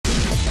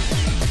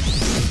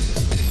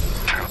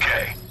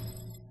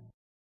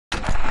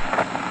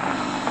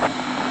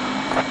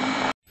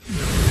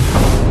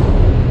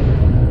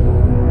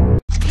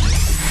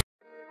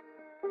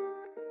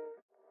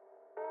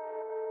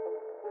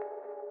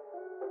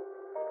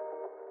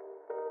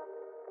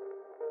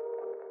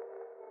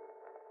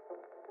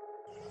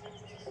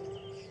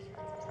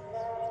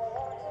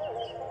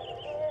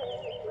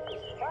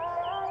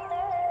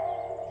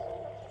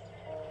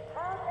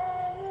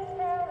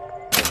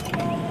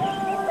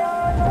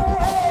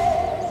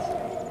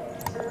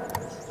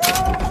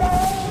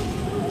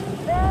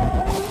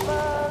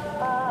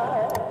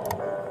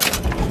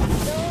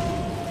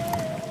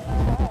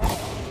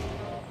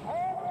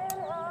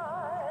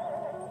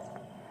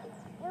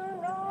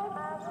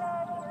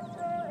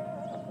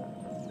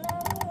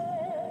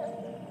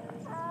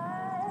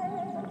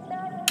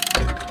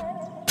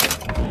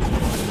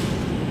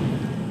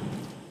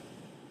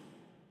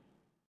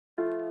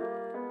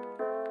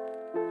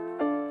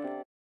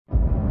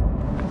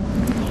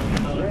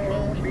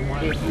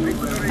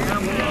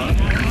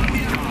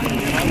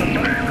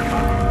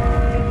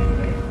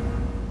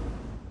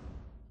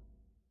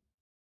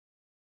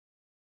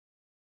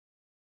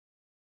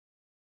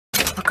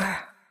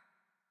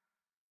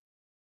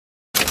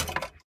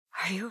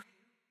Are you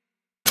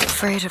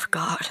afraid of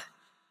God?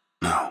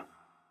 No.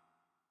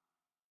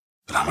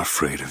 But I'm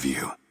afraid of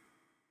you.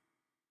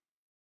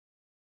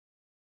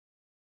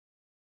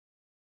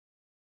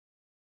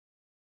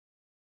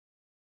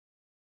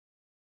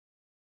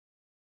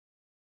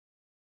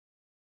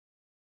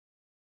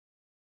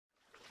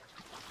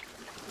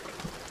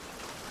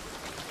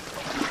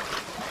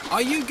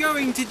 Are you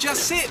going to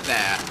just sit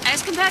there?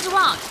 As compared to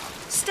what?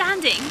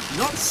 Standing?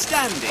 Not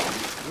standing,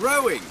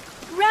 rowing.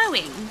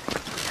 Rowing?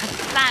 I've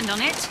planned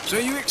on it. So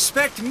you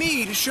expect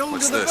me to shoulder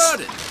What's the this?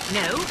 burden?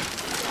 No.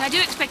 But I do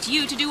expect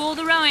you to do all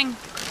the rowing.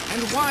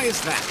 And why is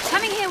that?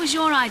 Coming here was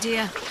your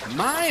idea.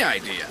 My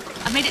idea?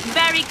 I've made it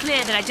very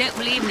clear that I don't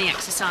believe in the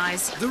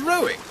exercise. The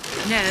rowing?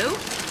 No.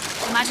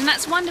 Imagine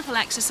that's wonderful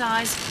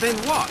exercise. Then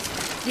what?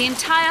 The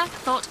entire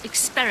thought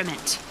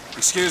experiment.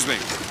 Excuse me.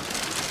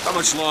 How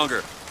much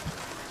longer?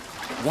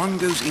 One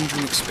goes into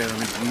an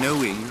experiment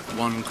knowing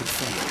one could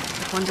fail.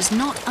 One does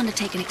not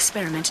undertake an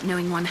experiment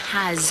knowing one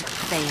has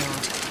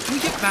failed. Can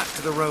we get back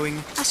to the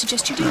rowing? I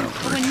suggest you do,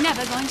 but we're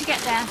never going to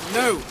get there.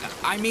 No,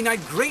 I mean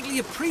I'd greatly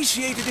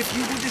appreciate it if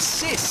you would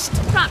assist.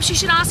 Perhaps you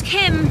should ask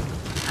him.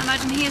 I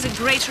imagine he has a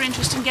greater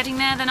interest in getting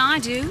there than I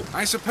do.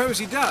 I suppose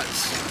he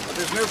does, but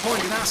there's no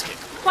point in asking.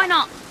 Why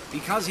not?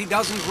 Because he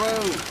doesn't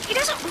row. He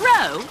doesn't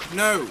row?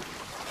 No,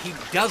 he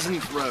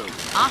doesn't row.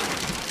 Ah,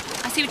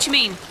 I see what you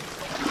mean.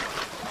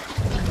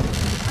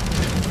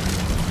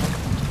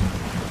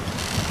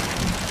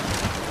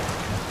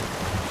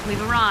 We've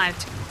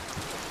arrived.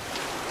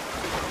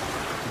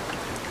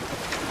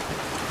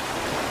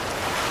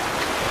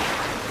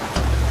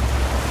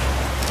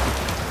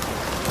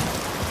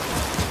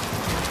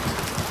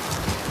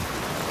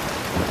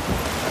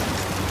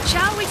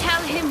 Shall we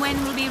tell him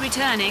when we'll be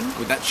returning?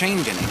 Would that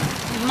change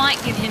anything? It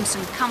might give him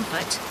some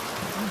comfort.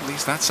 Well, at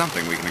least that's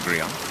something we can agree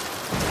on.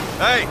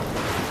 Hey!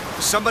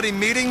 Is somebody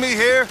meeting me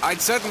here?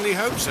 I'd certainly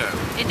hope so.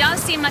 It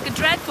does seem like a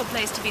dreadful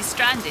place to be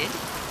stranded.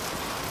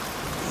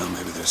 Well,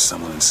 maybe there's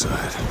someone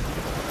inside.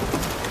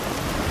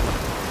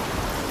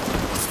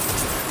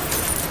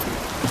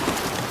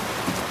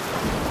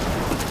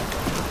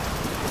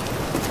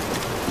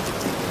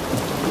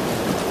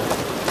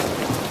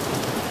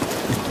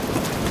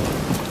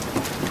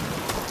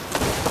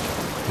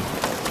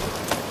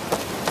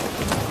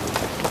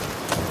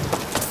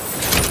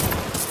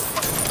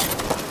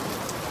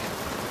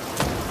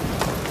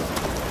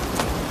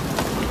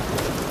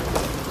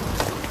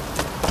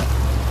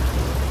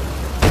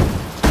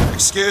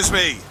 Excuse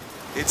me,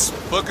 it's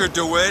Booker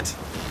DeWitt.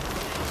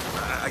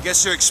 I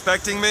guess you're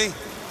expecting me?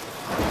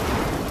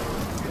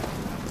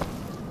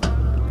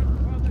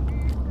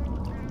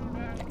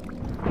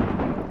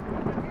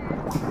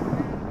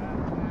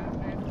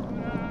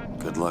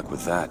 Good luck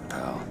with that,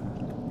 pal.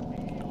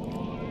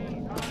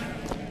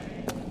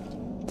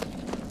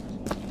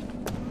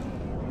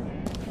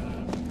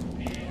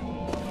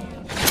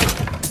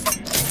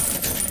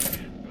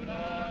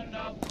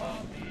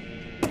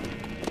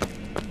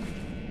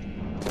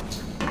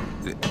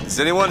 Is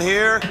anyone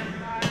here?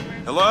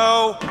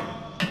 Hello?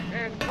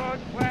 It's good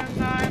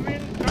when I'm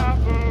in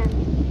trouble.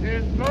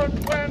 It's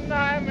good when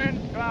I'm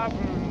in trouble.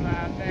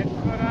 And it's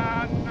good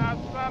enough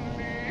for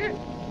me.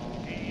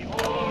 The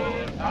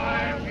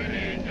old-time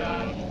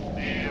religion.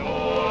 The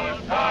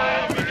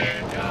old-time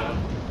religion.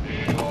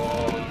 The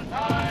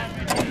old-time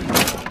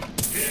religion.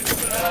 It's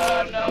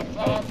good enough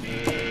for me.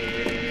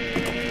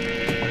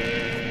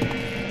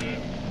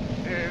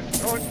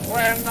 It's good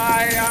when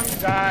I am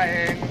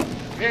dying.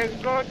 It's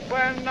good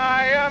when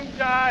I am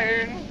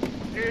dying.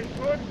 It's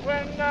good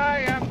when I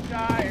am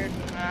dying.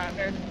 And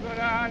it's good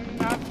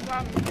enough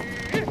for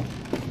me.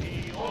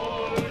 The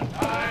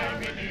old-time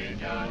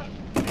religion.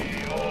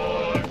 The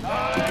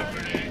old-time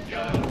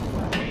religion.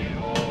 The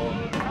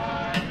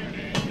old-time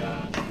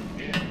religion.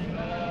 It's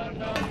good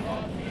enough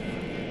for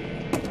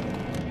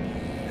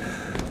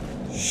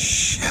me.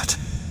 Shit.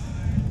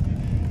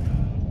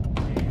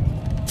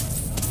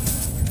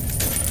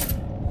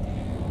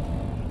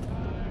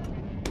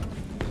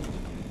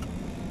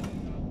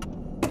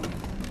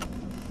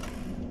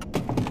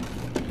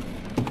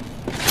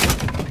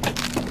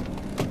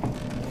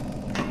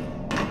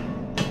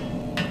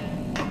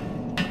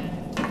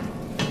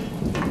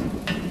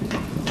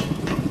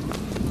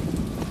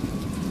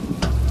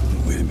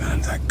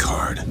 That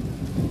card.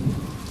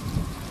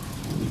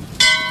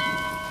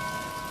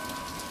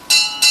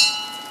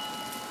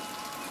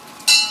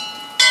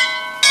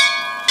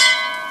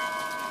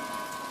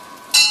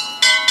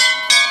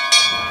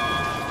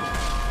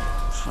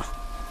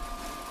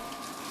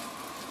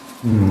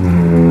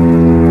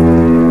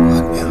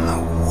 What in the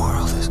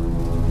world is...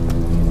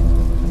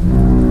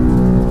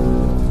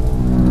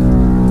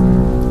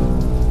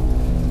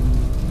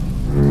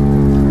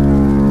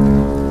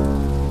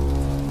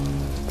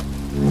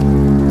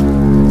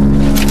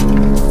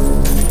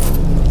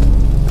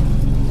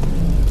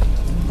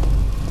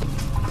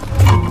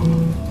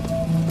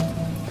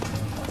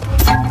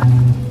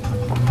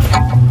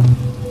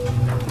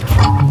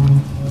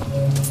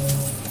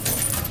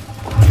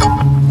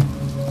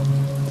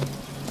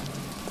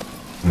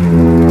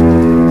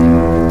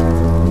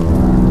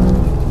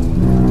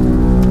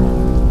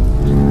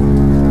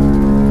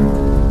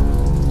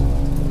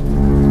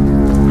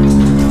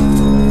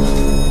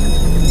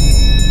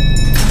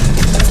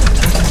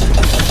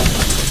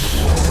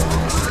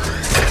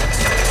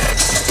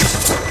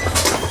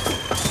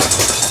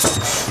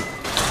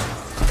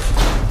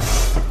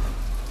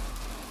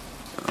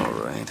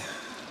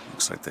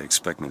 like they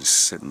expect me to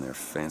sit in their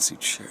fancy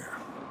chair.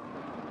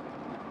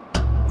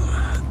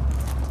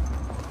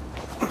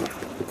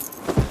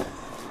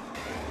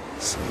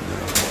 So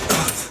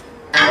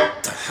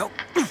what the hell?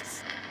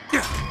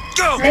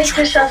 Go! Make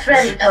yourself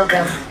ready,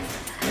 Pilgrim.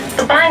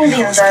 The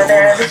bindings are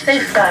there as a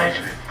safeguard.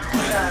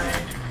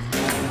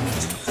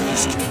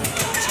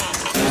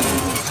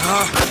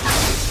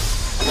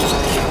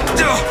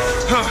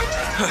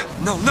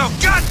 No,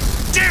 God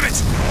damn it!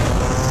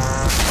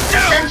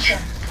 Ascension.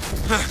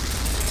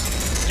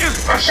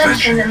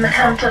 Ascension in the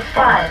count of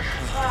 5.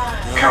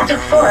 Count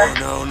of 4.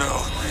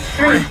 No.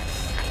 3,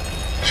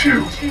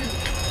 2,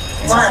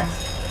 1.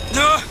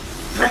 No!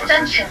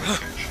 Ascension.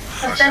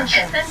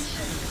 Ascension.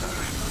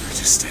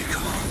 Just stay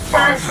calm.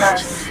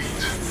 5,000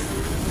 feet.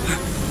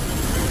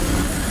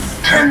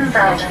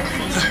 10,000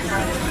 feet.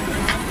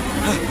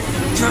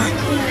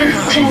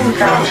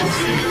 15,000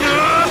 feet.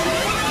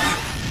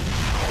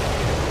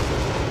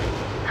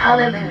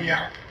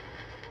 Hallelujah.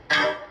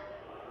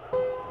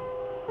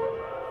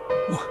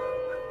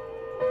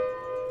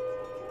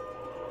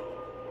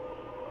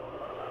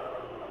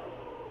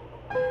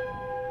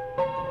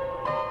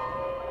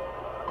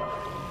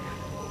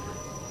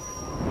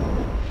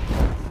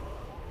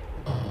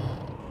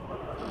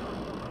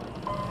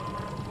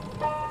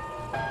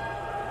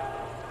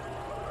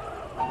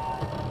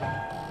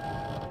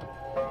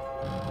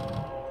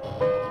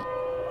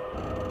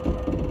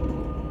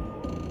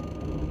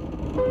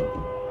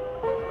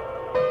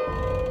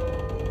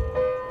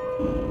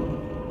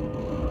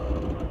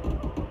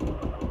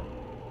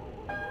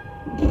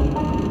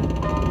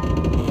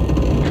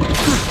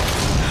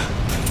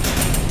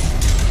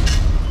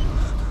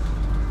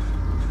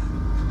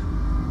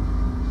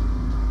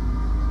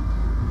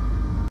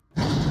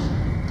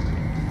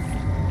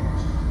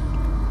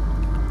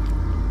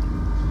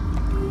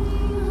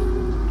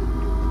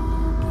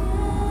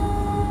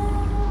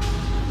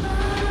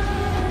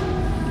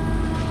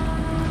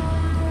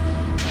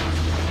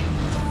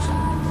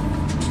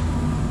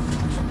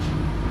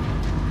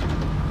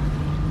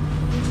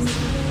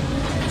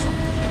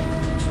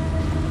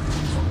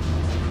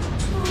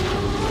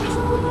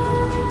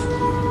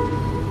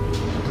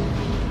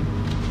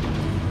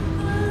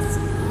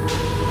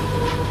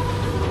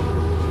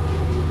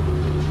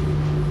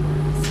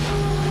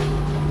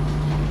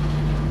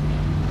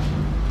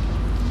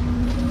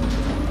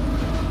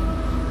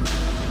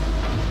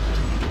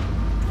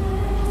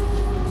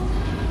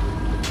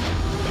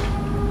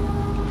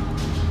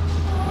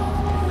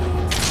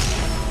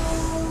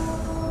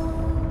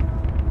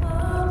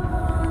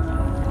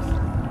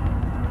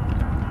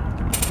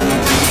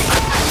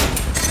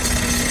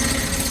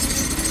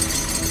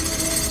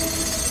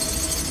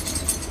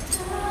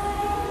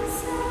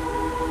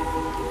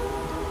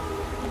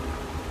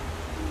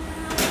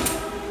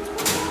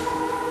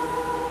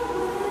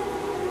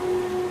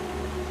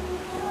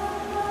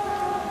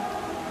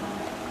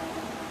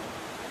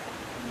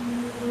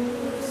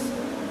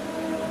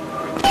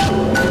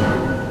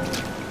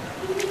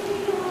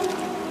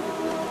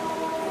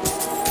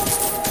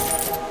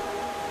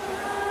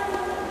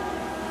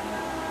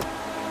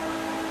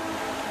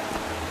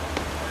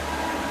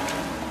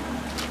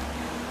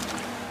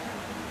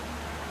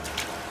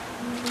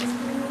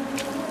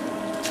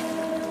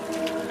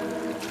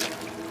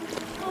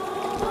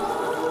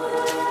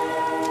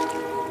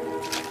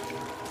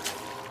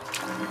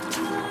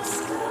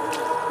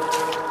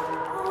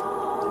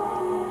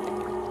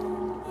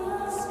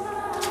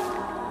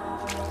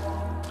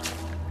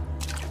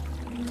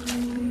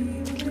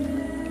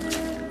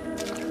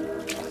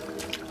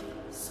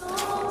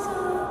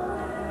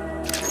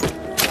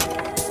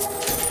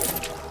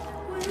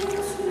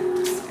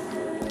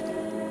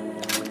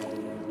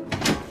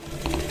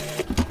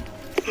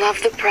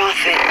 Love the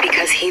prophet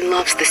because he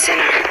loves the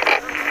sinner.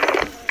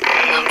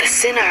 Love the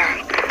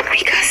sinner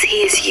because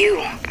he is you.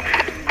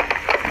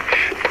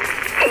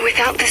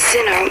 Without the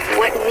sinner,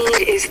 what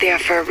need is there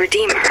for a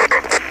redeemer?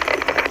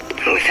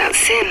 Without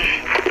sin,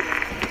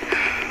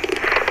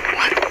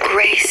 what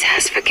grace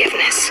has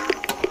forgiveness?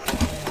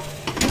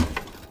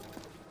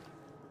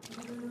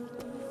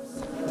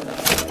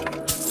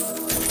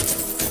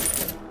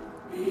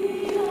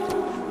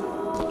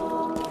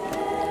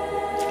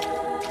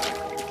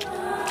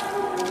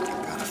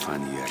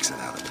 Find the exit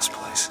out of this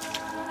place.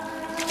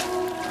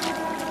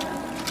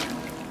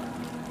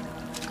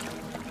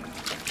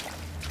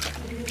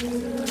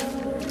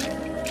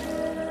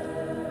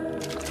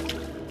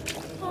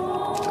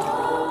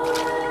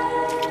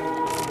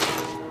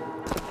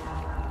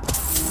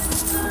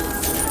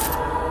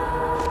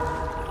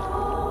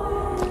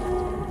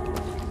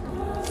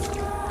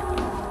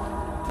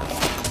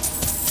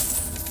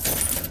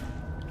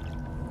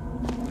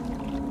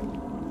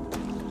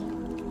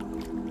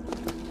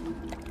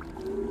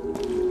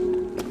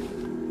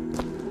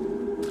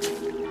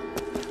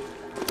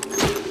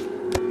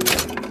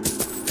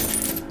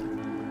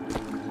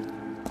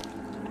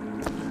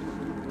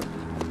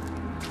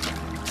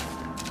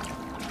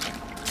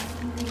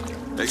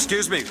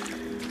 Excuse me,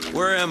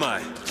 where am I?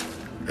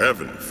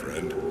 Heaven,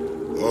 friend.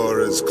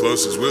 Or as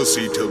close as we'll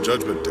see till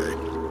Judgment Day.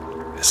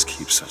 best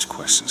keep such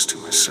questions to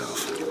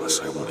myself,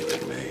 unless I want to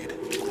get made.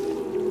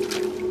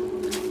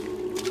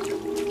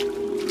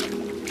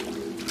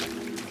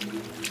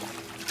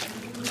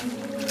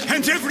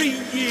 And every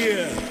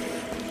year,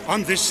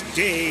 on this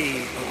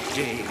day of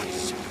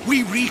days,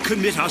 we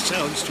recommit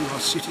ourselves to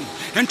our city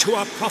and to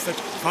our prophet,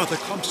 Father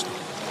Comstock.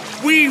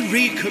 We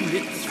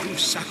recommit through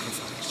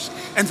sacrifice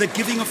and the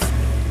giving of...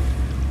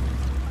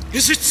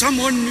 Is it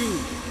someone new?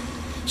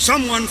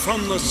 Someone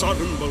from the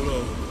sodden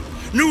below,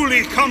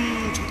 newly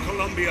come to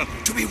Columbia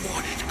to be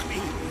washed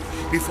clean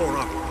before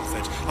our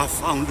prophet, our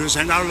founders,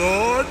 and our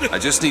Lord? I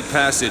just need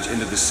passage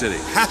into the city.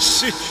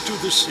 Passage to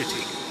the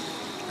city.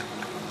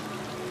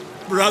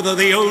 Brother,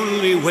 the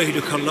only way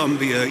to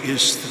Columbia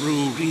is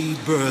through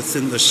rebirth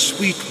in the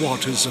sweet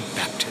waters of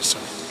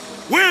baptism.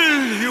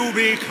 Will you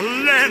be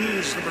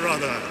cleansed,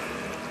 brother?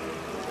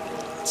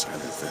 It's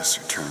either this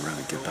or turn around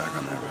and get back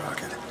on that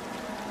rocket.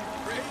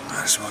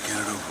 Might as well get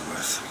it over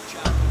with.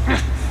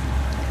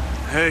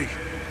 Hey.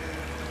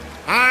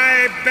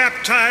 I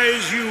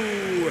baptize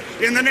you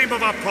in the name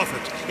of our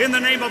prophet, in the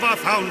name of our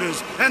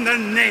founders, and the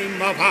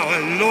name of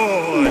our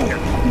Lord.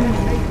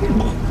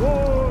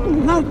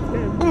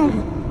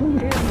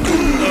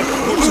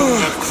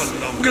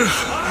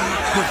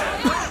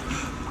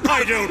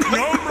 I don't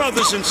know,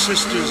 brothers and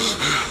sisters,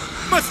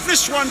 but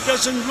this one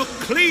doesn't look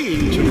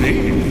clean to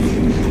me.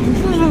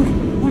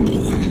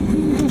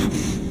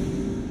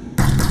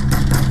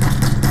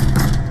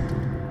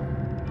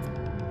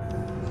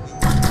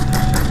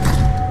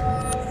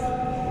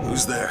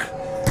 Who's there?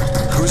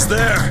 Who's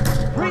there?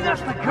 Bring us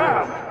the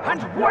girl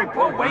and wipe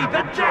away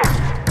the debt!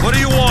 What do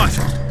you want?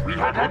 We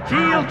had a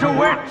deal,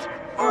 DeWitt!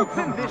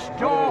 Open this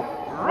door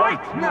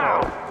right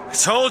now! I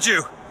told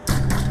you!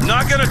 I'm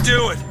not gonna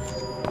do it!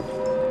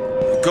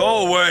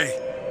 Go away!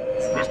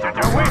 Mr.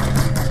 DeWitt!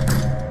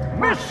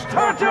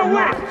 Mr.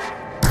 DeWitt!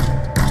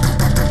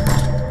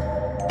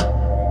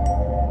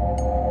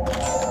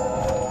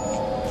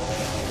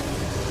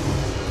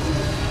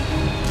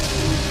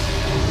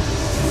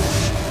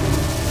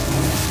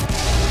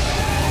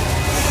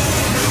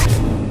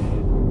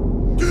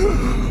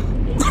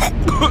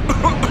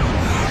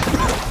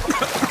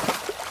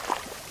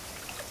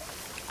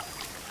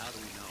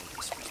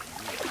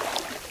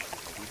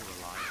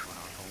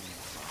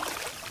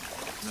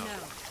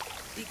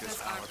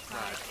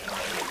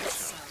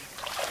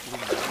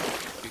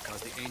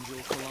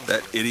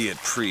 That idiot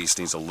priest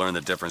needs to learn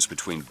the difference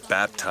between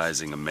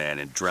baptizing a man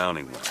and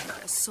drowning one.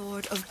 A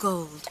sword of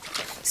gold,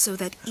 so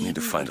that I need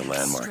to find a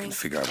landmark and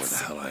figure out where the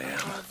hell I am.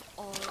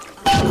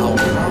 Our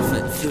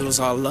prophet fills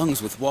our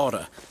lungs with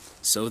water,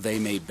 so they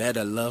may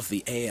better love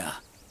the air.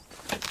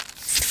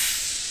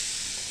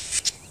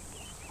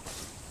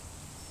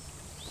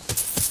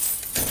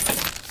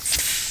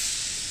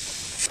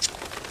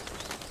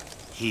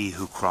 He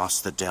who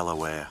crossed the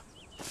Delaware,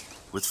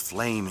 with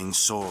flaming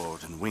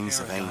sword and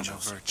wings of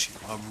angels. Virtue,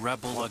 a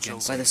rebel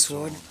against by the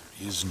sword.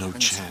 is no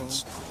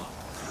chance.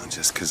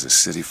 Just because the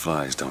city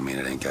flies don't mean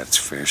it ain't got its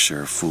fair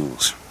share of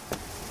fools.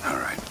 All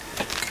right.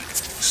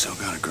 Still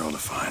got a girl to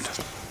find.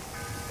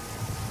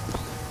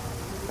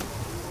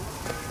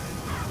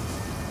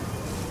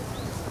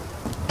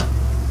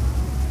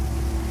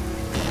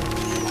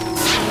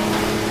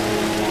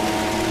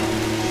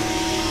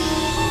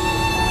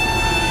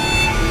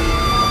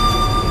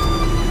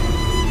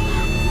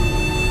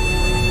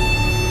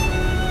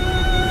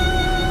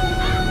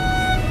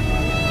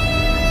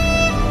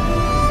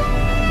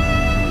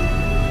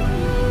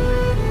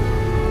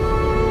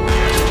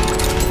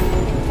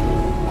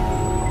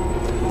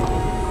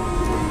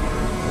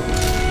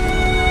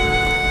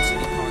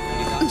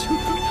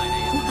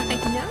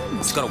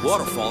 It's got a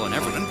waterfall and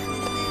everything.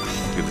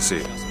 Good to see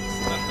you.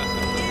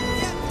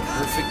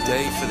 Perfect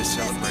day for the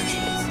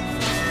celebration.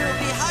 There'll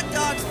be hot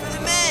dogs for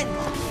the men,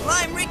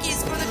 lime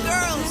rickeys for the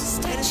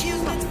girls, and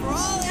amusements for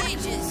all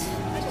ages.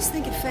 I just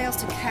think it fails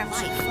to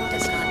capture Life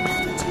does not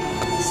matter to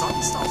me.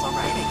 Saltonstall's all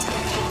right, I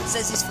tell you.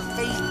 Says he's for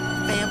faith,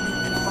 family,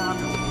 and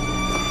fatherhood.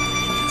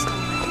 It's all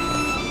right.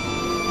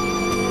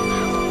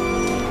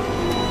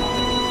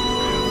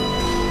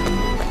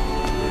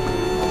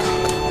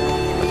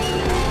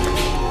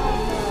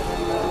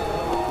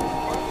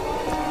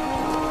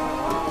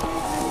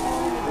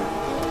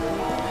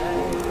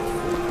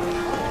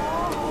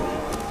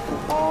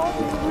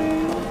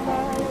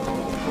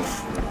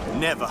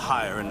 Never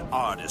hire an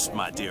artist,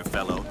 my dear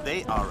fellow.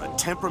 They are a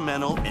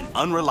temperamental and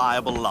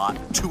unreliable lot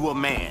to a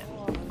man.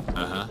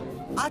 Uh-huh.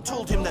 I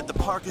told him that the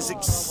park is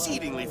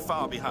exceedingly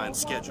far behind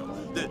schedule.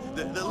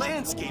 The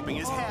landscaping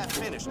is half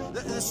finished.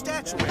 The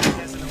statuary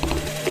hasn't...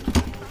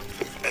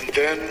 And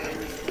then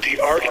the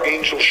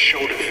Archangel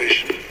showed a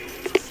vision.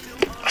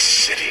 A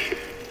city,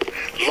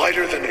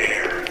 lighter than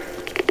air.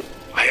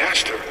 I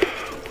asked her,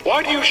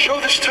 "Why do you show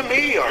this to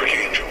me,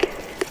 Archangel?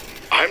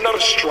 I'm not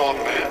a strong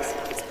man.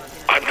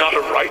 I'm not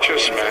a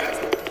righteous man.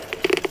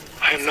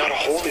 I am not a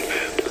holy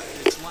man."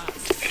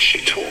 And she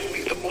told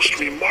me the most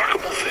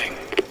remarkable thing.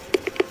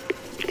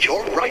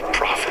 "You're right,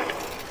 prophet.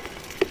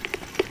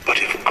 But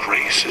if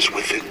grace is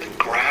within the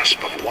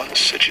grasp of one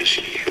such as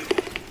you,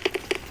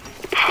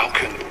 how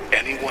can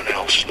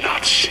must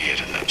not see it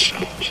in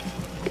themselves.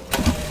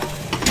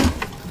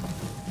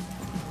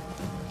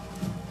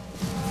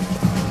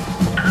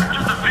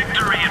 After the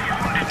victory at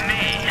Wounded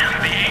Knee,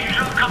 the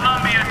Angel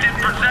Columbia did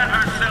present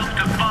herself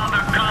to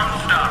Father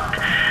Comstock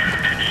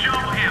and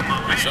show him a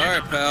vision.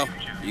 Sorry, pal.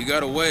 You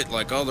gotta wait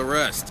like all the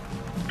rest. So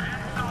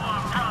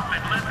our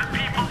prophet led the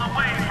people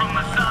away from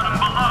the sun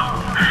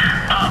below,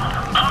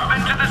 up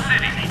into the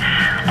city,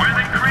 where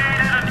they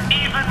created an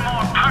even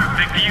more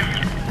perfect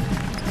union.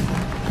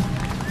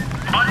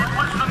 But it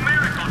was the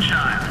miracle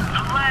child,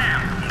 the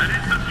lamb, that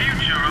is the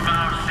future of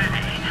our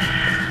city.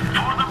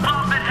 For the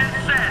prophet had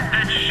said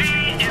that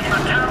she in the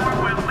tower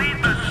will lead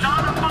the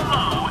Sodom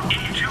below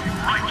into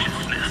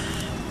righteousness.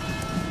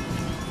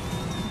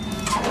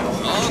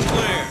 All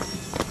clear.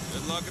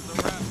 Good luck at the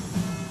raffle.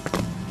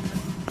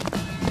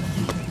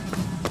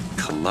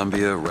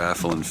 Columbia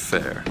Raffle and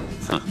Fair.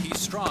 Huh. He's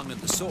strong in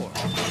the sword,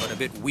 but a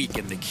bit weak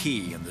in the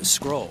key and the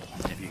scroll,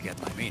 if you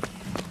get my meaning.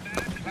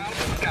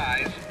 Cloudless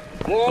skies,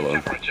 warm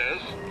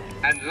temperatures,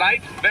 and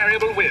light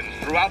variable winds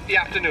throughout the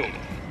afternoon.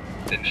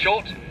 In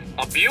short,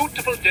 a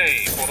beautiful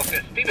day for the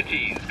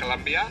festivities,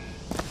 Columbia.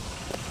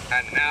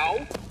 And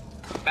now,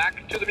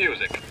 back to the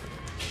music.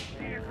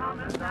 Here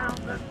coming down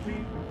the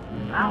street,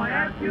 now I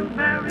ask you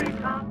very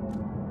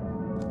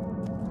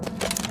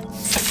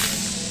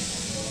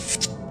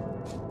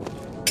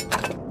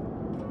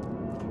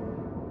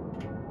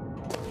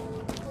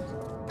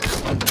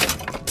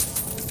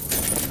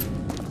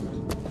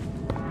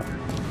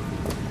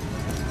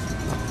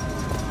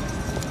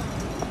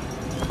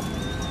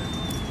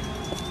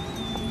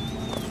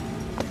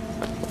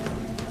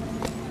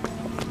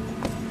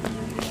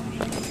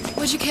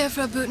Would you care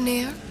for a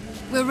boutonniere?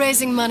 We're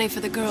raising money for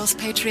the Girls'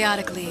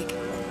 Patriotic League.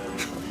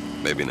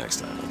 Maybe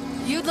next time.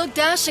 You'd look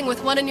dashing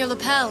with one in your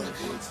lapel.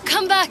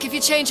 Come back if you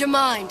change your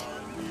mind.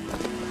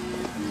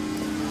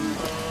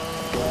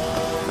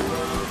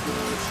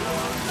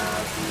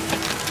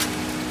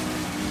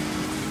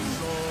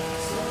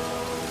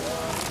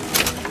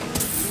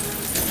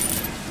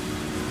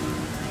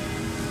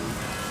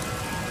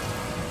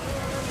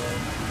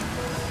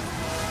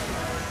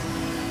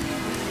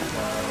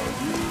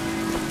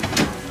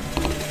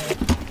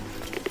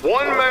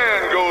 One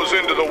man goes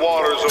into the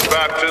waters of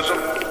baptism,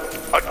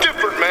 a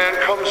different man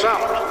comes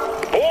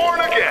out, born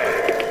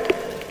again.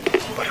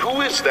 But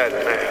who is that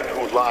man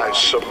who lies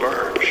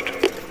submerged?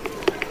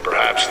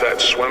 Perhaps that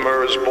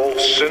swimmer is both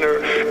sinner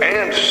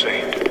and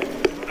saint,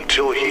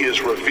 until he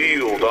is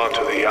revealed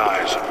unto the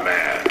eyes of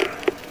man.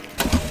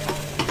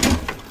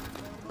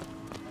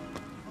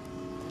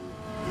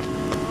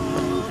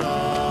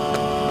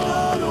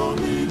 God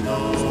only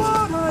knows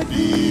what I'd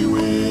be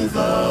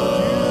without.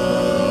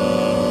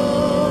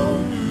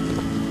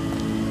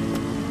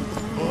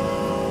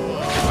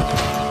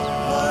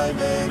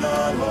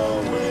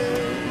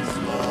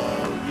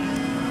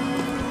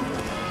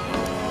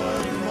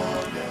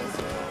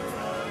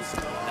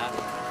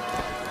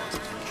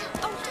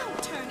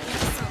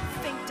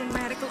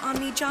 On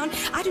me, John.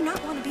 I do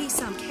not want to be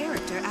some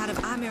character out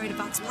of I Married a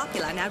Vox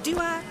Populi, now do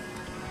I?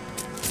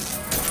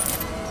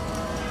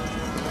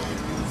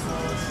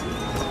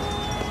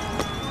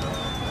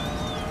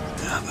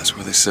 Yeah, that's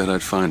where they said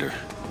I'd find her.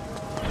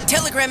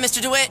 Telegram,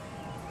 Mr. DeWitt.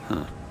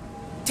 Huh.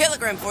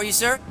 Telegram for you,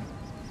 sir.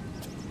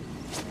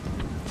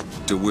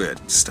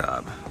 DeWitt,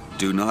 stop.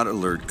 Do not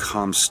alert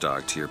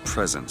Comstock to your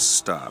presence.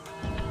 Stop.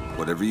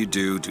 Whatever you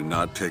do, do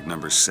not pick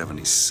number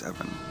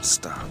 77.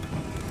 Stop.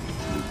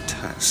 New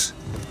Tess.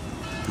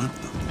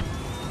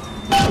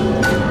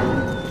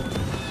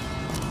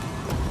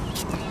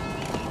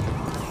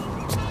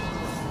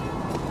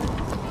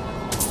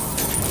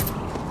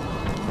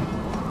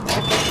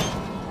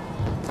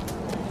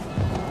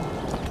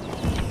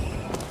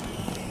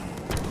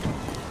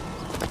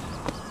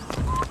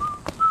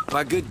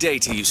 Why, good day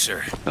to you,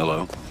 sir.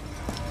 Hello.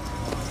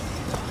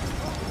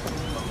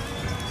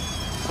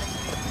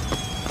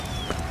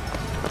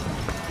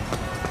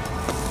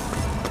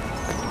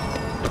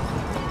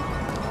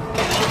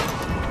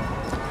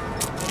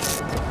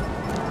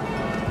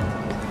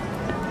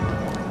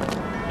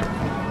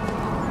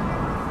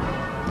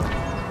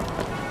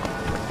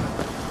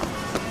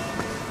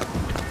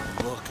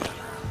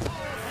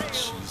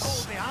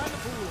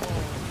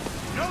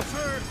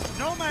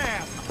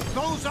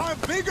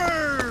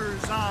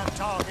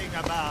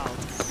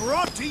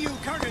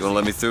 You wanna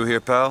let me through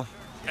here, pal?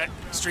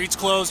 Street's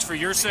closed for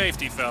your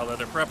safety, fella.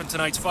 They're prepping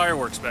tonight's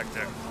fireworks back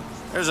there.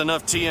 There's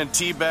enough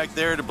TNT back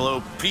there to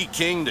blow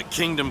Peking to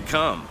Kingdom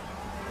Come.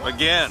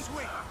 Again.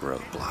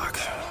 Roadblock.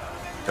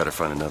 Gotta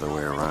find another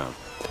way around.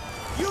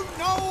 You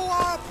know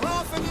our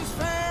prophet is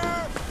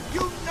fair.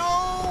 You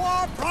know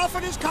our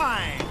prophet is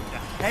kind.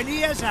 And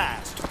he has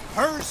asked,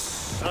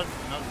 personally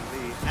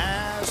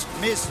asked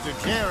Mr.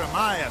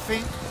 Jeremiah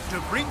Fink to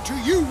bring to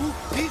you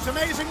these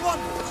amazing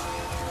wonders.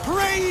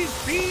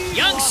 Praise be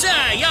Young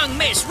sir, young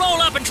miss,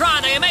 roll up and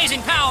try the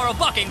amazing power of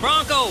Bucking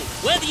Bronco.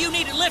 Whether you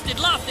need it lifted,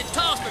 lofted,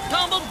 tossed, or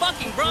tumbled,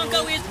 Bucking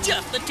Bronco is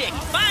just the ticket.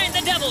 Find the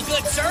devil,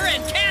 good sir,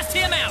 and cast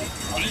him out.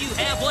 Do you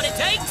have what it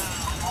takes?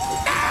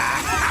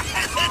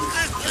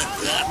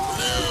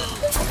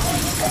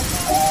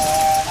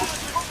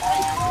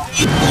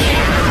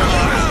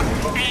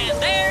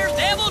 And there's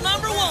devil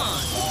number one.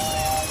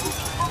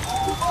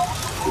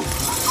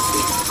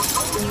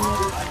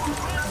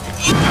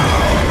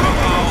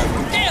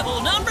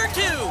 Devil number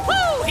two.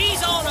 Woo!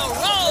 He's on a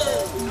roll.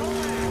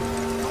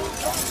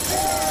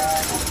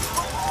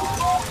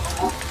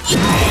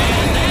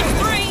 And that's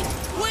three.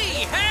 We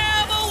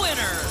have a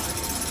winner.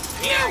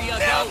 Here you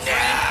go,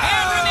 friend.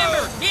 And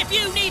remember, if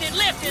you need it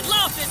lifted,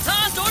 lofted,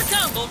 tossed, or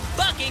tumbled,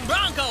 bucking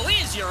bronco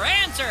is your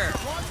answer.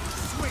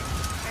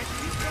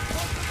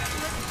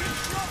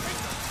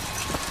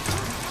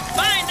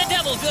 Find the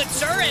devil, good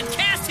sir, and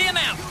cast him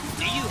out.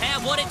 Do you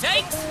have what it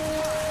takes?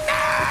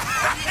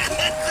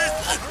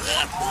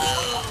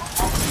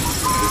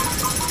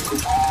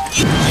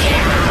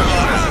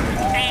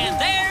 And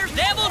there's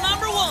devil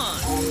number one.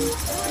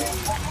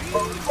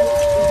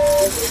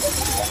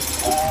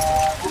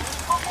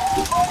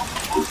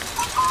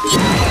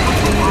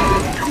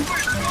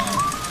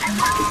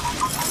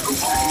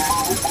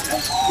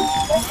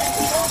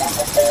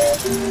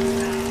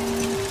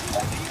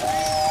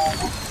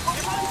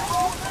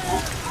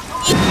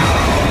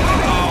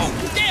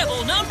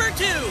 Devil number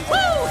two.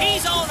 Woo!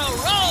 He's on a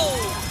roll.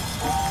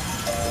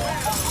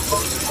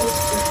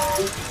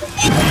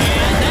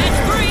 And that's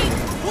three.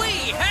 We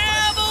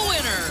have a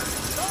winner.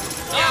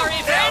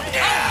 Sorry, friend.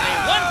 Only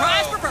one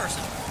prize per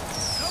person.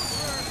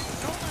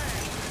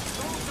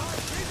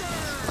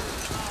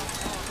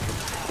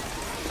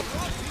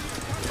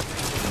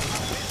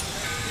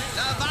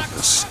 The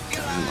Vox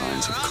Populi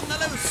are on the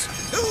loose.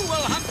 Who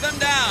will hunt them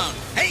down?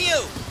 Hey, you!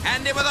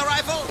 Handy with a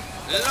rifle?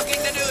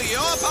 Looking to do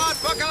your part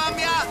for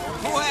Columbia?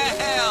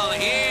 Well,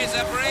 here's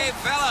a brave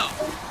fellow.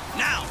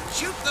 Now,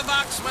 shoot the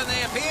Vox when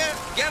they appear,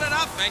 get it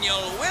up, and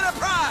you'll win a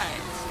prize.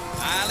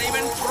 I'll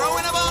even throw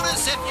in a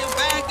bonus if you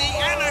bag the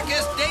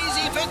anarchist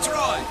Daisy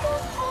Fitzroy.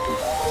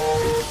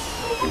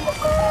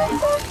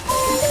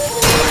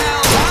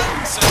 Well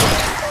done, sir.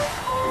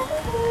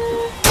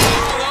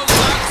 All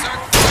those Vox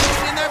are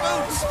clicking in their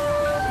boots.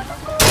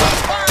 A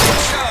fine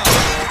show.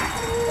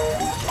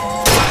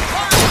 A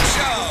fine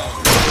show.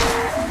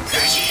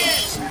 There she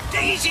is,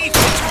 Daisy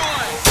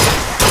Fitzroy.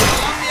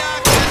 Columbia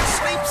can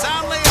sleep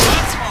soundly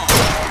once more.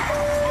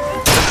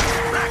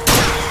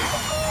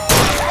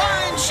 A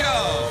fine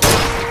show.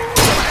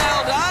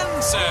 Well done,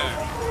 sir.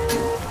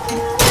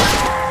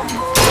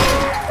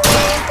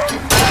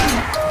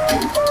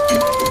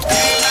 A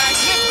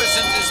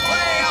magnificent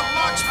display of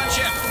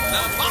marksmanship.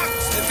 The Vox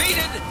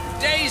defeated,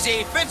 Daisy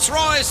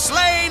Fitzroy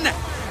slain.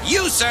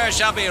 You, sir,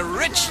 shall be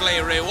richly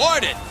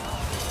rewarded.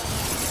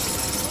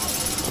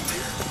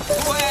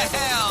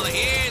 Well,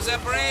 here's a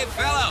brave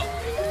fellow.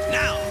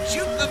 Now,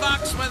 shoot the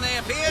Vox when they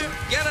appear,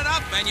 get it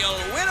up, and you'll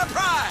win a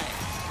prize.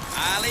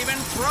 I'll even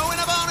throw in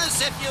a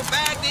bonus if you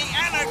bag the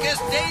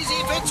anarchist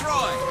Daisy Fitzroy.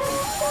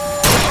 All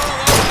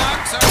those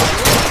Vox are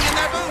waiting in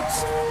their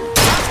boots.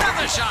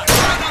 Another shot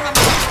right on the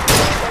mark.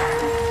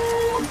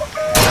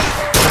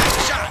 Back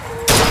shot.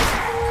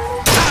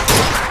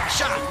 Back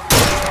shot.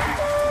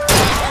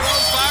 All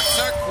those Vox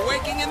are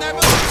quaking in their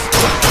boots.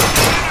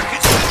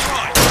 Anarchist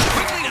Fitzroy.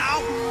 Quickly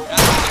now.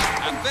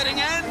 A fitting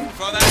end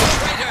for that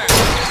traitor.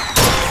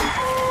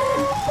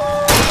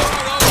 All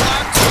those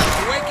Vox are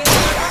quaking in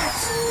their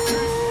boots.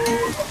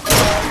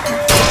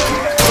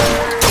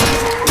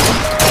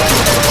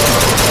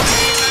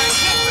 A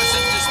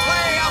magnificent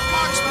display of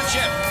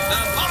marksmanship.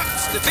 The Vox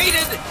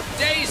defeated,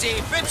 Daisy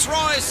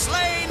Fitzroy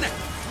slain.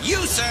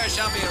 You, sir,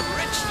 shall be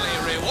richly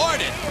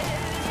rewarded.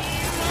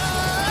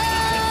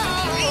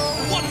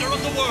 Wonder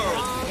of the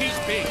world. He's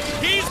big.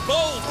 He's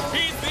bold.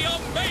 He's the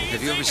amazing.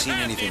 Have you ever seen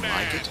anything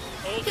like it?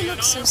 He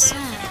looks so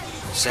sad.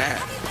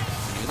 Sad.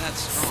 You're that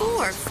strong.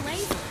 4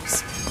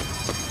 flavors.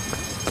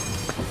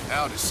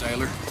 Howdy,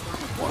 sailor.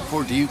 What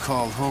port do you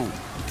call home?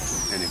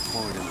 Any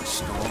port in the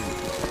storm?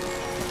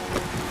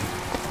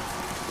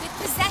 With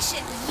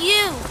possession,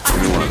 you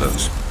Give me one of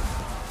those.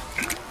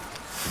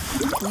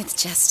 With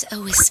just a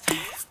whisper,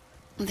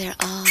 they're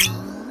all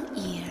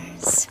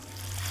ears.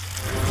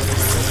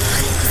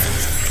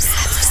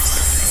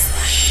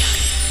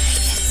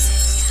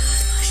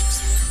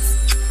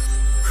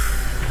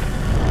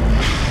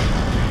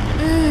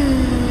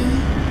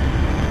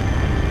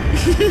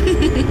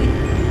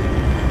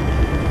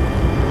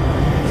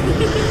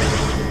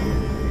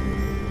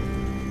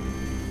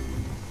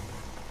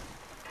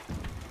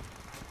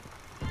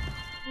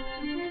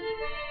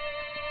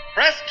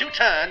 Press to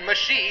turn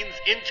machines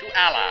into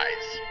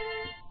allies.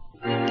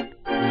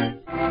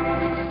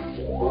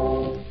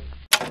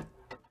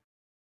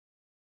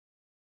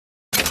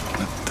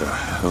 What the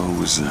hell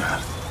was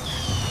that?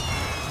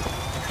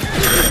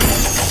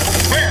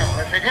 Well,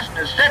 if it isn't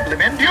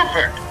Assemblyman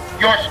Buford,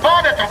 your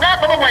spawn at the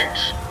raffle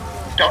awaits.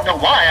 Don't know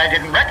why I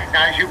didn't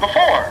recognize you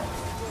before.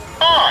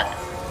 Odd.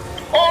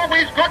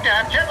 Always good to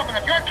have gentlemen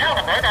of your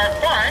caliber at our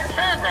fine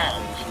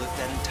fairgrounds.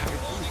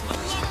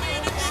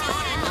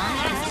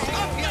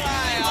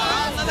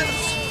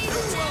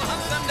 Who will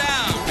hunt them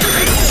down?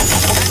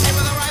 Handy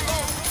with a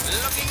rifle,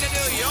 looking to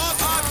do your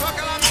part for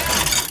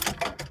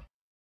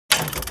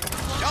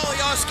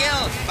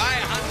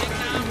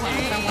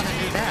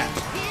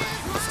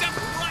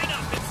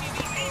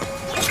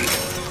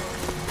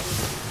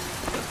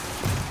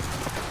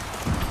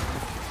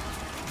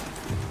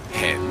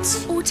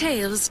Heads or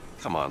tails?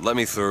 Come on, let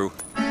me through.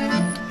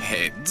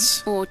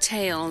 Heads or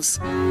tails?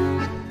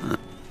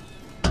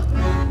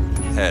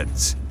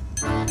 Heads.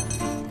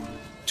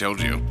 Told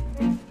you.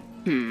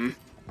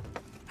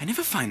 I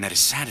never find that as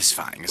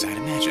satisfying as I'd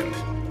imagined.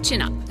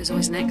 Chin up. There's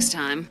always next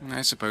time.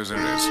 I suppose there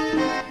is.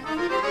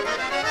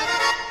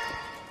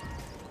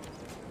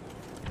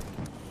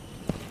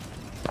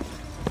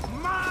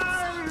 My.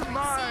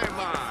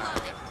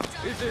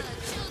 Is it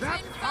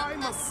that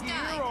time of year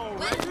already?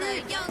 When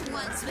the young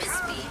ones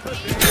wispy.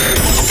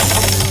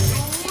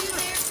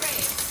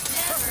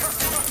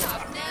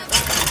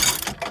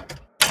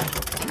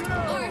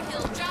 Or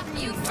he'll drop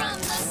you from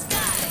the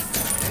sky.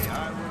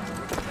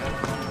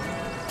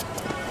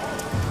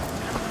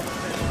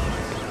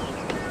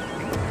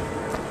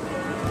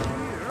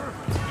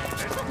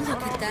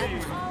 Look at that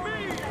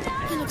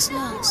one. He looks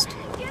lost.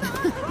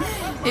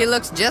 He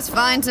looks just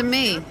fine to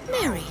me.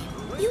 Mary,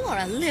 you are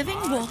a living,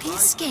 walking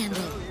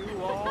scandal.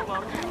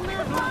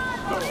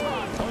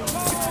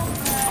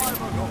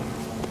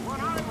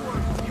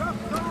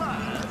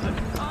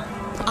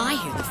 I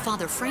hear the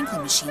Father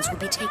Franklin machines will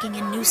be taking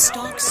in new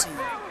stock soon.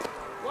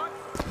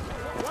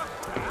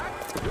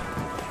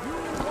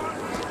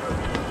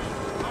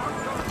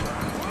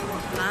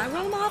 My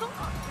role model?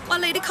 Why,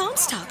 Lady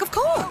Comstock, of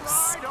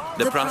course.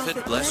 The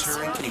Prophet bless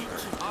her and keep her.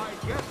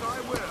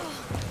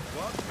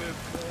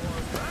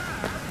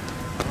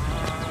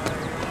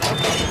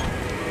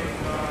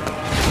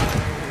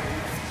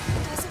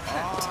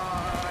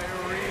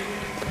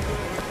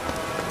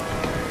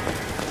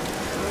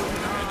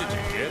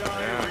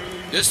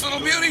 This little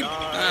beauty?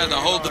 The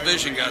whole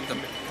division got them.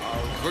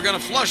 If we're gonna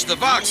flush the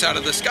Vox out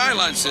of the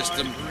Skyline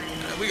system,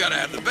 we gotta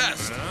have the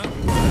best.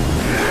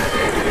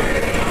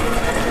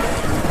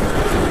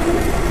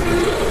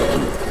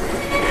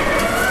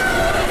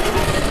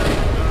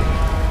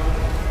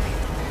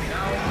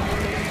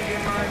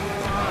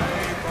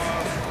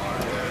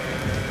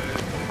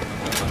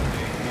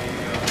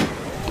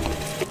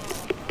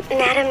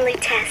 Madame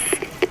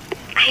Lutece,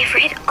 I have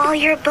read all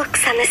your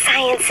books on the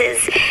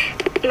sciences.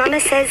 Mama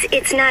says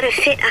it's not a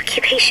fit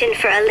occupation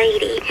for a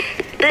lady,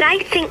 but I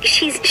think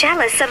she's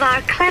jealous of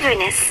our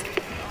cleverness.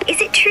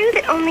 Is it true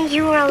that only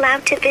you are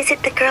allowed to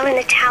visit the girl in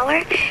the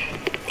tower?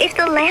 If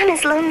the lamb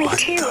is lonely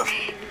too,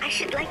 I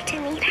should like to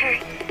meet her,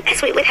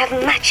 as we would have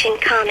much in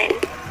common.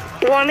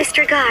 Warmest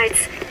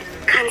regards,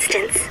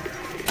 Constance.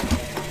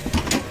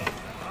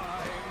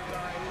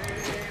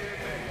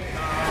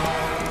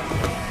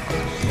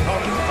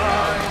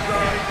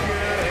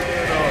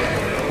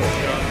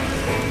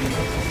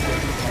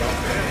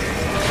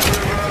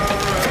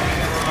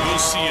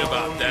 See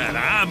about that.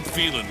 I'm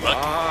feeling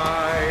lucky.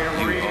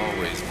 You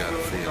always got a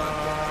feeling.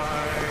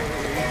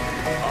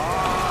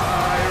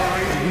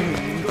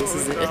 This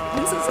is it.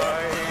 This is it.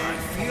 I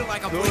feel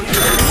like a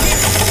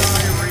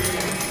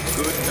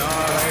Good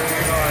night,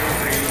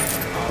 Irene.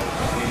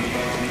 I'll see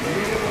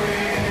you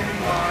in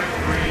my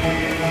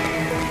dreams.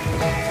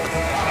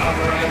 Stop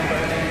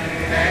rambling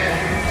and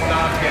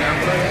stop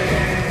gambling.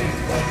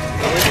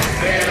 We'll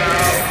sail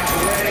out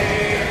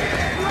play.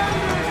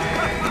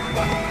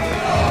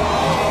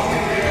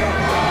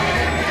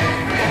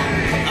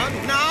 And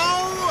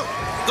now,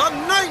 the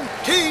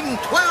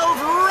 1912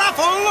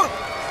 raffle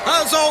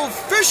has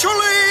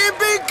officially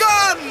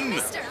begun!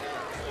 Mister!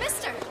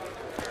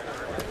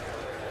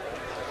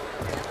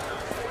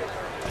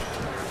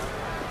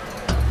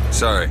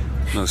 Sorry,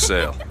 no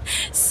sale.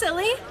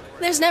 Silly.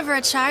 There's never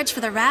a charge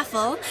for the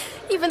raffle.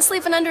 You've been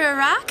sleeping under a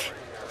rock?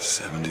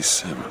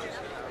 77.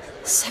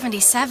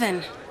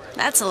 77.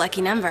 That's a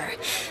lucky number.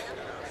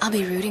 I'll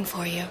be rooting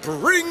for you.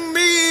 Bring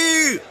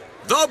me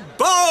the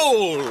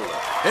bowl!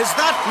 Is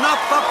that not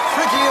the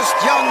prettiest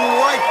young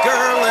white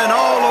girl in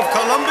all of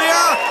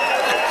Columbia?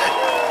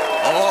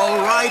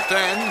 All right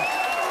then.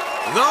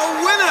 The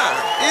winner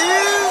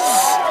is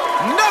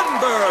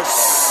number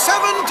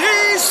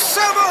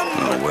 77!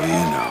 Oh, what do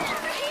you know?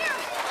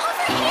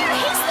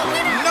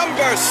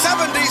 Number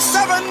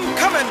 77,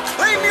 come and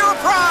claim your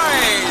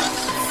prize!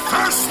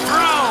 First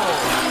round!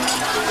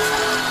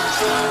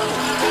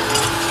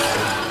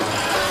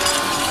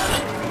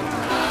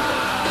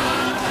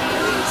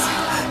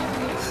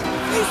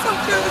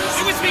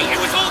 It was me! It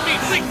was all me!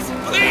 Please!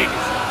 Please!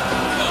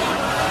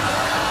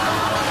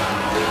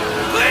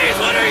 Please,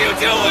 what are you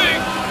doing?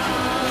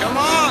 Come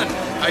on!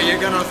 Are you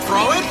gonna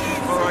throw it?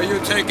 Or are you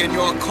taking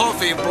your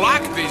coffee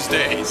black these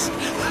days?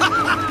 I'm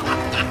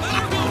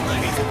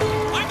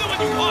the one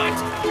you want!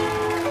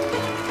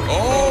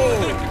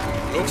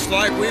 Oh! Looks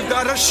like we've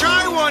got a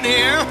shy one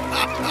here!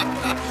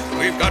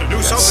 We've got to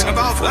do something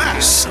about that!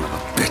 You son of a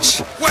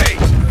bitch. Wait!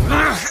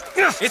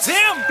 It's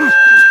him!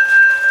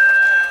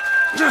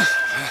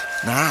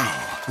 Now,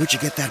 where'd you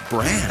get that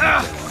brand,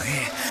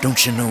 boy?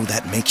 Don't you know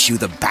that makes you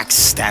the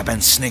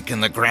backstabbing snake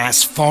in the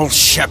grass false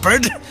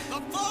shepherd?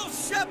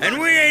 And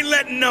we ain't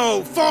letting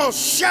no false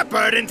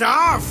shepherd into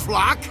our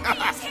flock!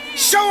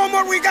 Show them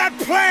what we got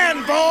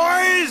planned,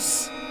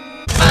 boys!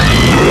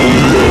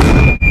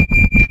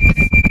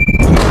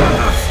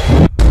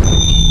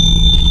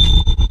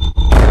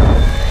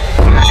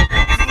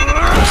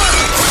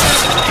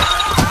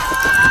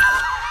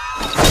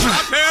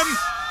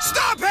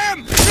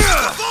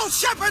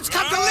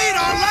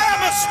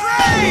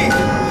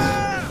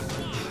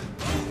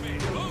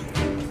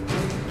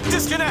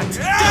 Disconnect!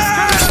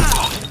 Disconnect!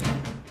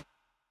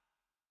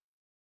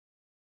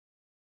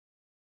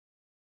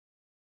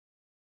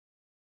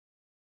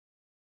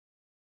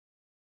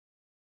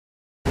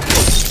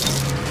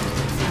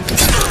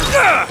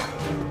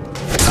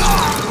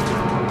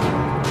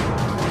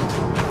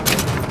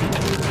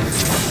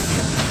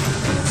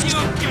 You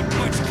don't get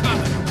much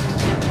coming.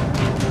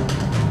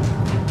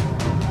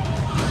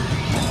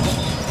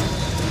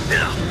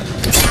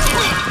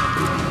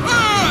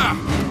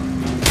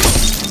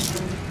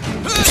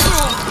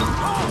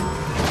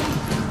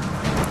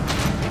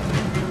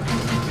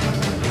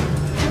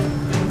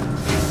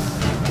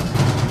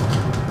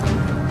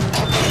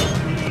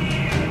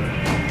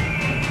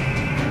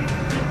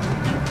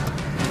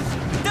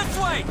 This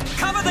way!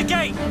 Cover the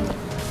gate!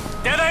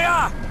 There they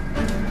are!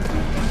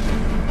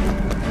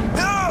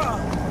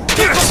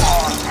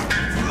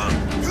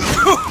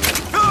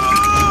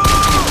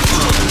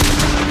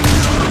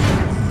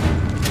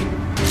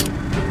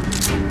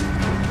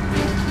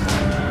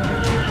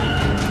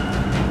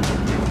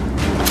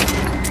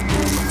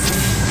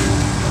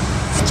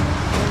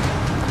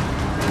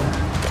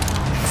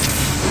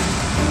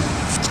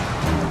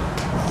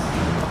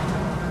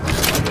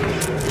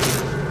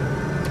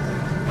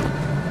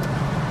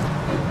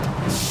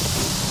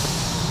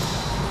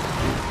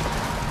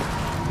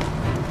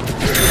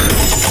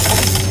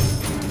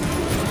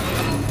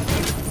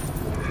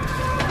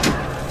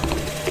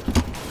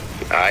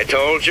 I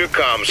told you,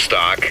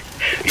 Comstock.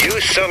 You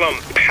sell them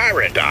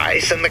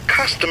paradise, and the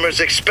customers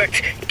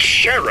expect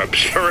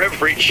cherubs for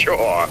every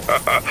chore.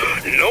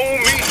 No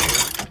meat.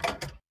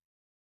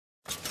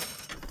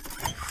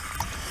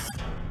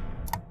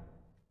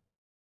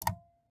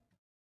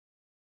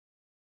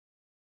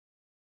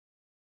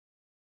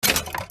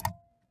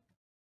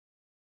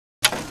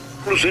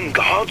 In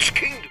God's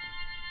kingdom.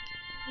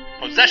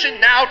 Possession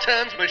now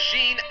turns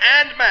machine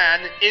and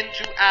man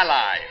into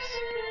allies.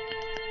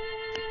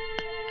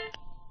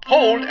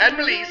 Hold and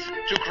release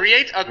to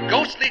create a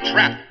ghostly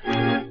trap.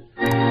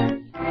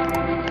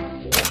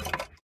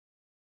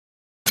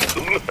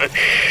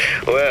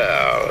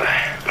 Well,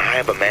 I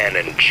have a man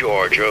in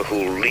Georgia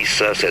who'll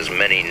lease us as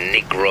many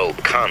Negro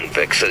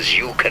convicts as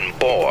you can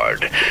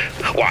board.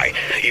 Why,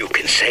 you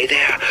can say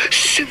they're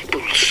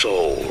simple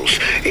souls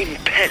in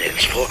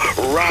penance for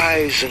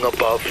rising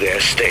above their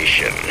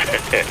station.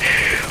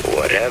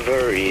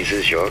 Whatever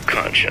eases your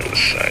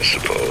conscience, I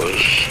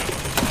suppose.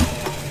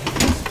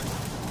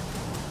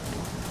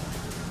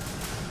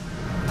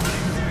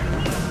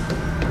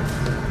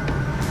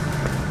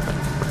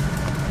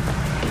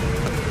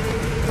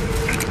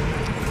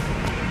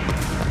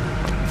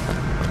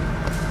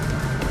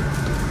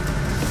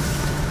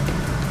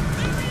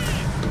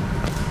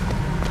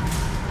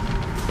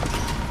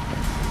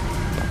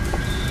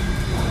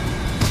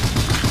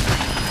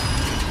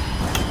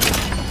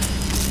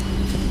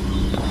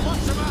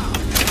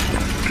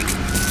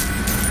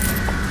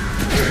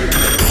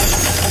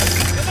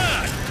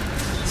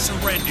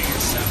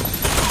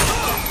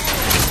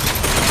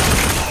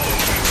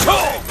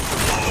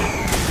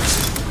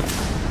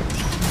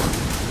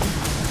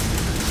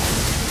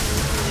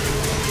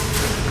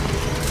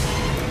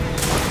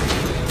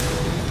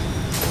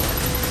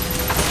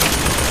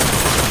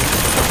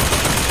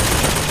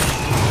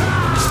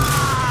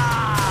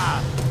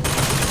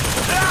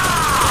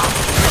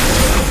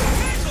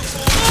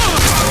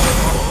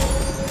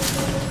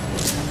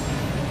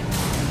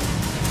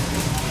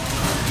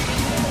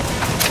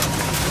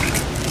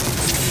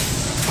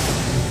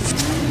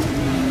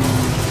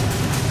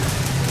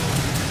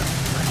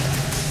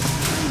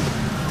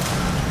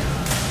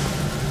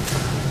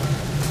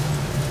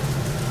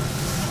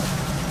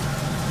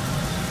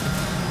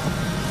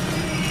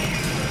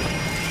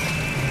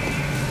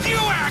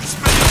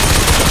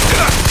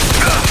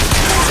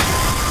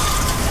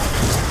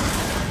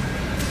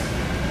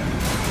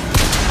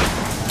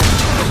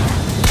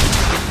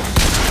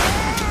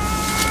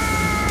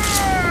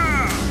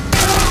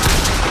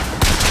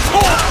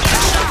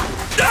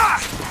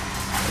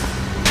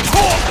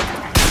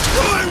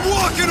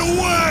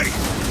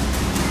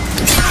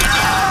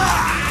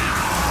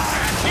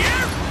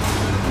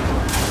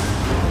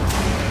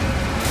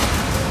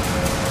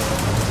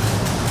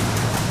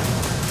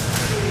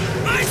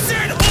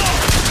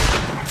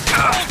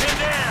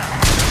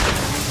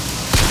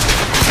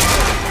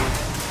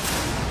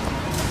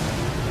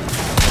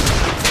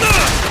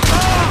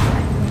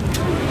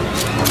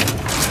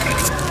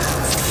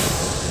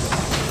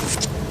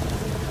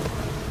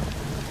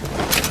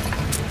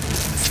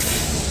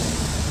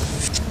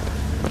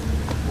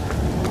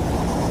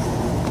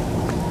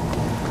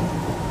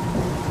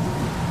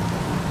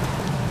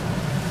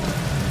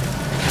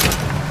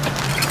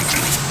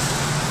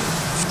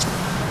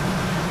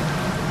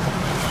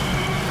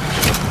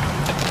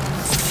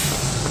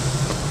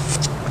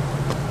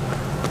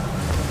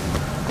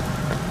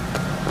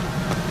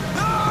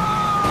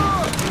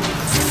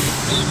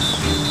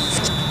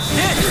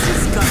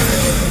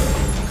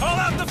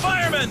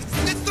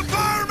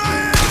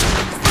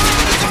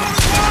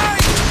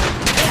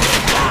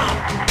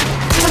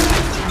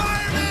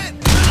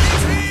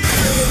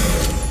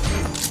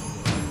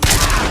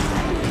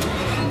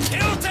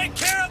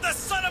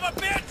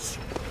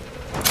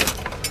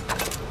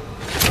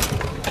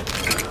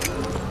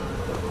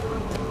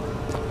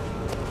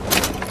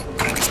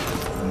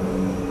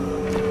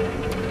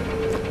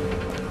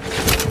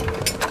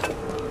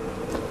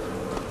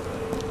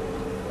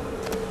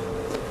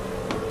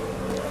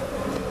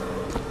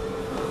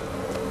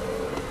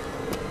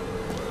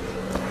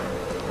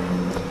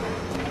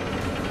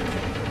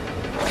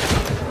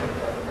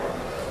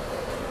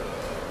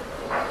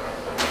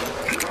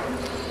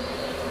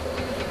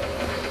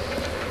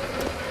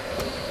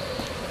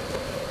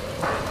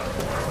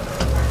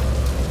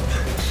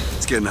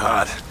 getting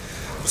hot.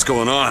 What's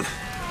going on?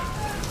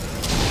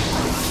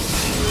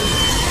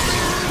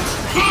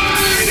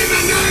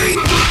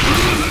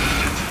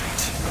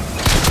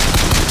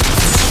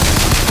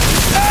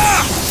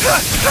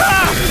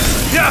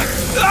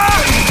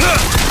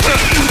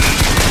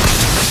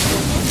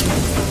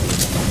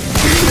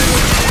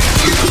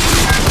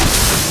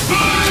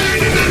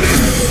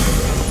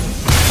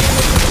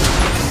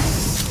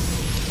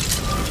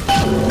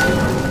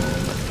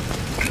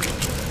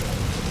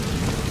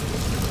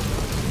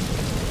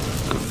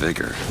 The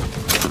vigor.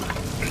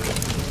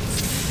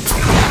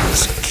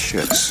 This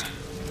kicks.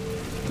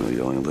 Well,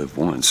 you only live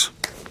once.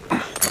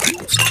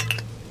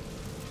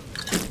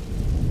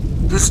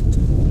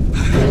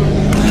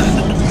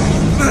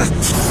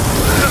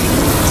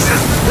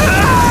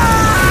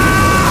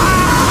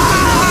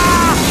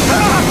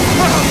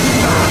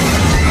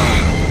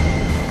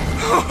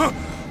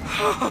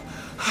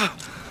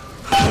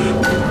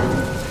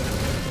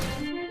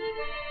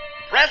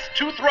 Press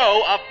to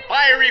throw a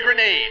fiery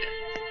grenade.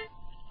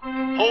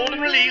 Hold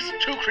and release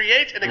to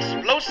create an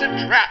explosive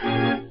trap.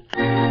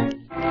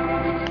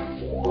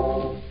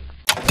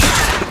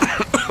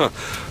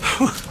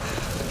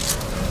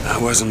 That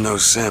wasn't no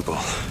sample.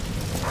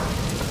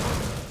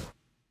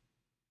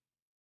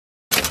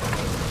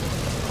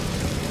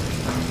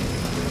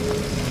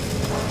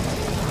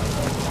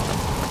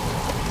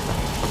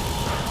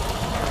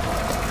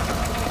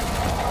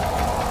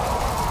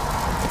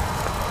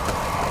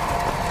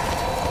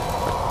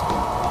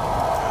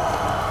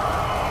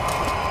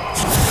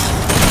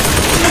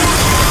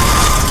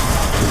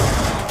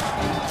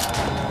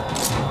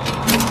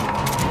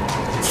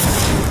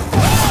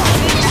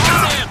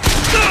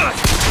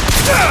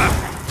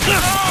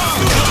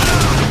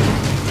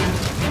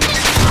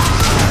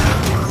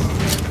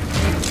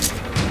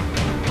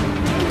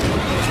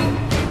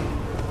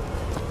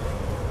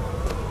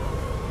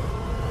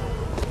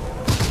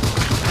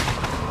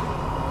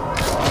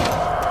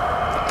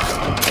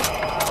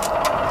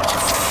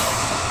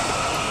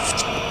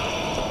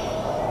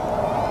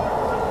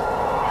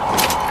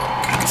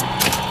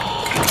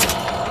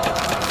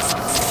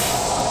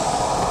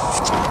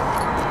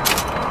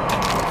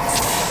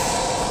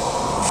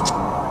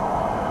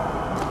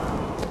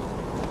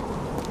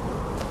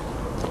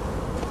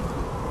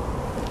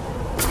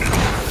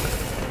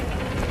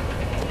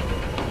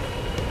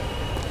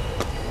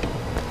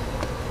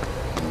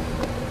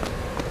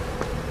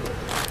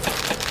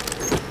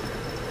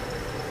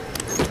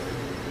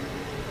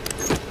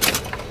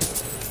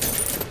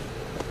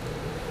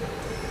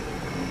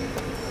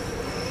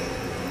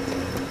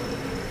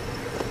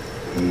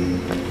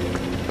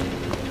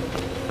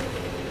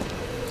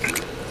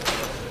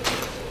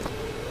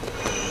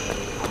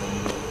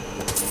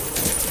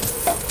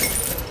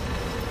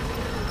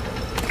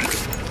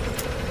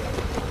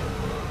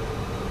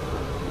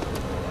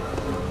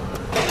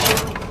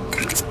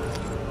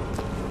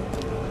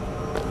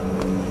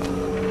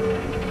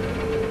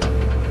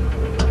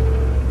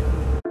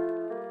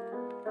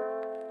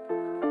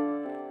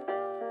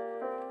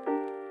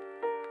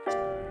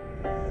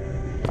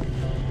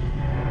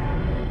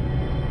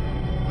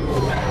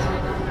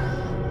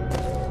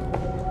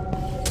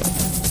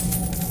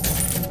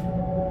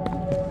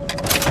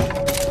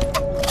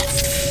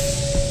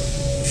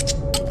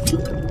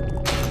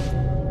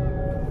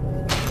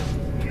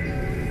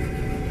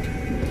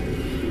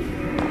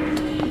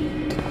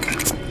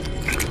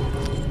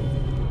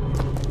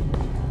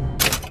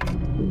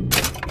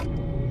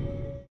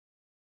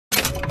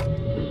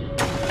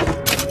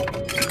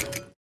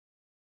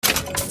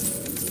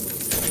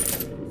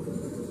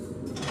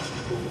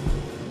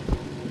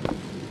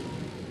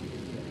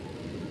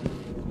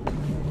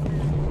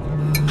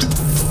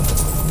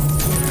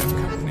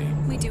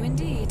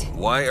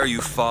 Why are you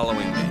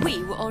following me?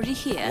 We were already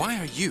here. Why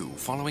are you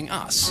following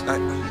us?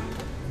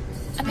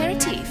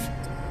 Aperitif.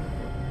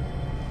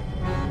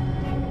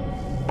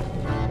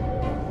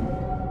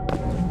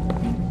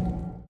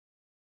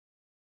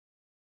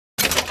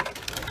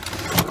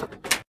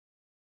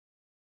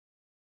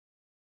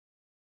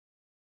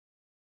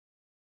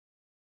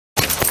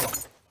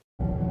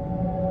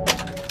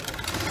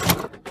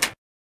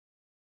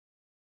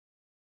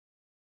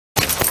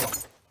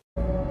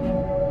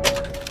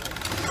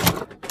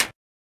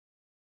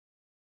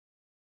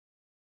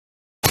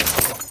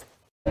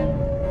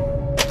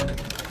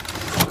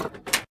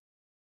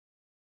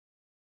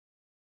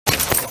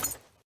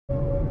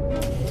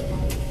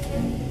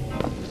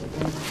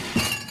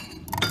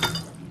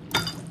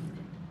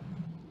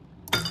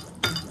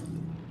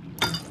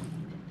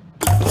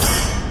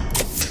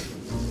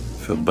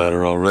 Feel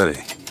better already.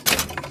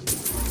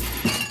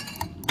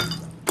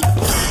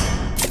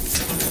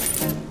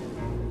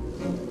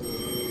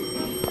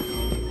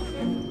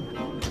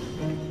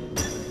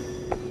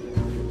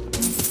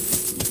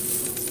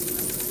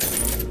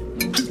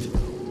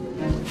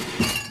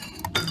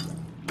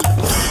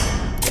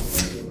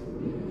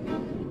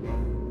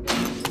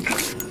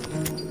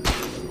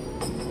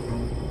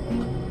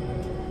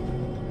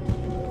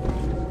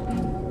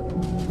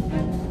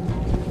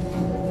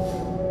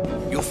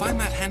 You'll find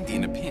that handy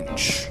in a pin.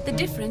 inch. The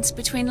difference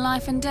between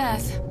life and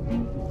death.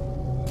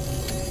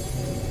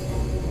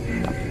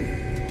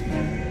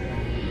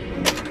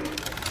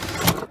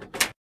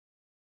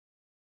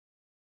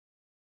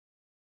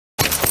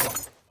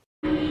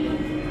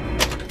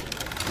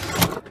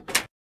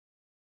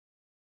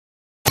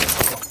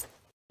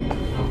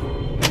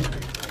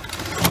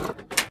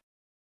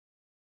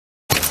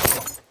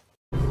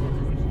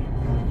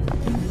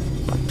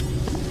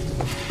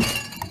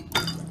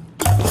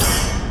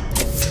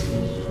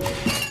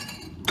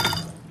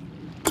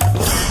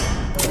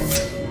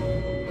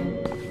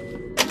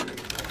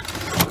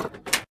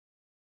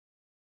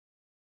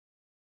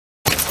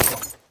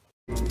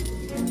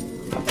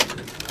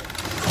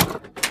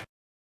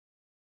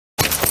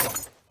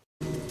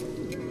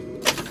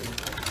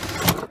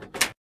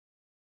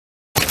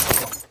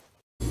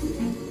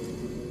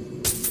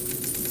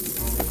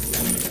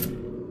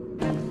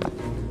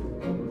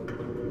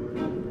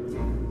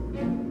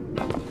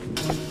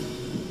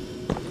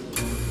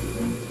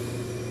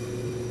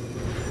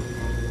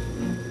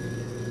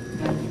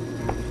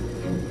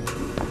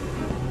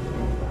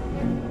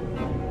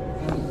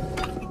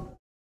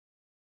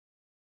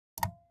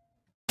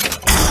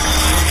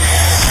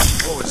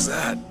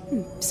 That?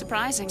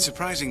 Surprising.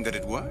 Surprising that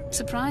it worked?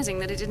 Surprising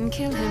that it didn't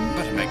kill him.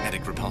 But a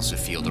magnetic repulsive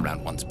field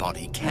around one's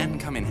body can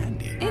come in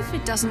handy. If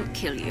it doesn't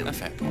kill you. A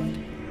fair point.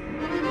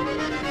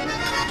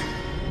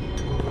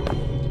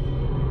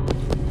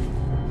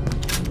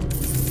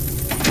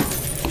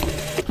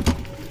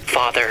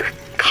 Father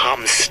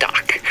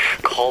Comstock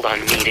called on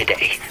me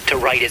today to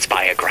write his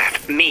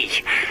biograph. Me.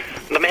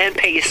 The man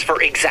pays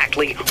for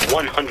exactly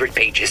 100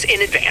 pages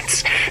in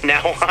advance.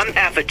 Now, I'm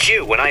half a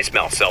Jew when I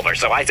smell silver,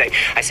 so I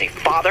say,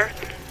 Father,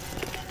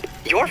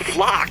 your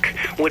flock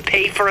would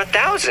pay for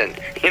 1,000.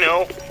 You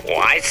know,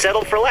 why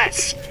settle for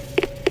less?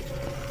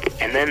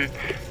 And then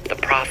the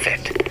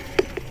prophet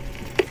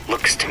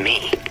looks to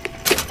me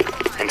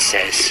and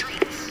says,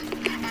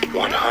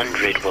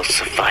 100 will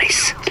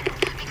suffice,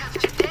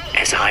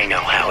 as I know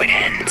how it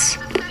ends.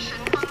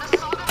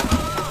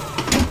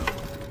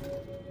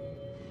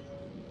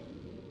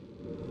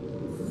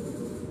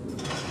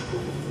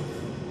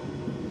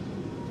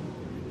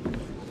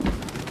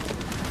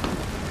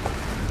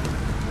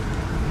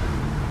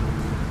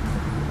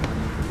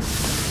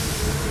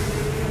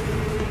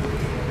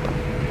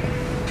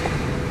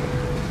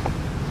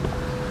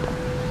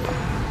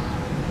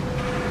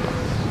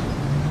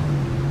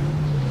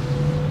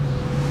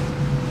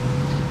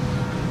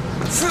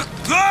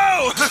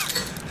 Go!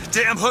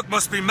 Damn hook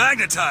must be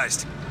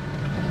magnetized.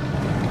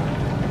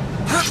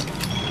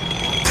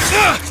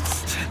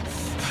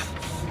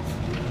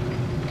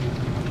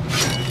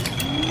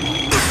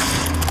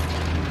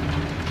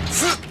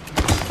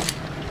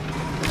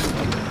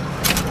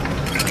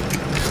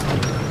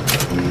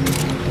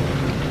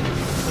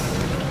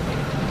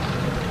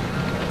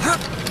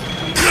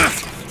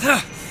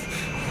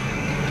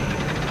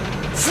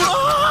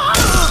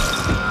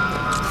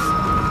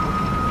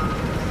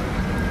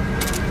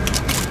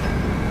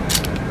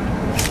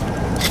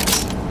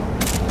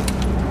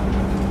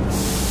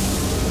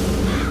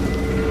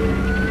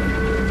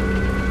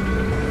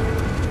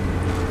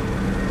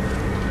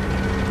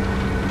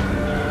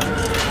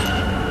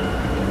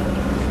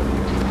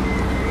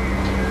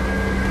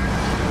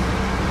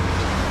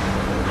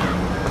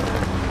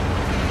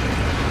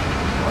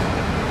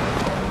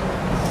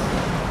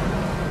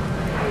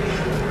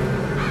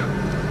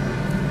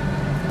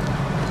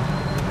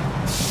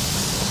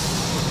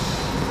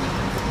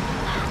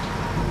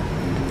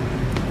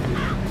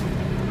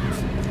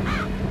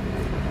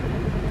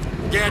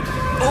 Get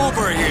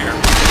over here!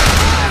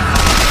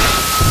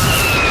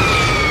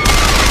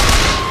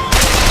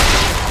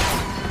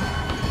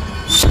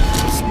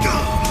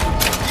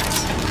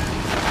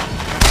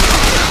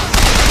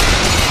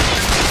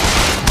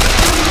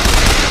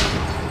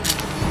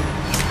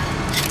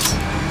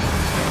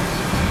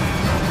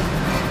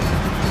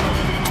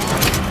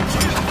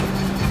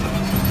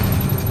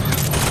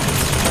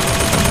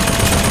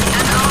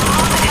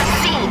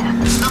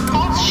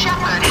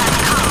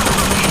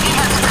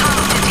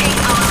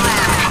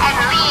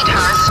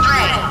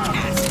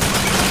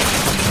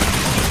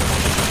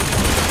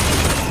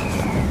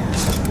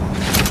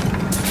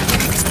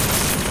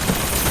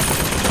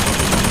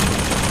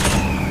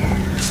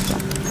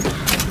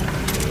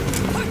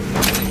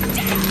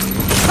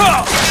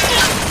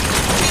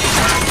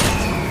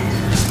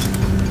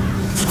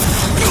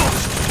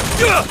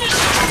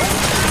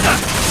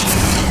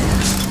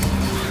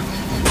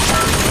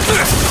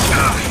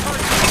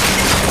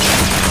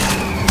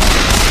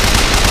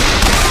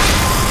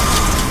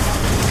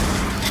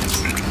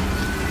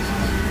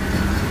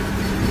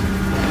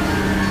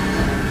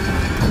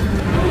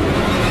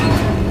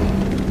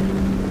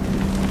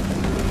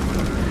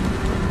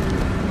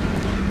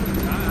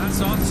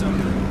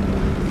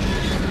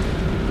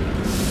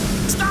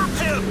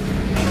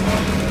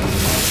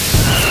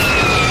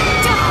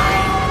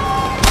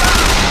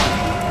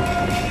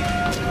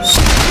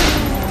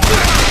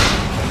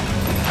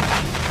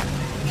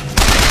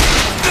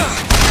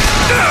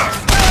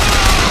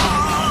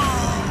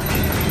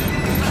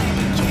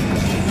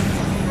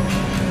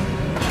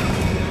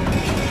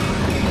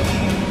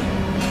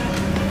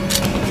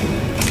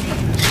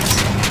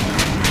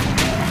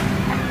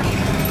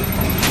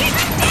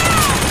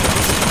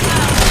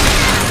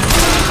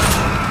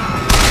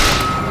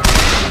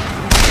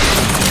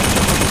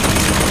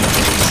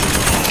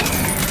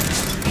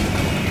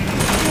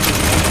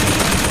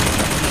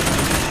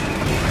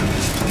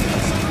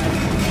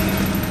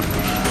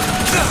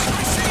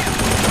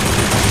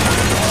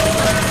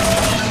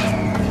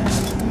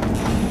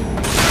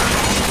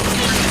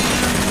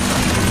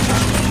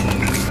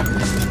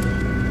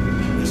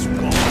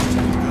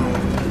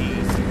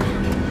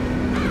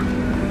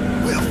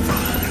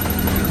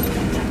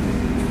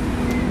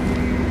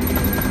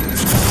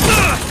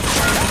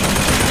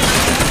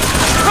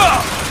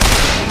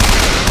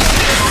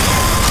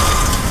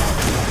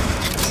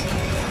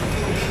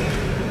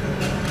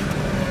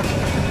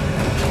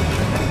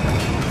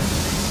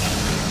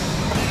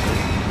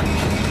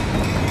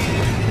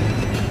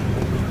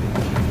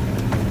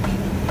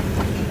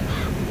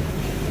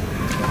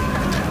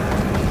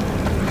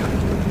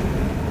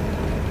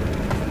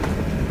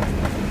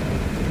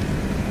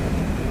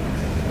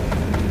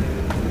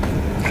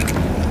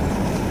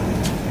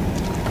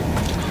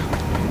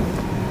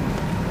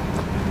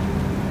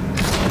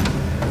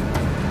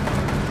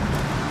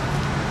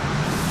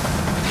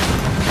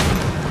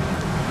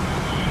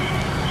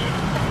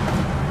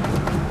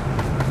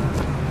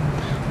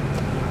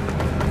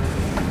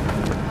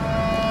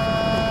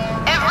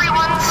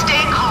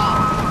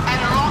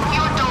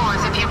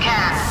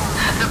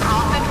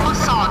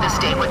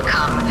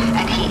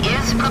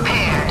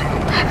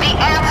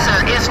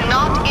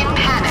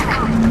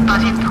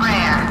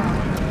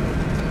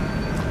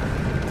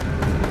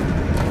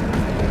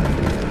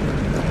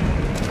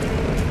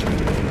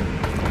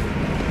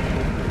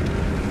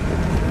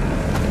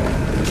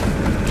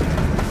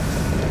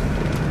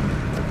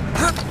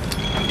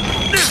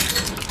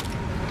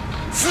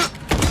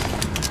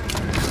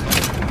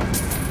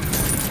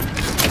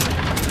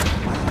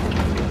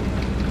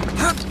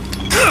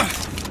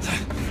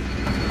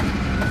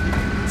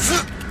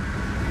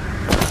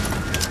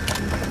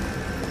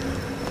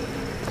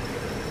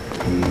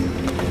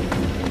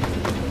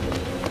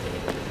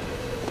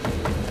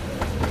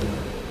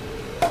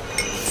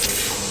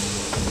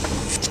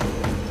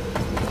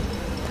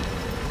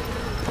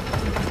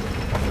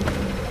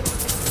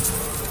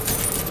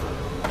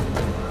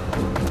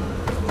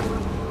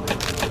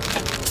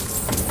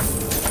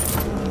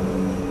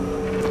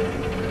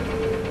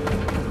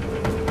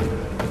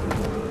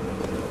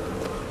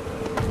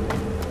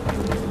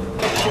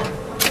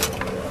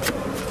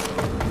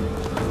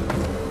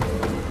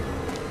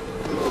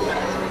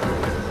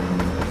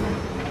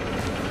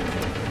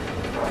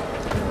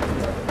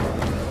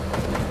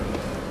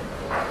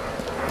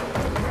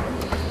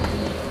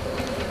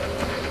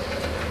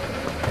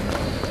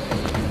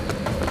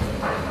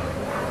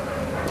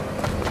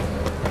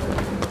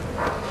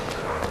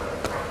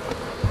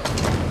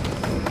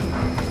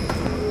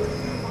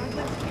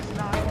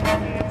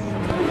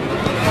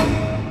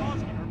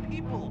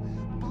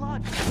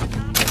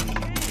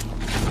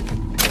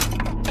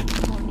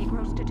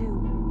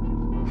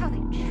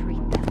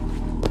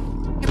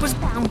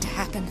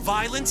 happen?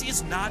 Violence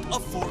is not a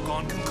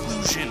foregone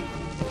conclusion.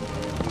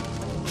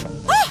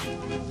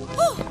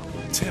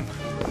 Tim,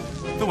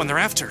 the one they're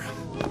after.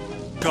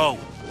 Go.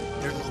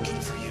 They're looking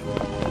for you.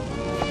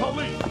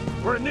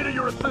 Police! We're in need of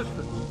your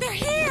assistance. They're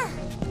here!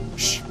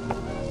 Shh.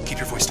 Keep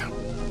your voice down.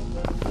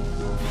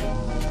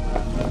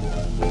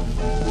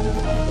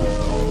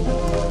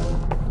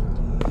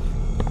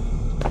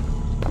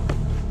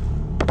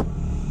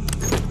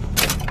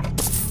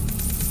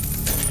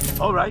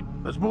 All right,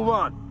 let's move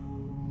on.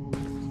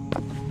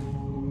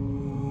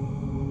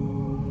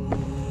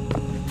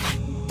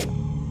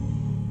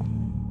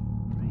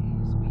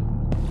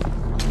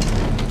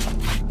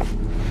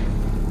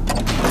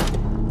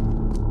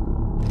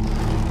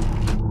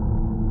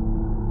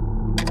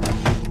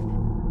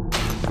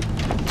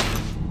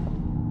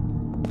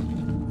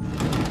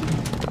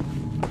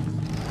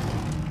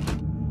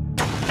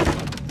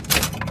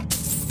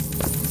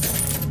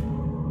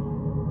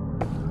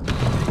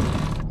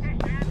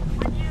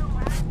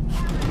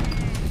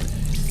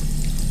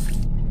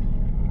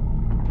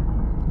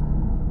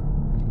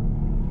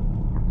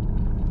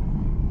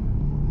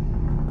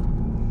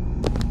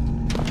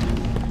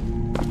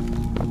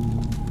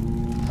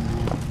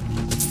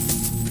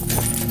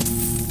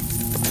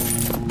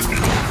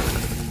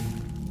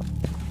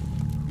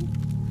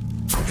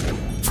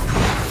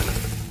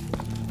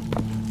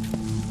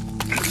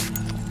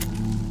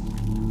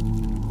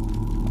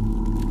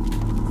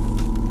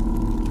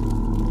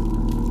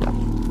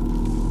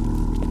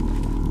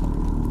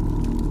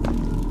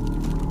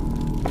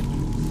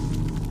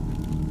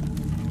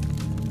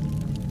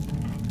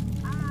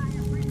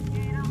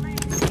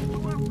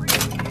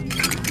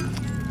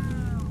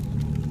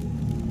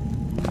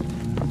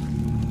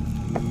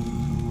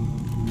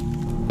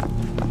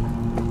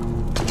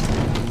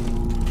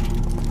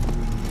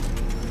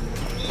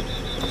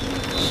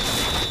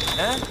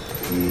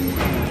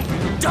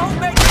 Don't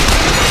make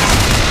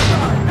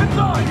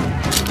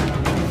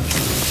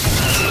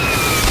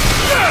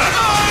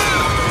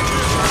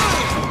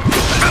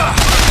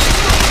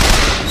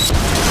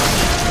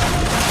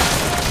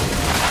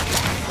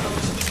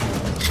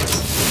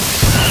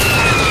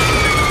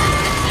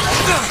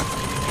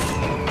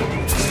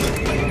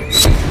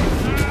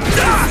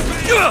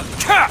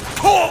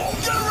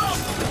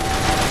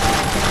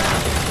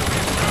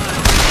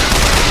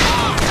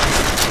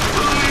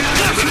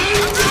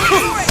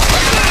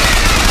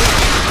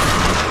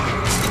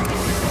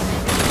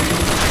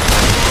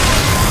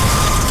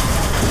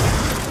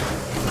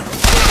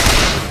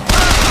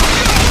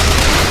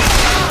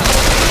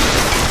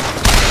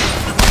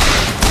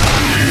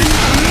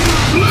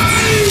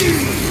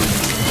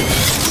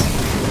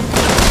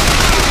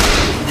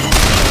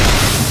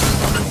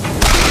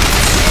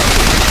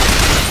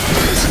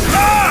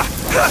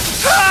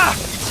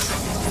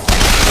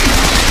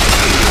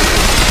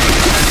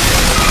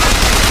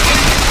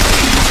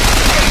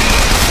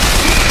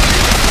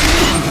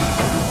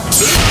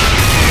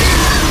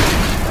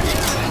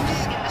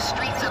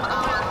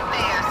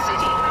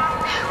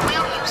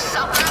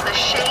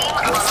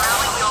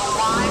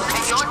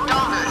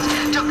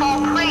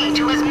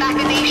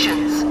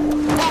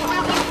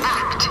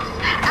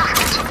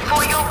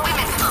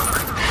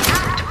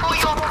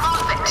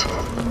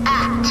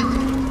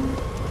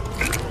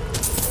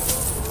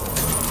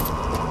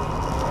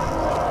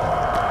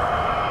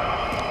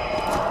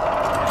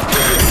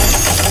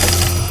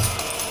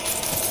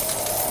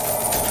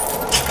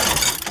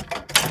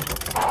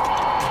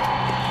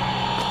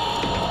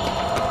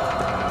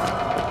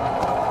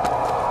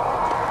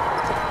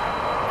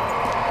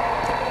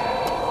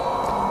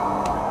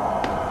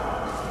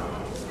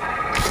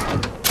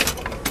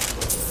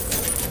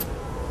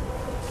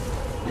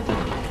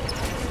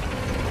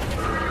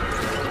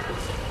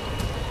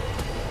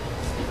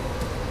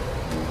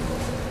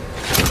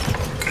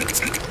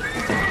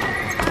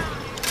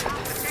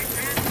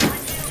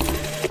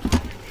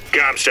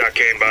Comstock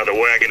came by the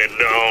wagon at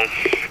dawn.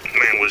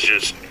 Man was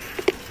just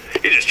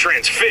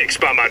transfixed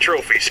by my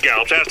trophy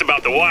scalps. Asked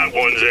about the white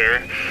ones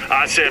there.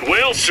 I said,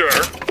 well, sir,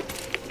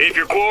 if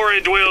your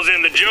quarry dwells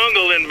in the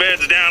jungle and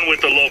beds down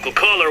with the local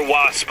color,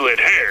 why split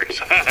hairs?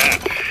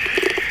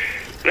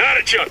 Not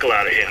a chuckle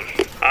out of him.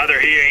 Either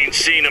he ain't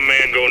seen a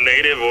man go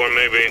native or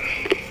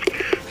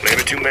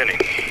maybe too many.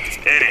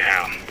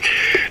 Anyhow,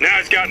 now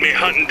it's got me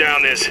hunting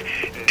down this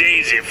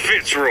Daisy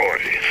Fitzroy.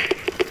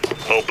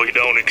 Hope he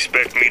don't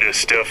expect me to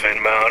stuff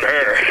and mount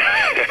her.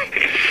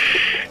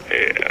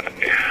 Yeah.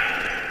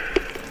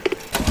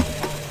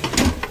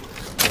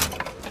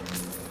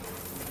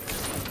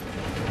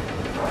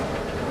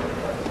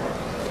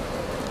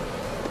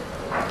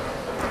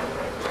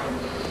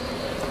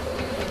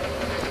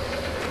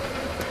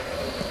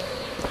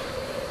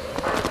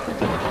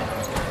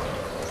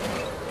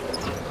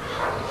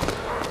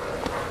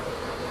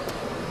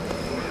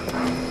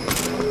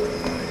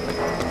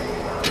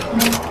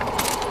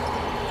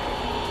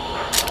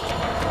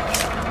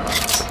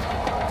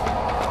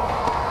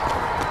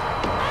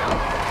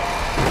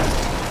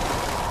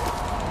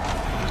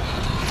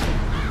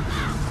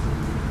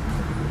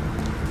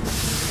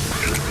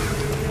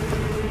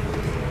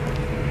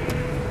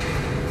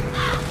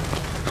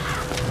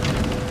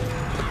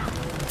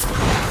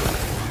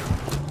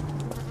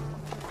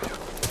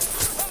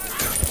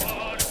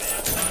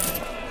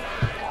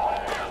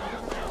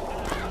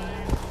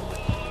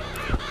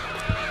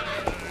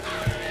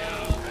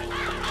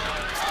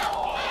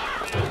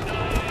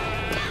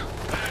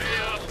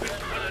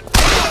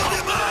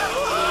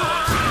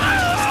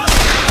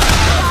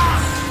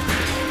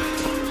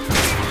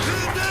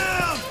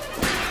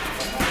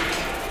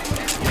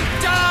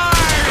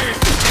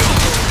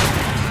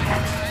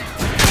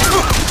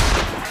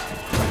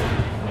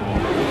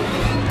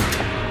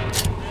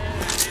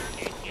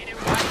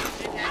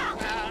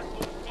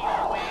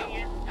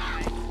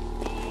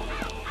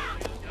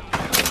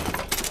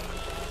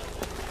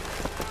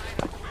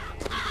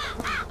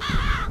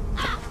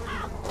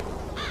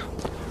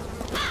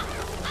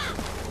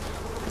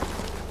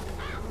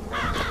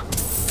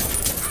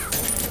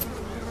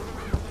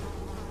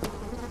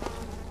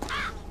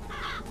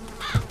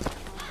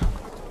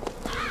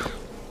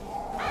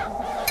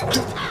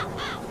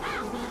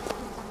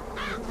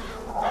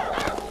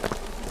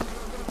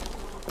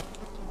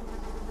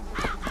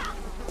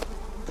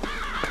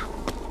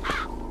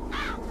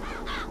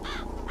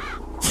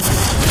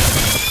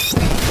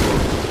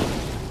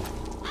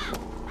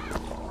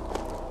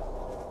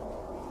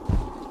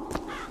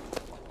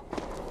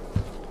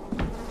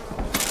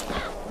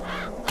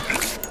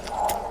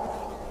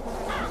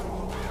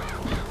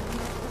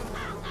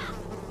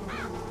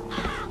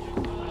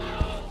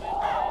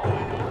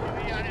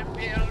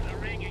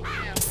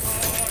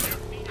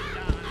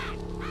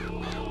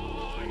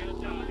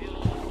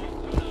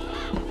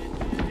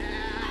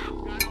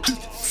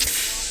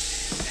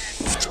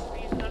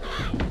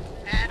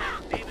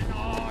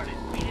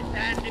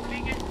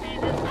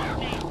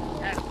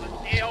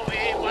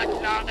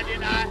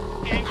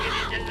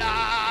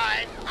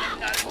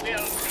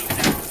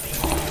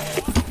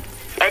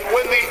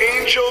 the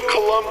Angel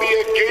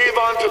Columbia gave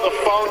unto the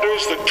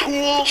founders the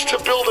tools to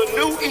build a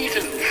new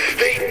Eden,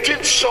 they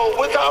did so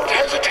without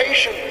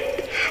hesitation.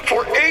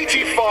 For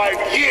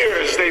 85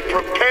 years they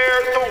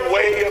prepared the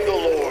way of the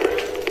Lord.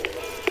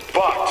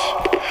 But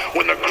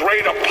when the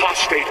great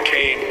apostate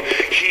came,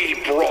 he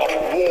brought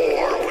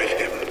war with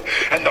him,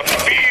 and the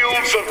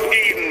fields of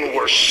Eden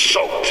were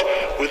soaked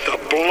with the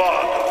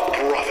blood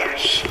of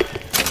brothers.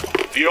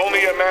 The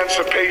only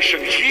emancipation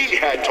he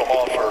had to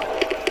offer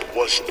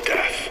was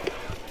death.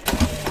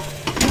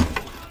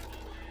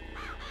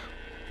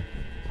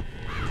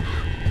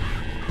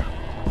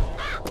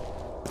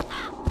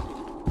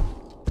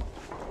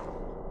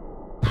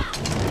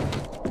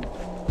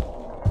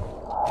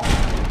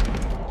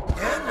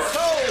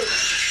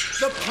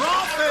 The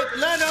prophet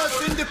led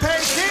us into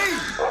Peking,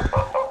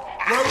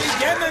 where we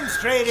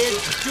demonstrated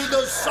to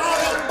the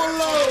Sodom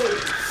below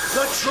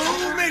the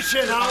true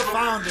mission our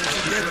founders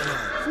had given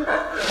us.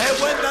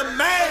 And when the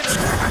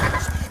madmen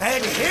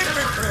and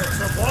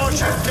hypocrites of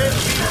Washington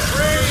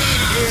betrayed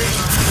him,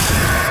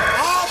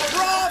 our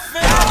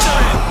prophet...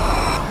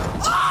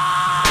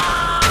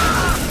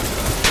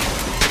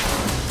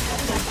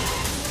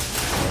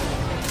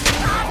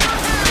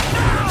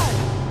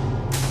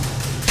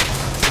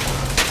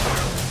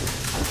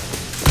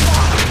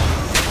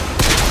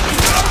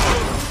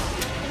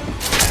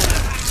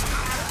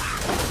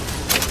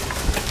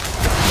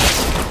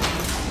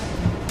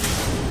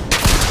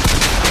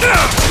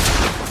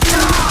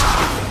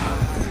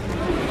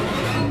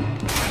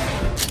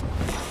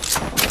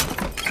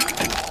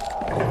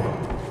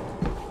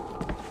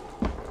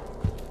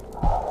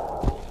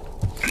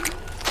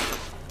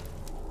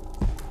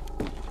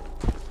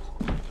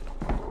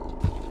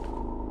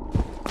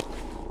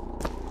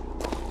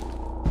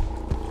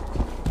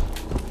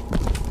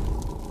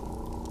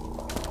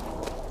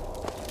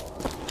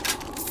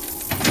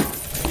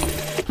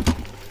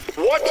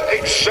 What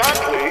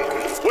exactly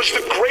was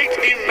the great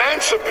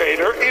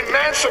emancipator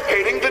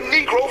emancipating the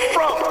Negro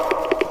from?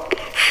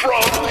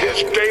 From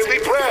his daily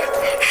bread,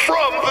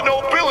 from the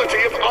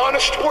nobility of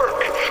honest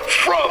work,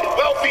 from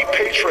wealthy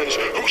patrons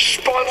who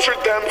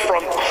sponsored them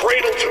from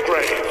cradle to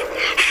grave,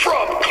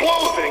 from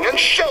clothing and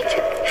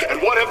shelter.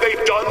 And what have they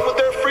done with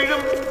their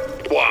freedom?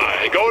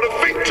 Why, go to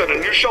Finkton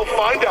and you shall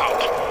find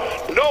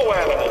out. No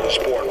animal is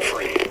born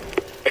free,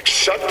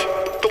 except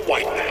the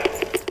white man.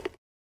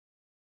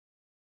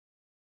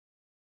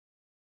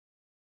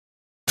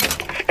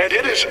 And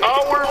it is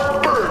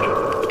our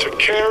burden to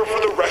care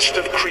for the rest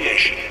of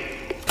creation.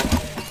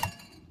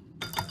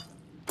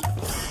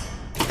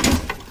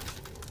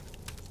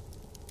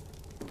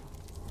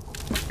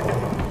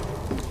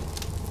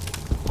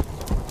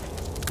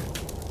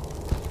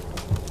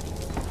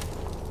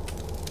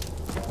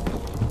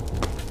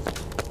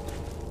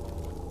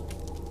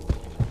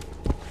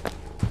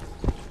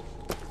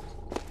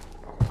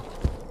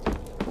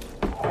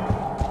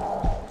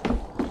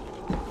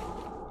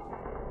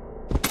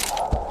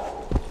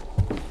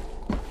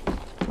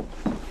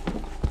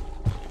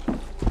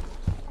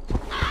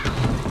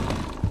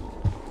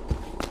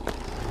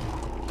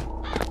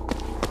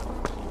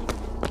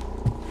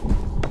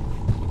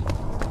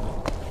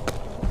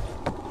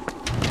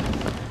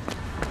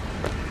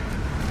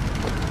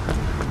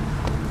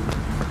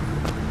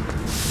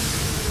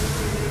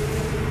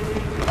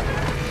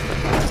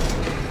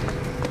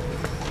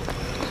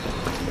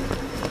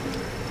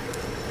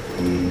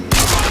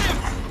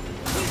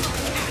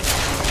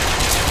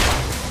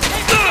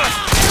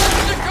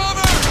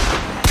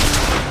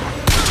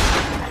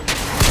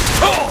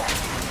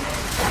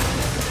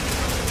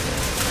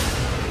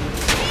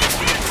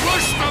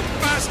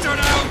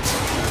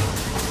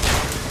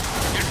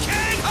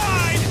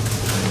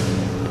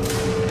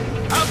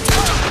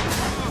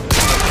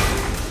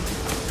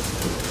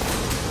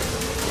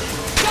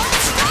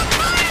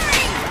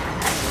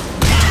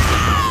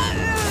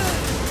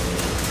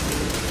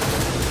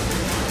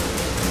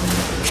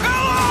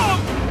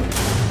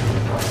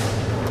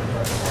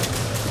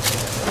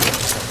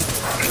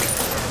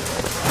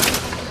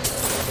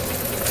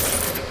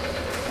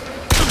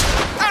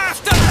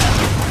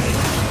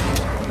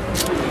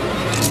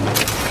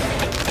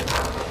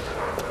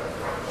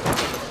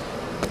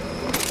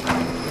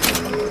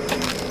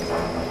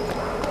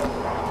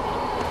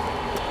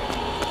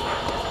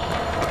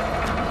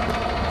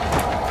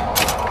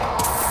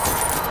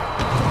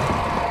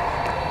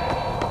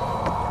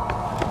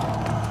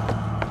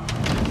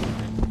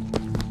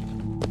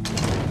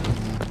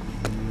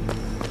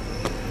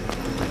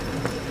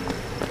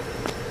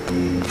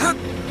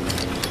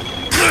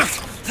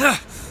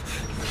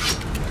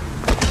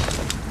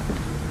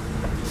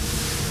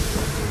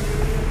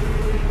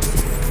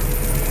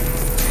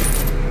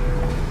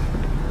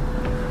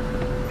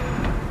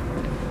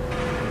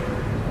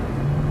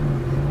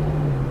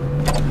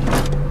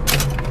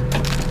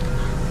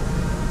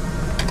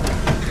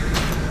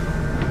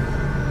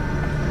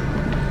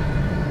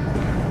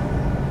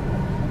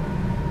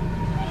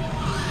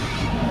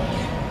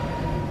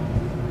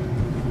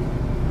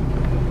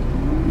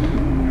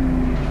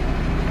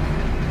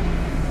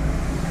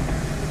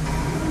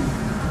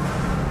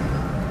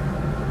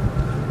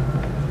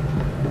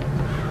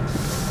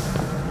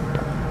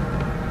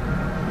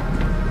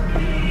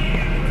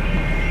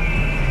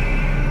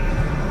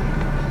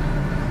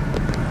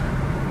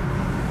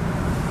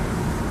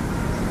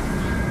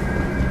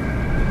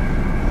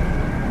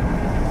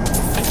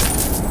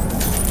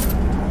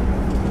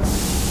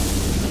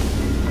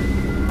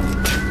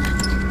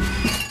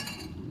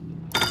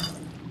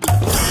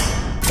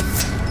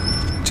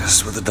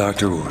 the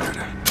doctor ordered.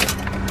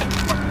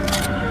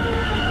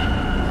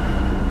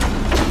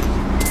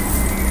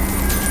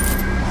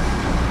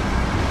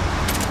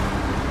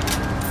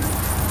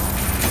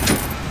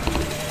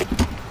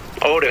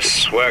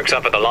 Otis works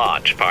up at the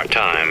lodge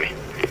part-time.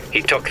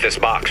 He took this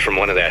box from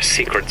one of their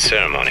secret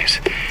ceremonies.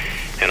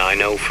 And I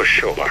know for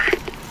sure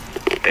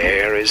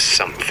there is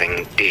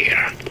something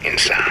dear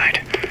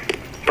inside.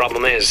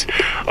 Problem is,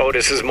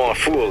 Otis is more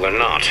fool than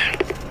not.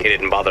 He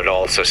didn't bother to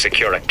also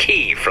secure a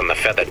key from the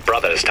Feathered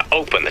Brothers to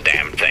open the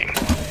damn thing.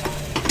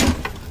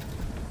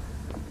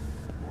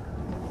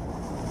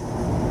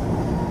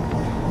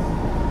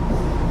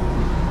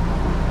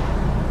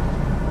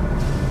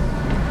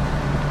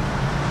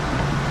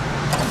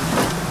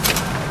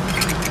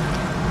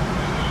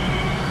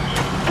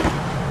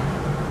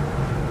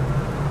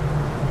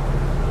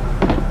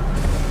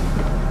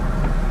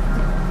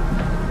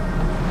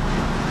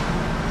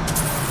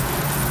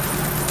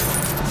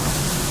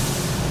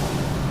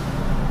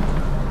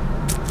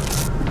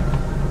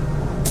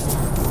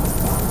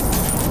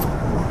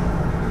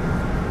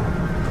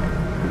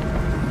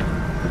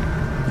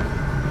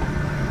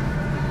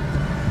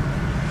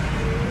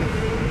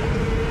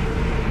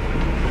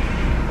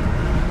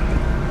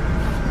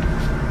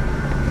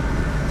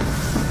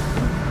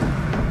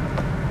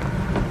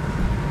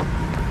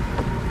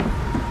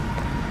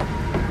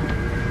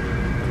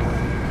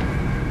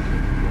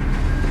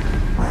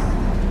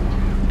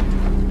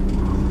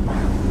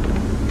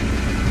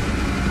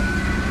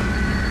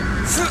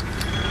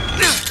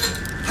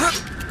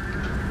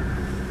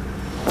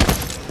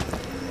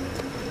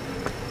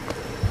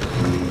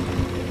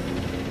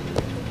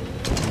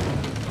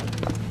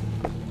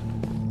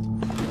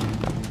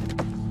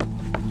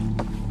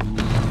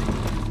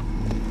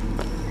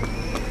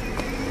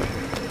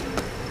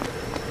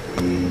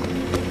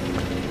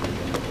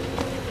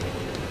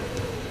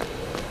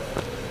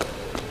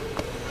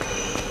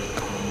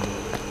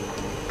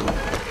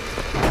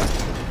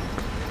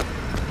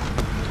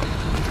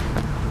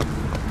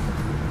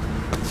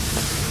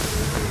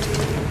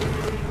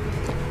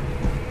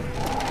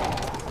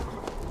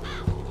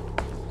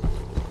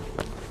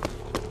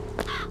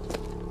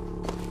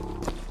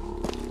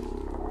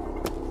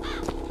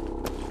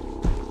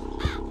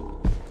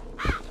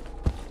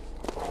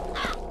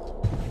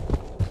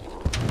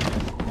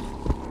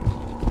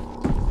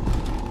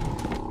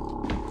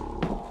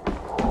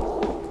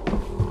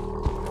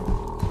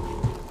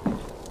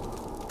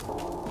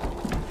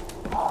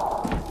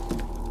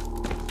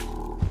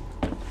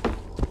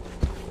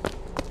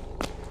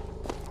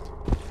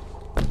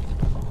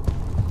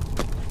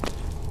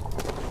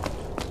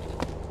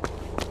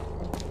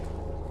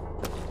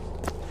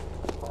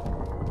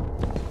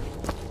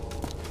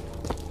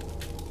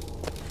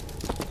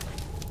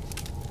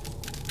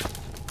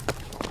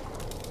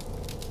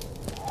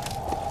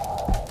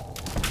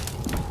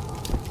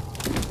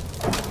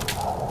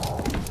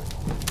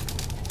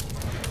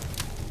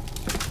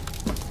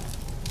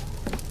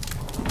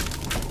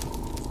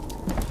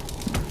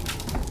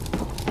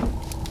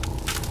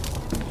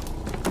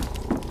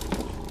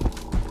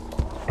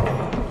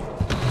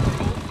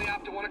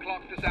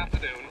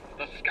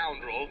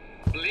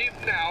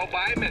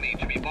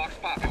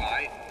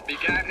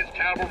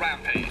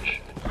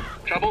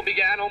 Trouble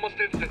began almost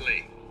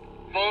instantly.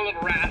 Full of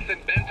wrath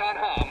and bent on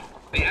harm,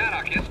 the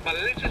anarchist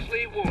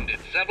maliciously wounded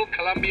several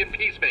Colombian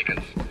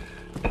peacemakers,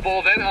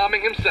 before then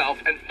arming himself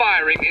and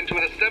firing into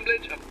an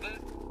assemblage of...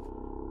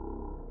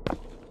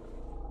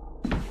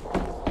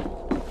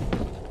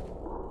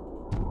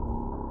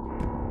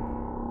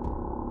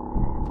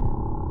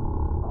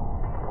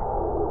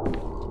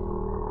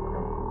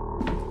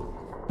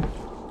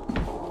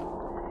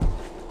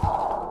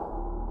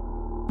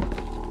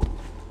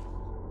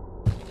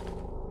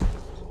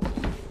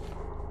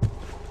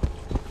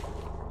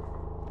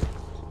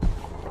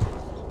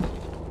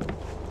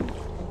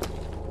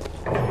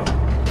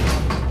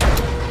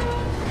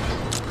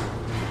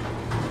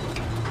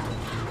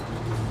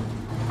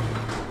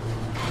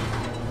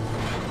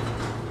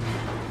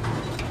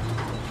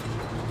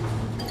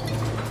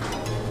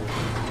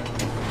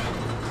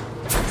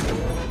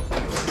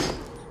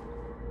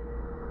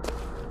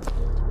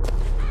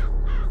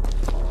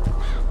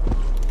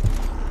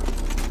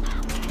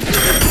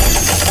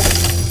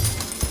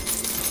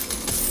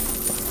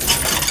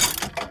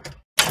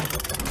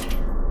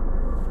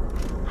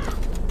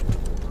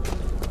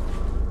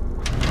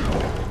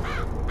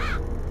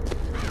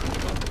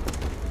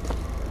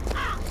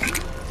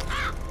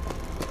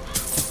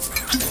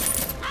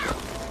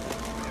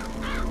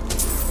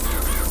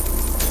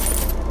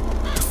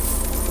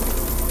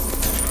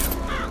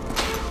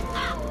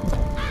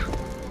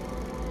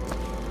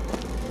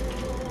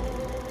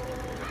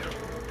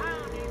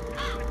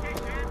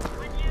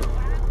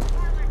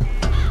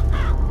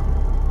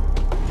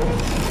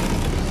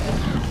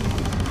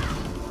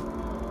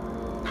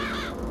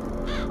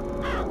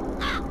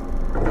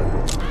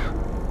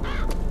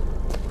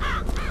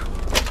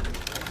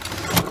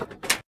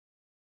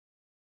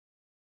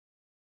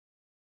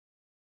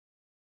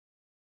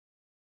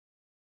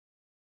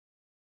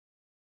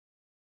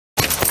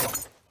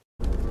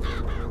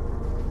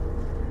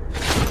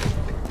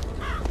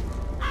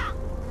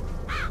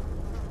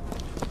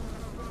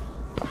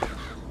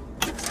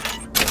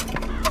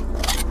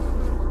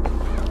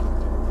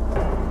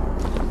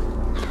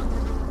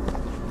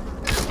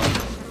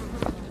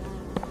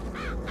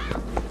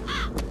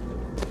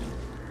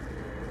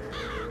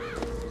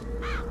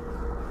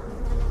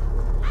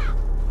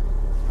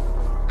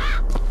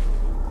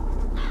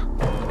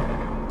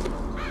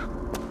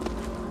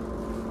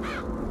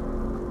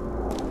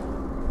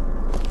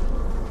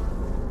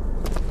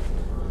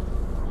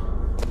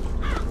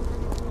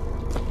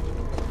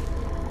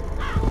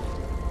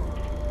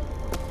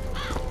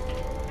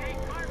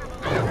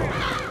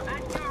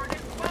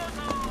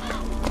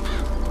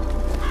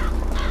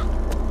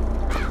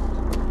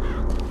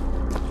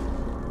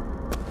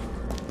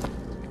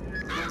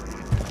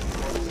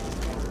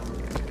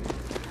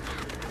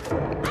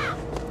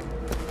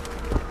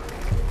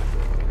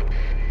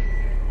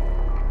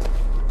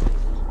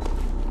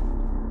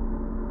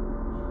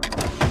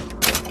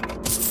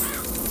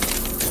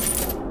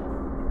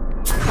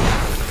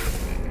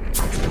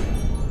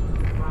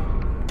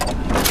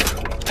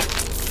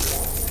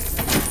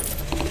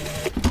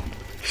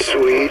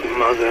 sweet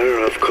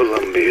mother of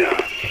Columbia,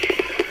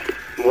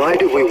 why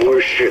do we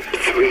worship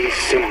three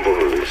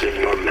symbols in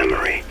your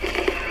memory?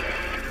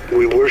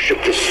 We worship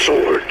the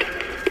sword,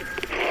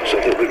 so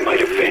that we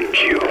might avenge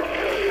you.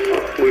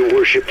 We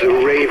worship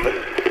the raven,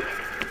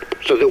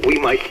 so that we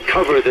might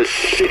cover the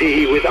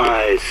city with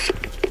eyes.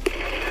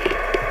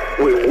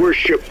 We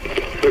worship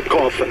the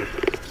coffin,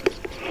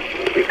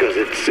 because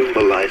it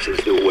symbolizes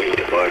the weight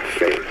of our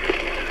faith.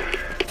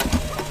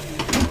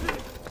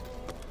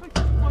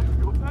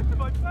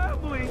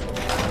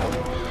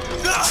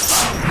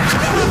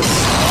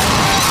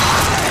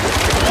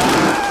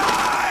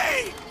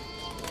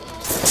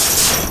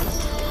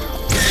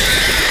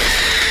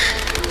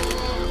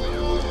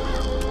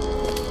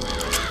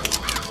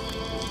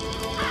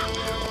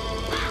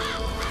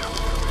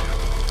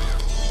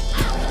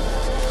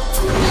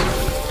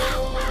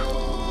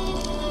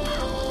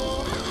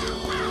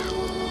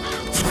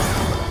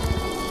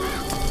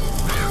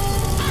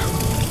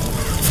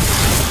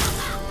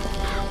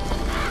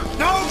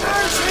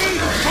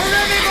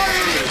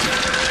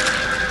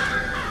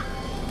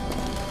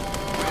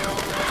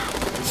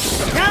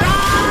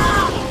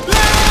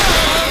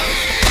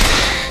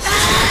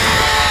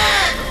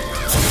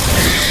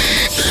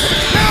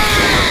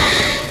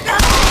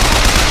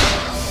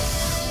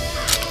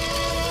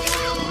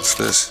 What's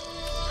this?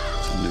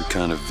 Some new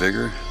kind of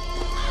vigor?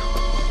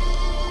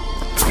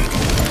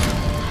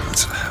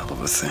 That's a hell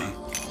of a thing.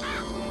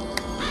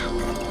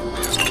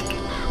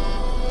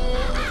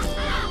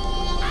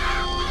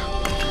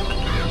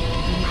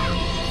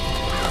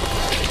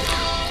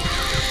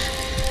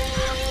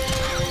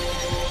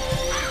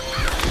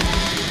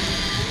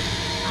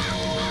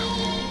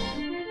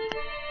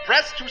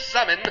 Press to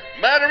summon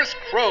murderous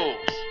crows.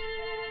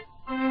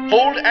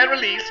 Hold and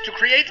release to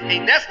create a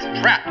nest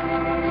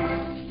trap.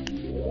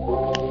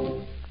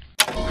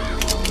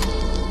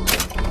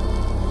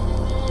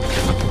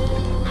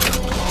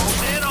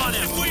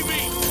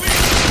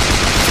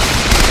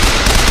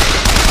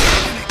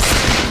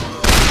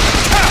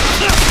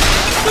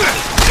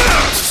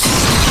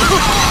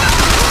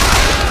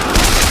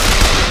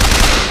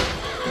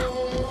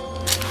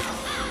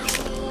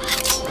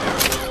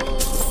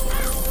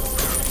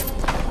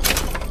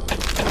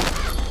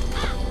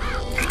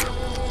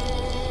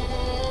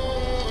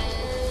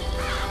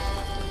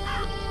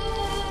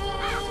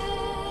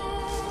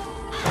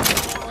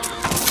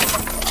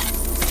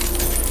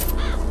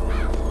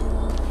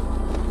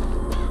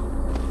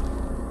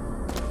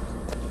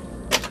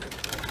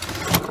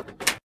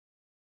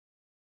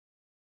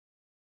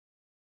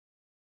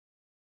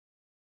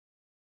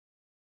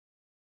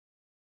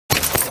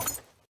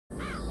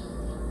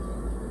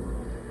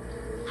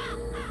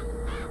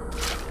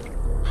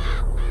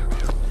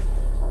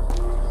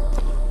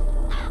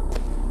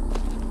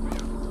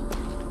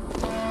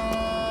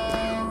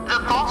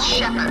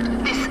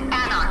 Shepherd, this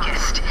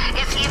anarchist,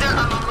 is either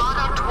a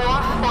mulatto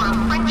dwarf or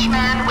a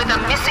Frenchman with a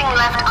missing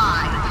left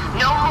eye.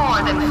 No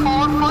more than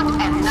 4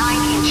 foot and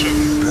 9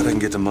 inches. Bet I can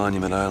get to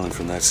Monument Island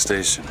from that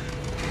station.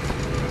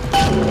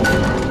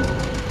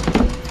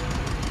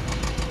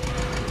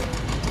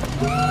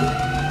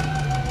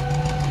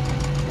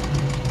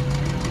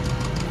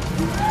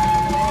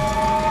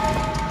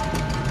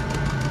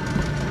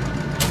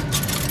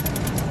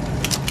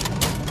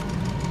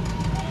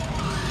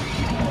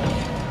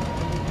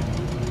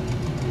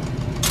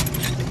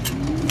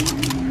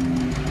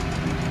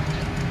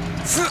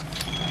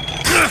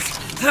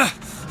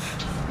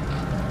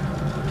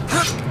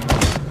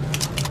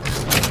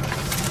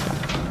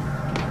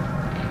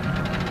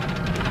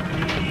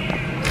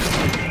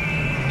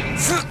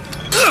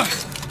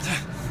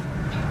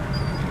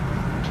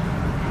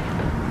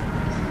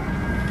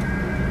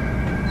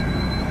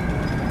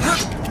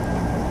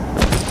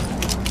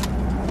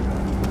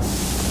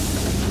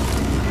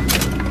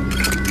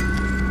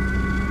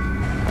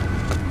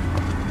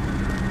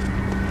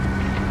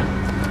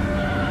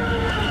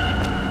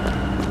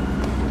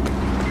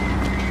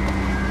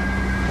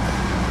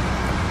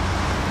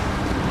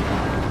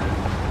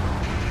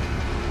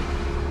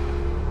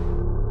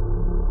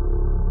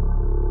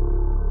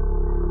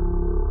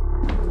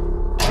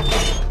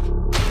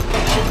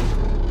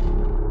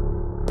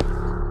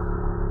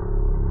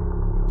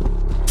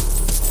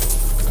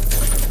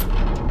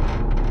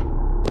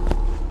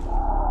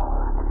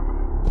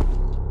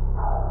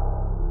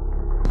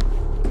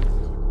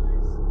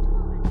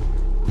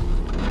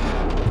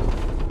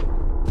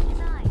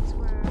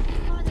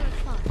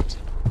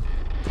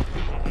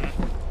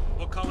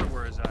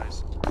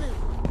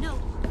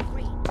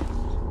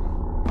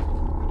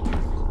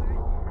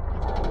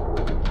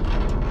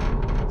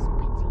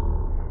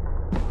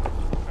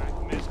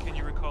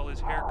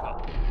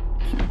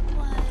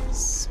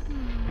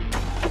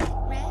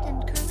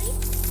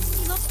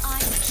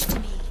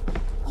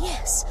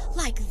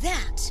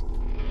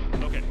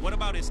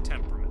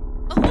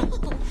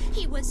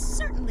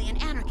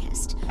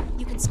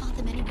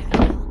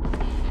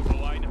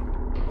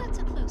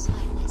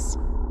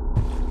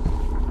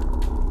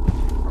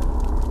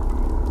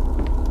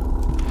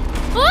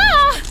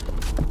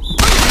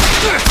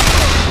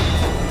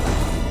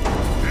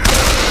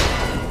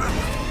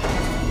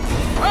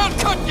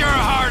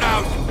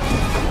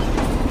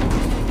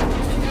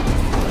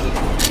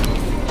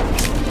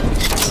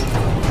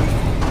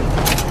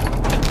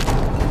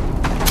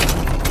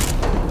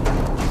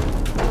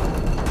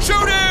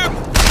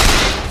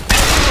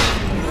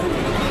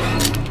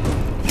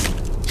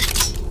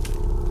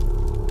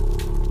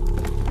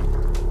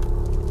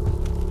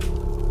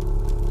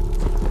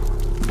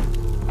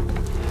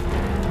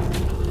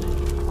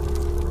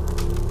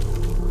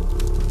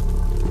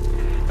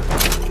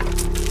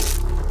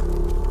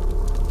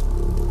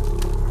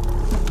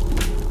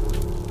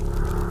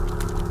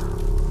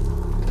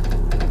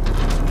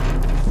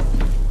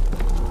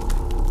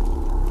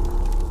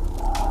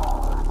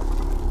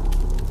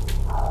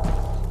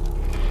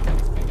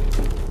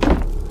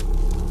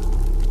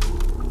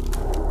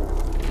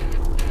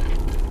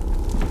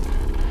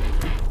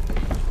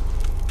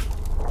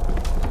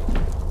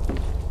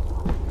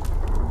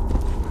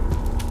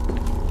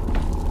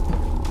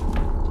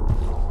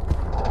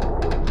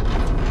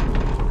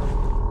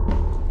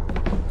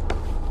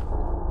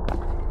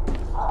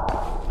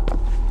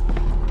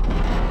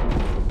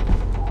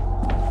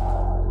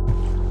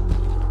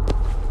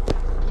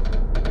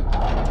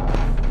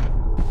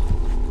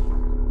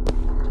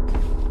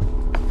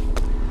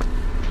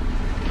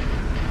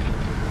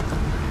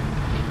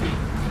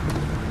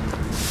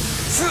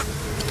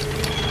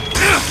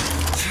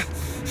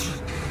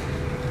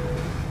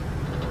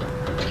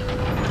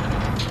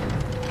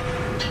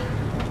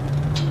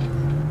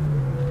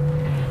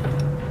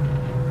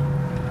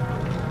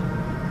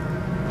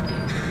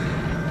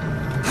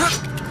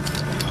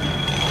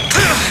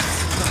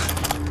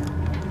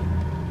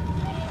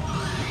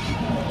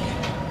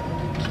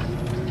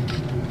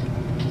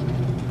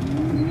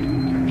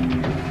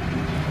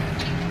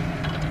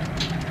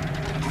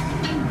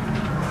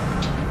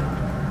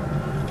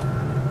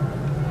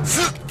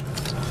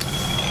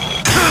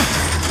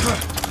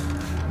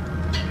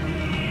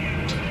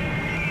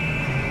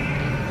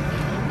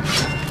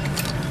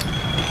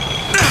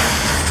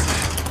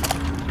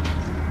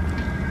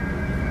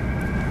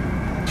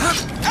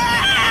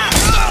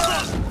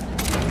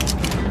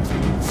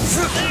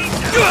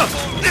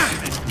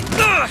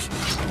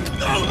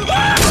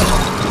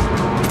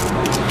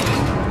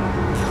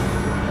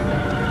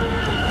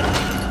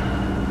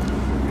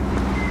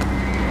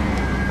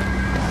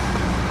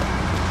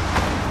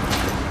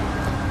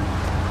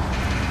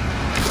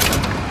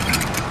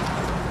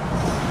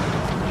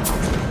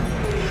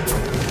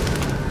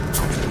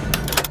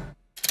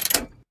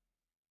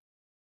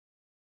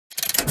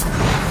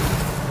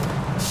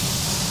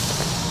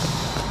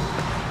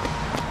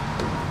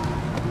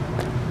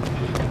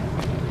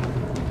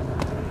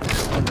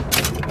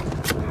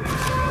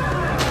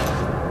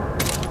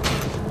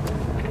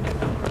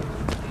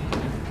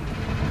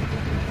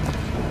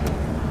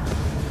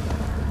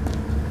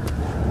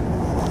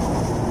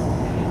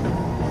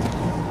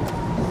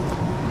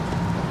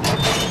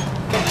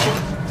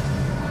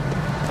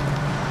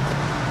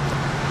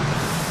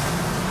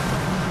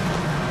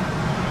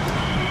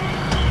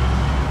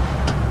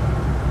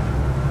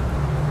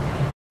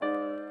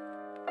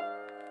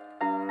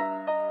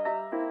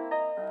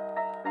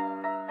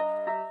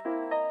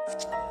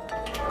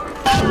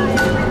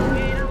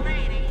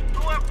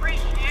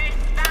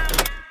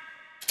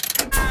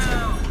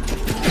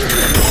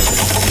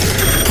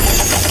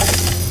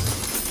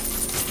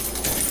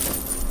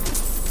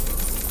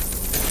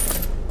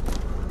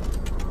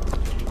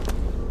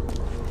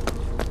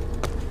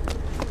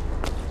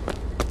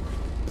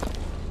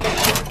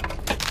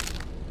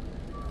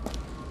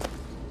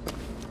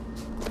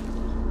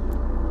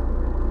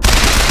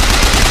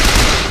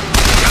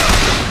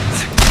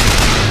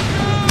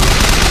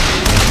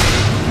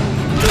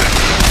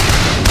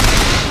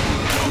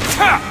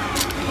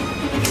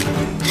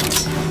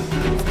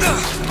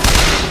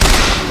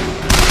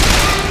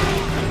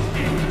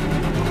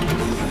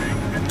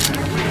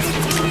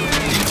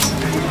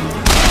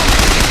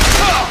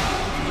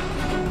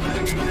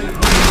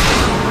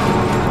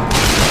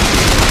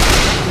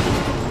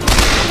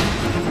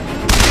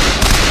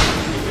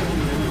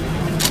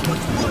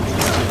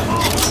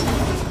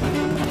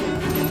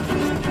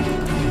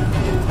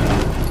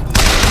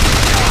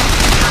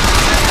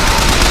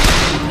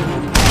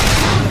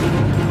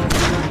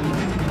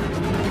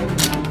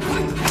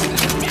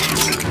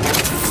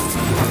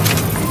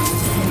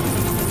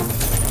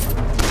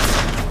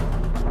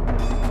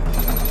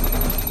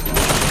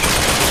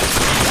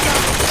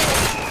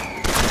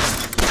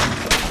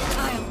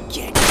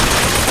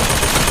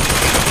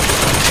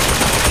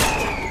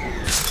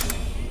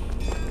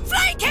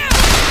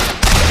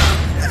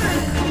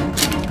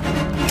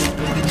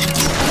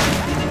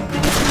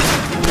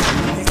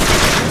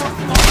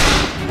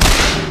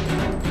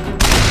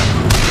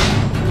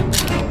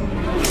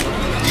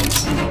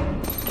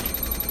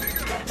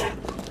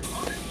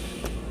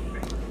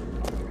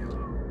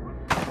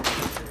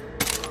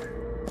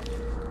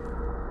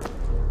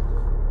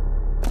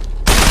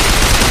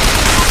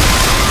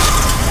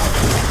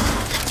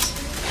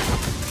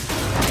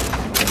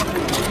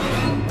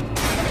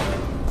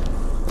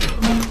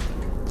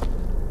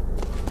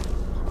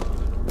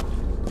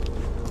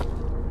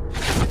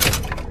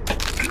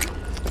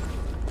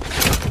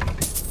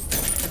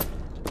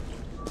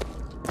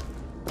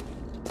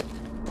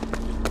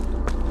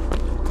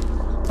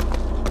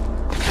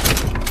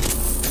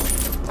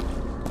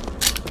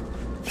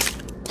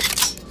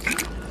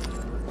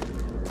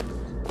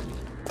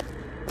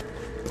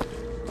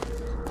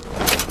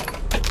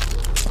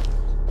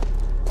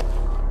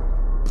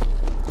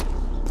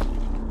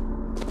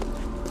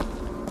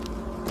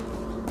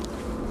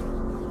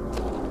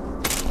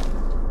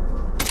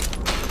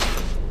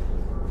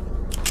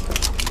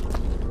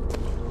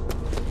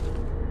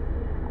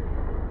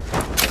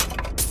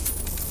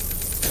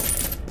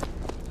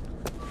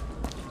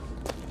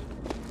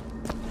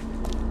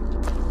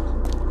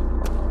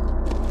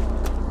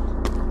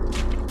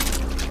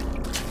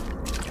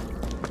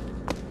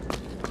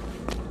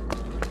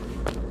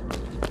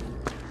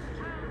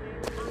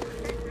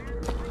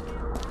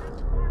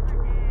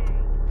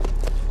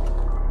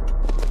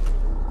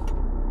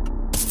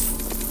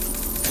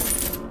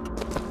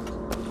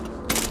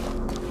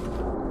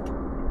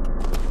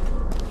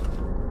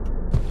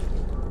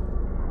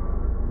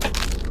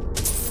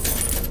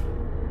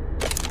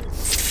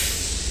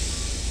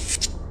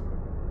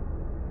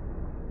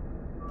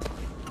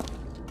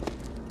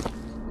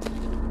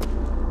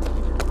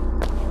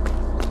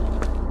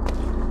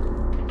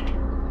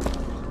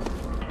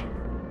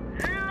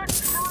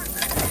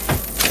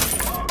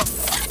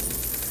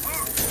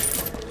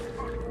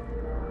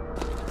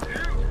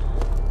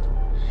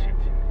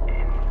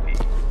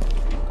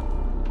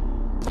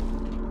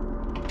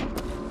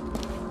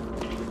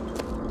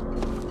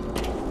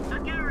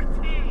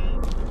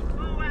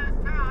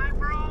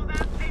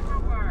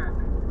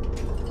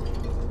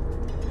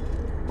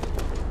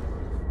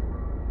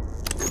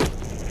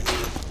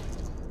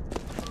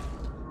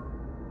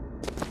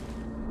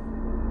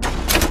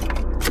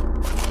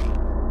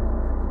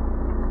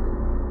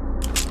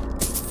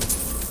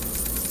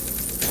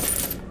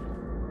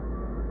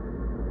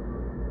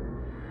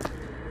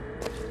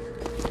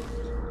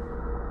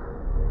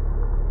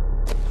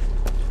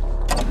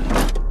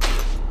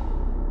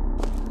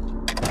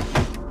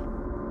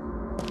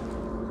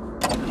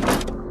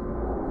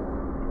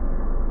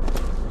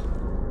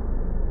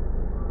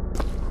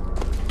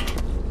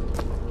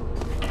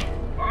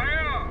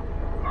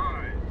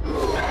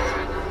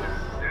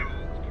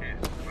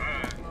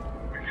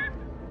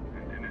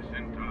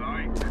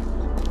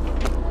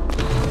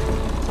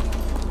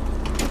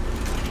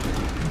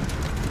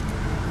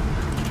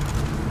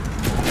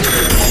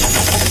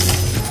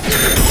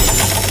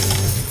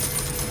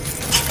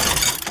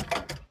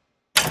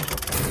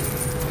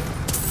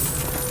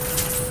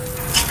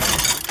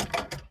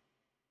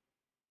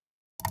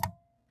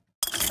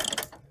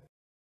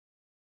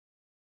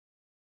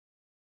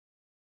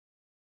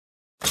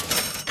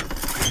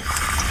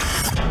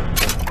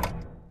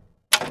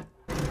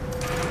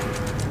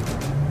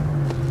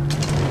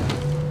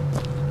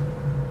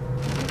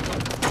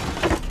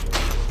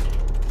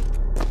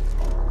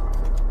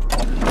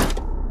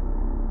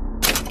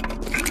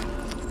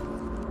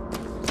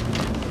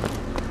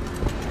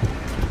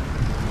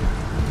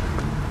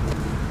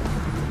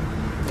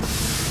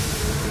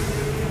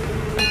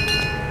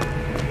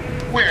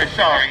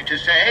 sorry to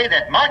say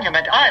that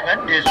Monument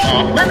Island is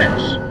off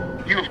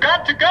limits. You've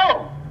got to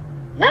go.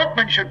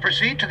 Workmen should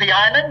proceed to the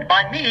island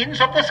by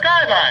means of the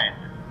skyline.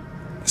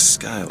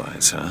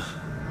 Skylines, huh?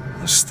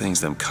 Those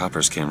things them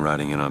coppers came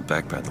riding in on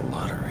back by the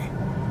lottery.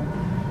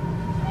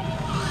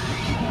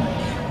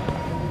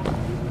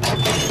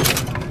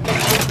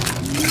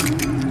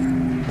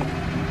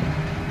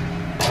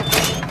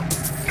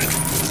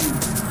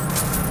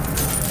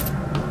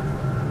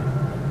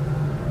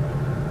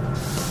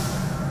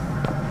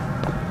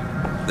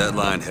 That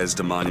line heads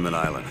to Monument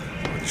Island.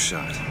 Worth a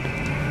shot.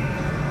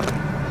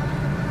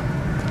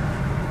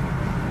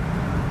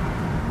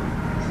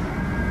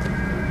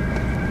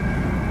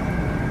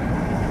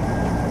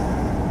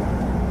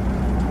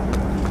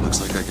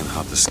 Looks like I can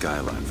hop the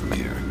skyline from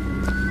here.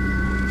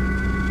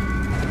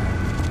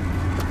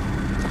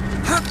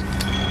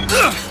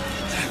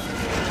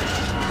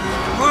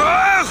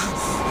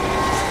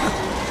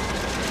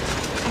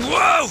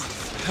 Whoa!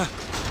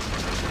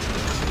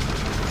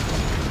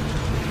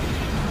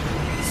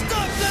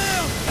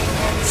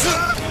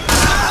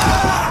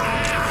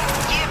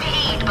 Give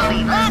heed,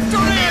 believers.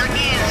 There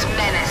is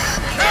menace.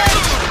 There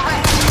is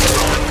threat.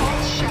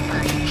 A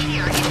shepherd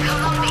here in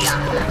Columbia,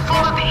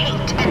 full of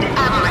hate and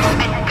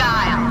avarice and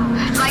guile.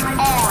 Like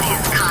all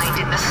his kind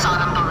in the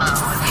Sodom below,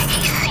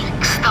 he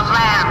seeks the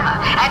Lamb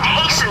and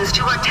hastens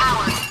to her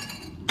towers.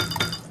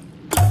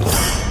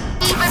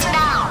 Even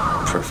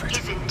now, perfect.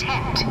 His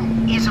intent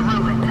is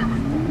ruin.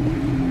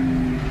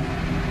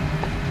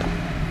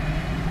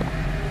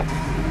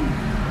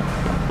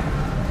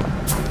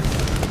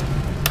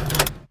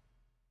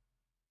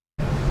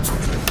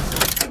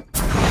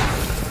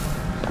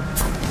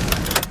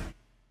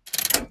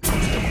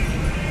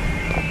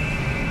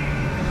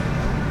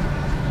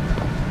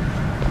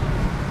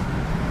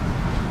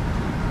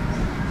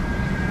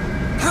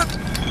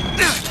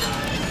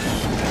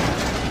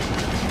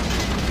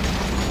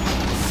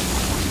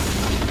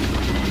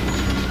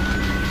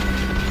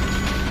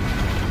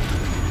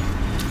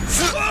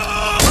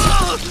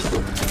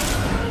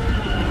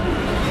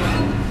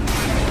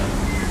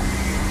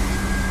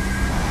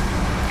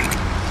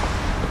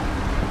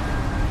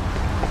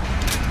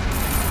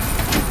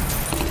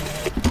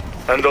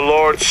 And the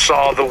Lord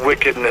saw the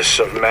wickedness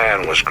of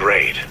man was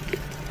great,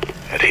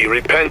 and he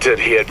repented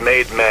he had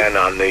made man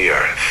on the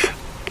earth.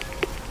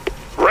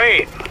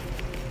 Rain.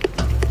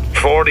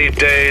 40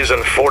 days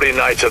and 40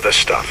 nights of the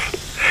stuff,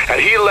 and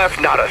he left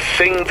not a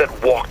thing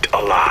that walked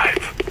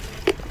alive.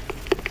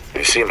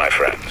 You see, my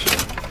friends,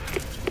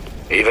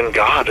 even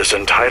God is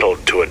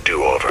entitled to a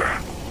do-over.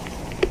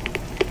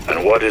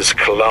 And what is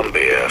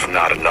Columbia if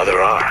not another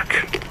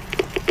ark?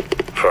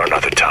 For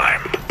another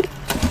time.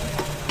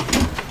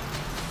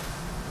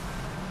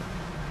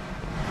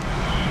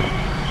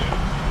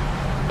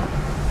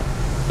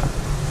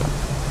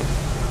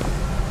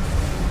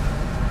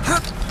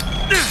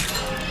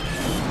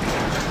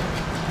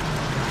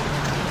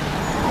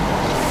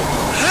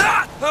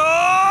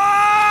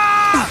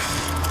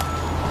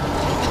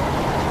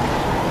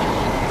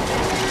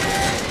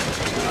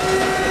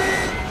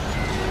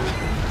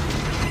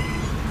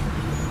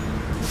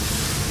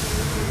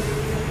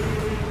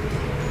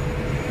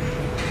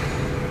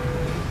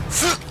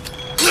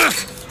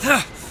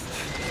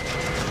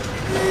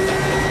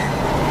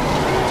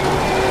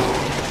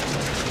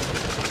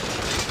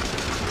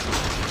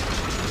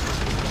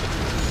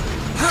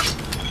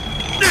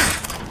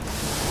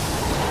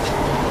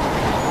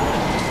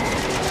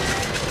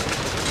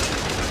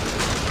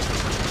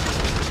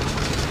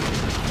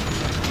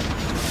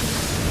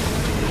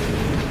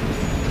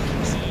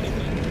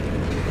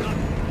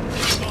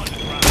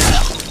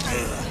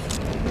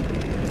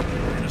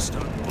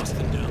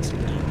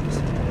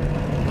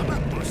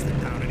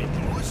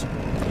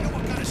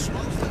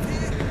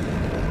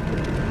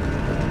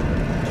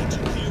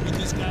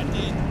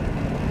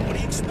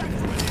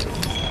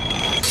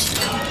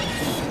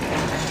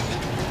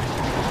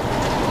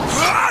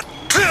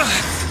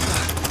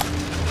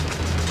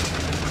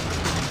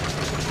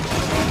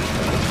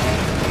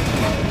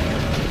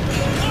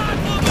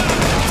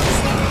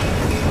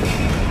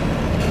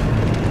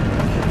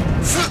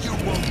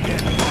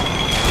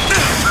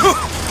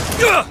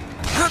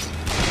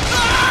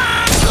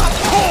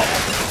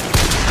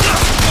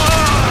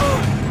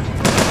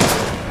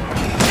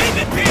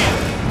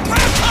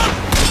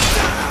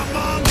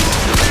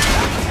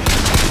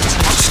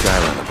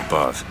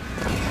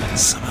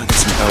 Somehow get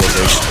some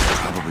elevation,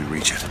 I'll probably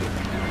reach it.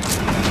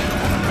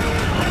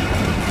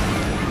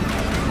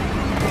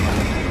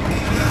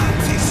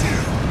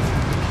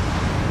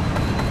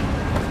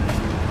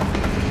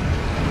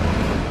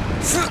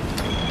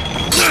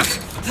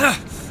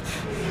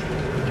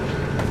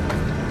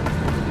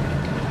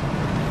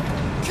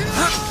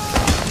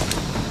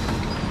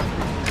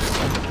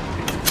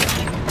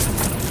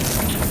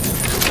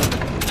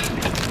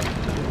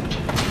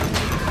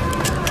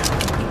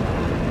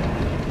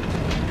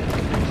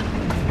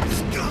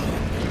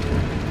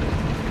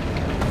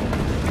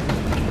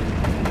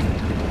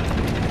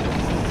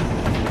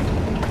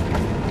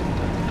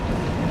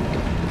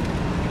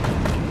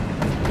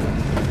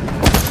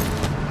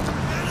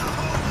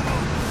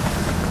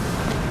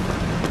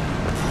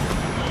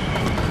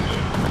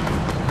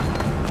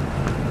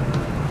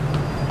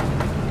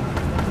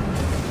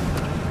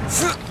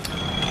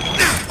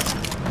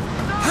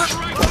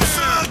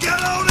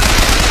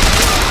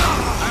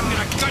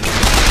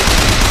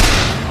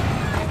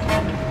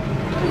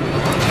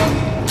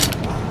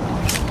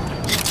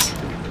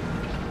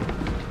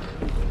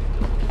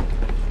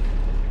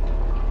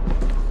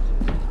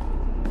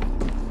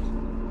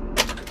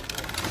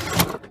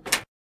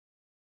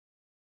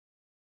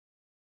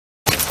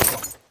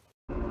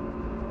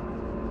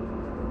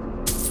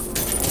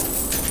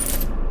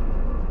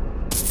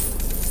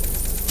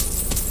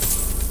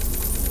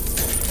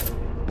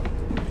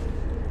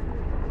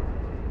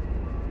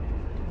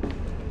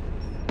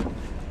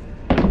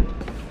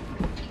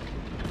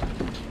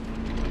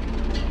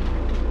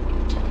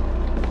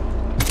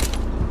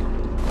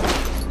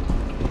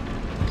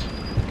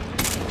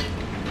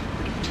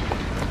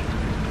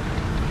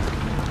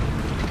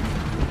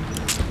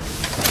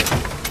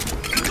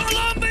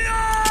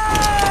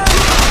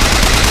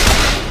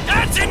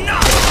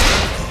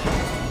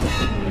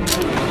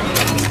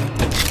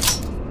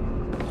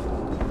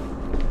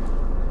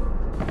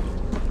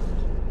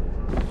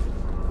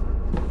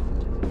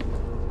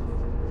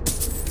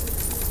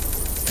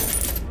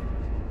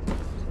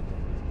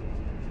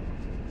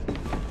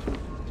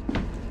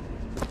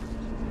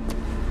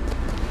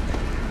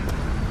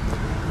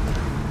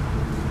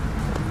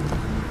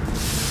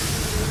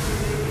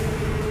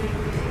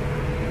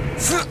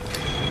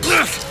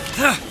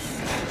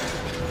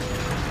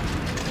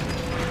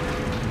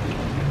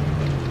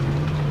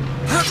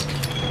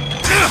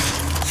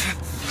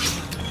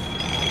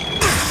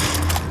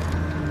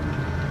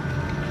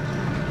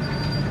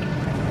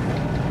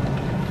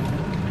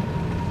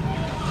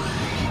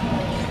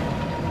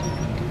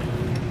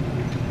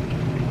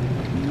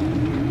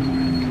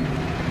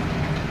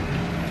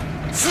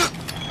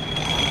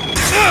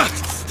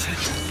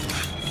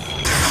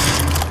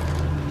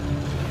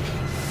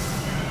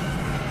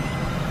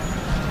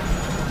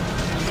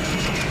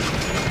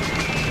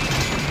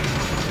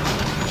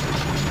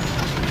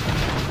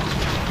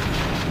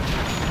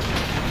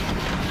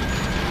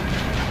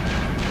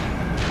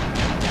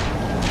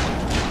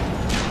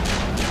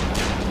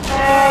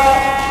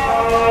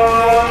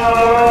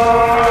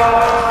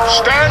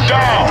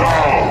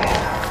 down!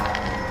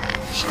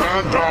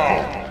 Stand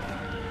down!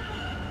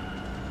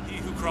 He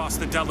who crossed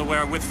the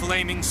Delaware with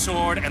flaming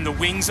sword and the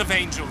wings of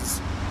angels,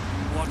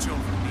 watch over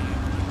me.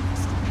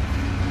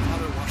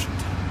 Father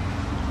Washington,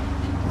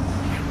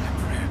 hear my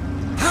prayer.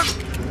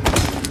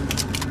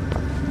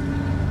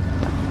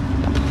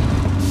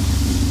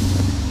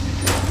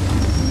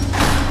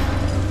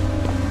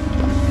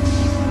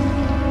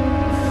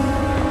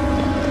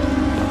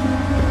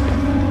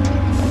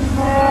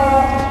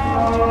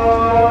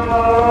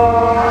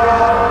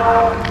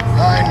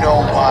 I know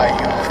why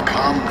you've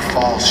come,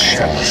 false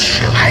shepherd.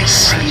 I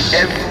see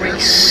every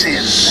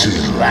sin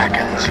that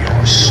blackens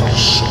your soul.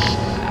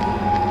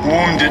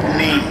 Wounded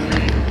knee,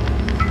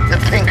 the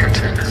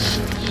Pinkertons,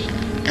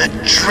 the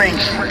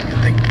drinking,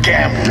 the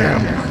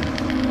gambling,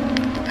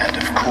 and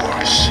of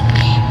course,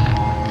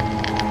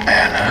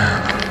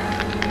 Anna.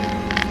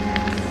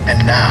 And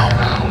now,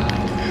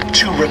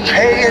 to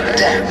repay a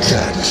debt,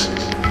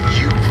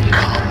 you've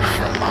come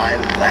from my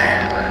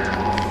land.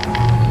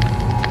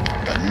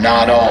 But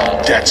not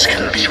all debts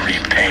can be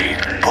repaid,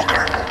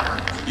 Booker.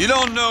 You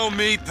don't know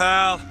me,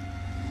 pal.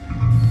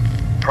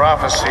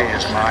 Prophecy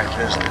is my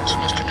business,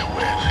 Mr.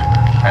 DeWitt.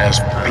 As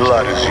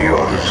blood as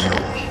yours.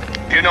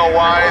 Do you know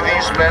why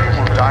these men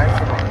will die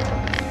for me?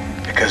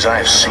 Because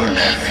I've seen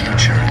their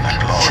future in the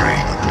glory,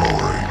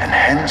 and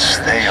hence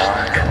they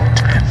are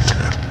content.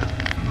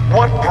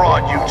 What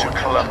brought you to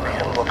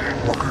Columbia, Booker?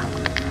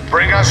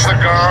 Bring us the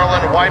girl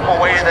and wipe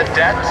away the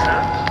debt?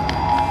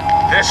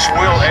 This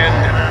will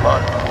end in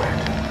blood, DeWitt.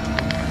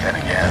 Then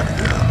again,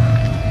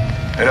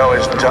 it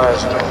always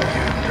does with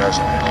you,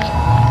 doesn't it?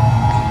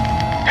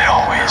 It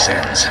always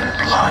ends in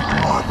blood.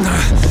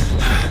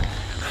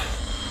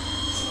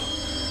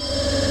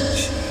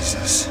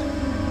 Jesus.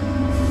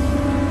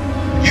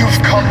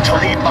 You've come to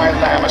lead my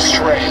lamb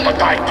astray, but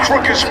thy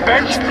crook is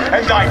bent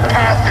and thy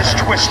path is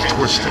twisted.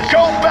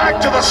 Go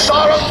back to the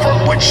Sodom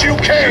from which you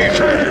came.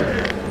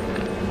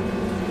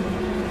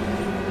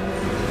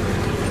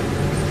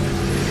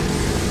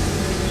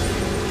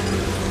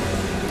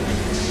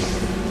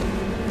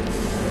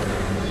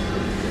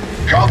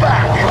 Go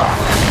back!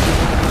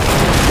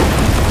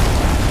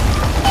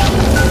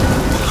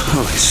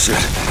 Holy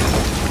shit.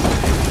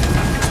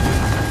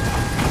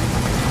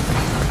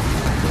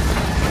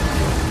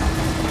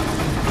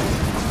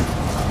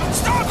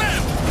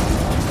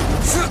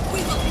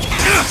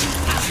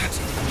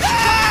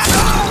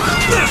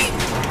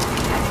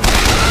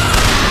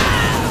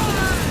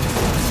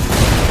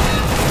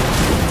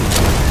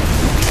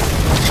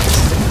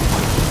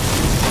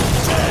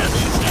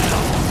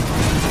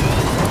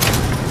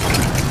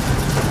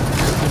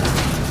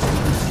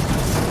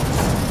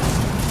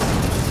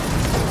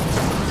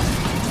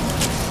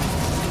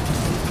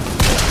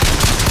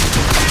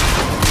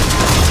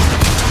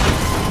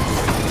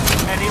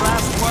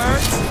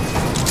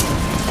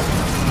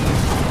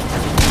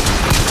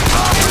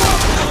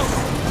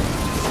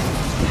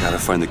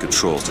 Find the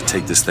controls to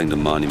take this thing to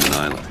Monument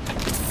Island.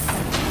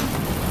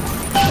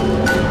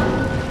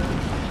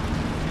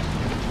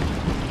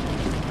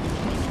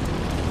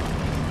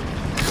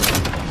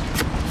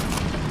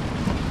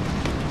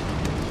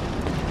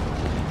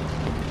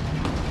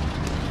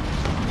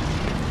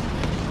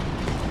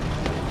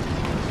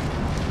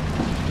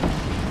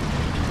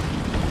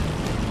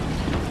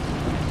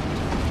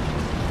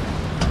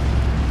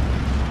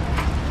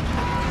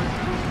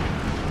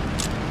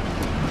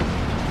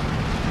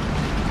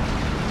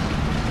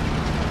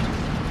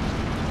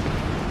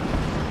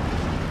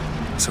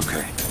 It's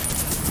okay.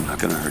 I'm not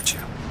gonna hurt you.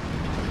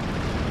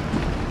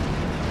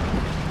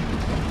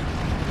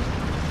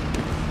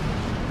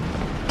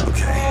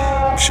 Okay,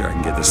 I'm sure I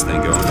can get this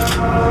thing going.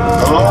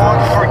 The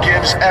Lord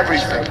forgives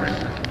everything.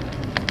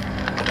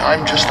 But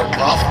I'm just a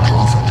prophet.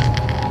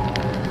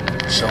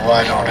 So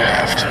I don't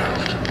have to.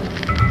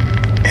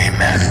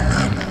 Amen.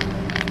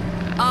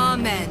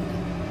 Amen.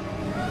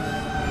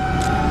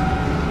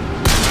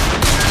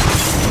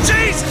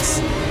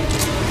 Jesus!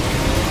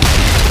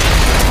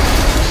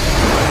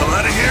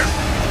 Out of here.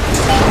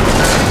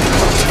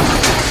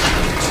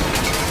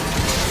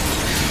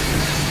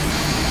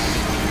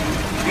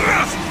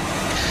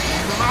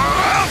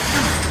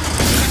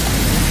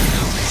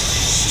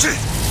 Shit.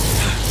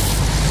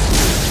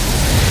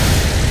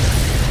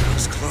 That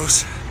was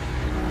close.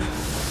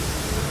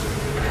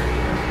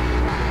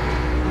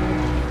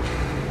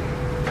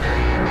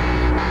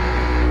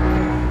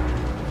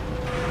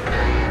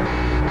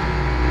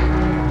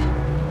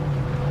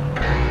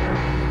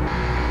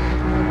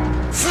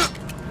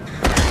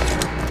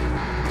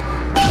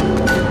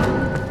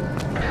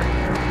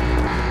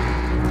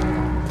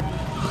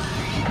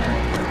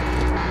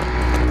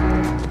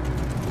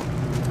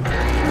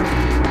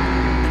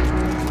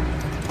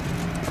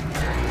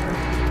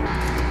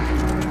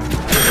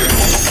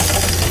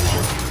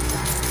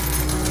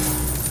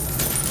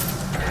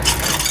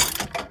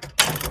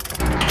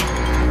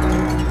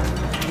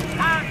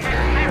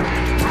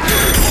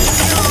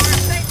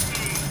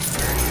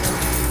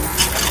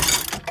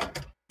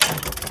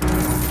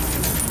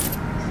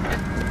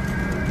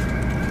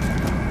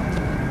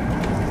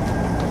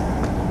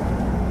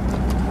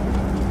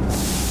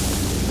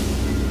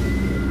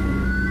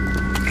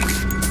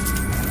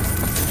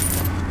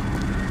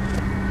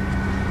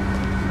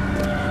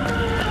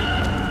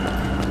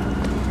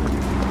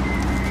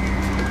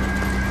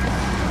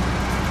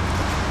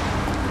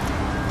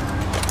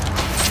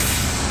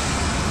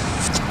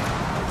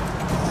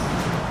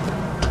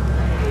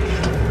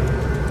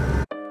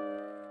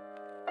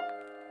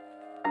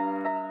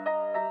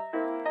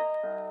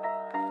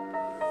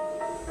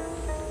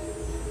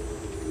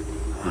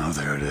 Oh,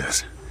 there it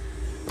is.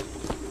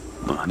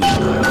 Monument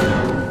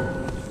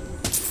Island.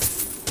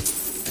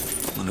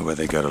 Wonder why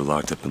they got her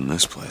locked up in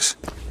this place.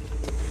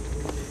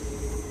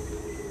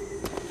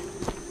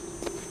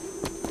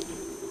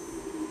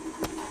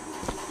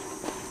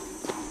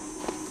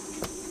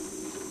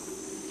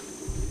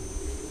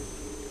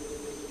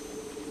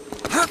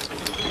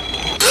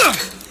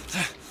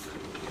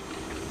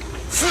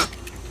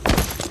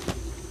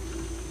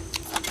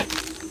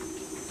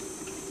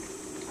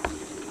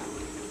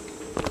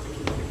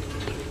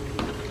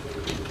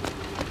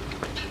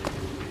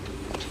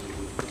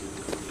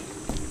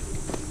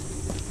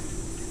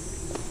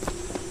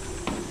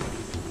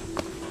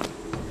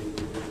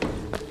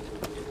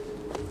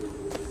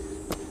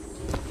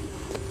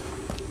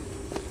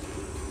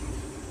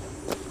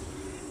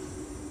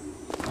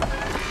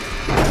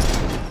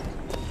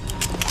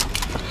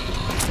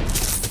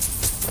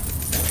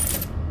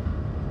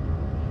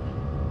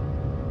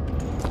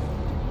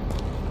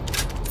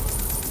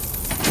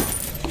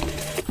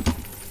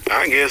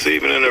 I guess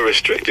even in a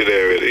restricted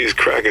area, these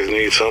crackers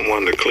need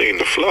someone to clean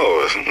the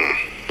floors.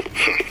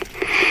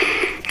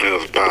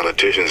 Those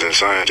politicians and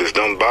scientists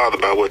don't bother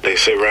about what they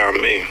say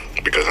around me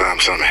because I'm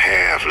some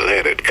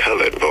half-leaded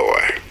colored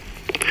boy.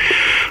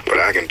 But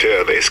I can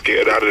tell they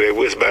scared out of their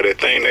wits by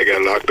that thing they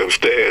got locked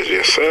upstairs.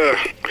 Yes, sir.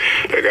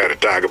 They got a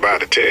tiger by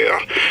the tail,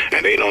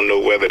 and they don't know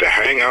whether to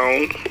hang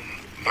on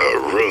or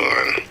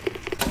run.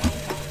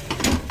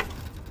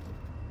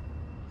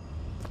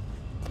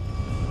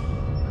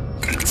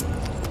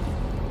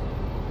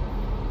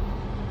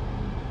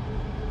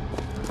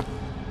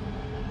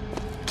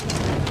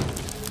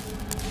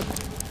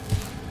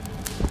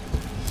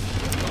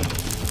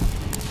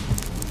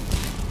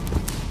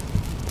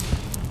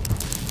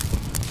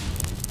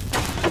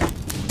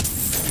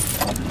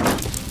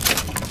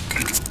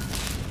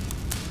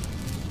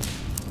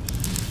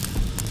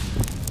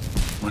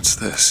 What's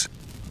this?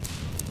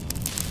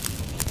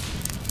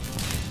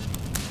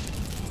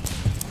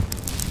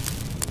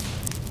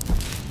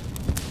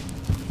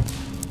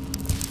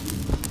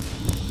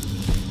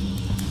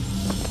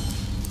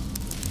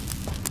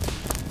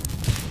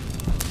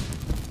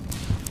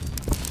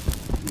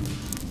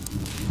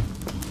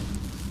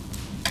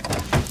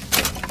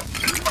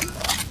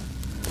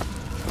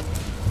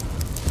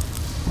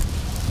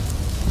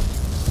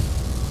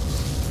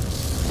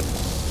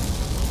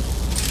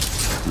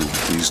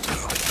 Please do.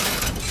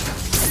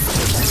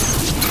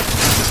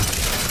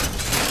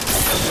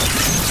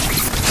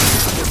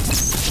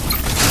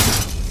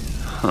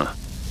 Huh.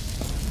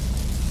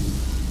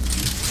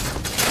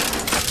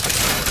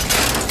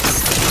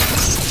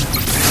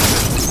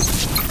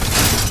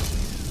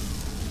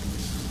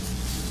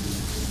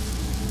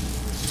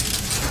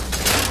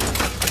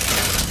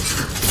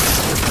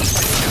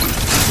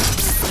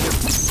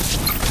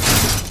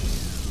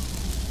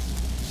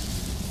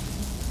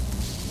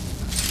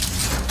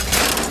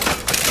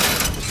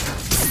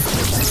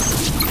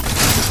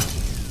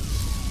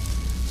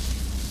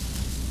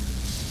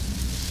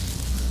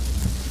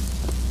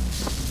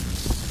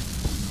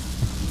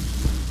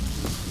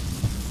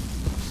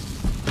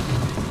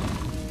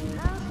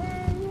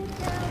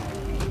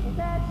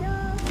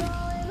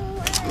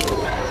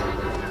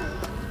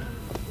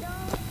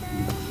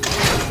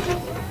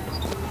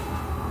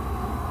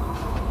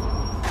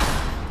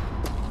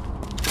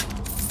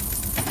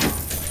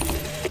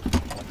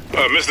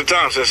 Mr.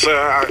 Thompson, sir,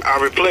 I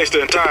replaced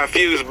the entire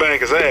fuse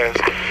banker's ass,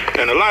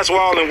 and the lights were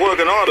all in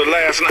working order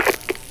last night.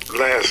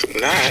 Last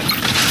night?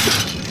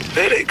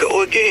 There they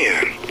go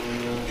again.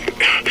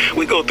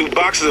 We go through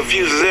boxes of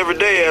fuses every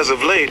day as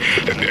of late,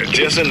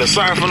 just in the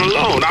siphon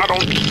alone. I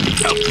don't...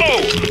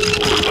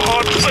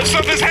 Oh,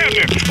 something's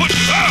happening.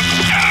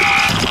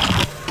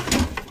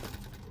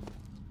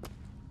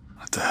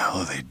 What the hell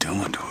are they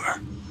doing to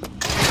her?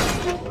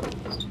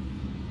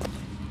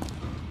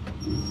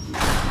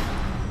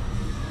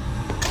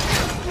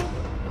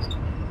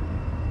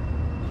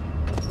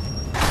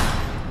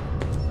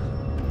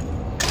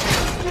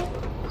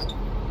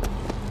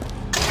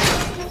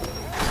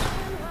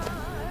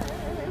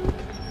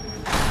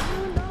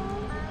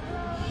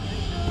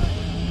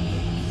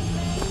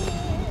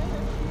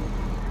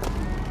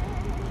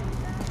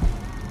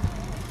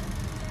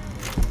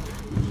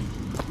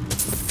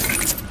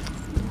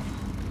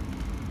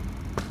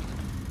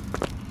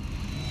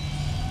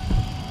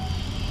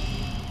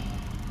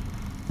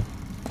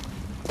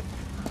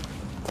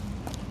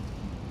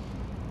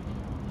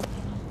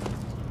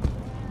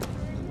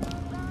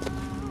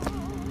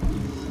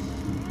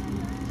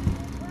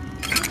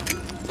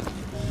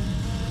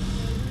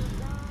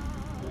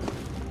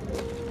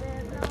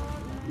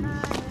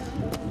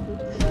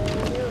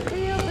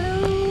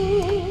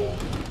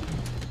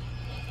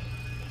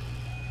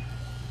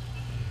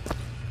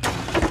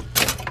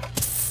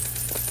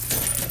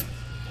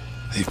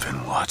 They've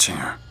been watching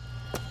her.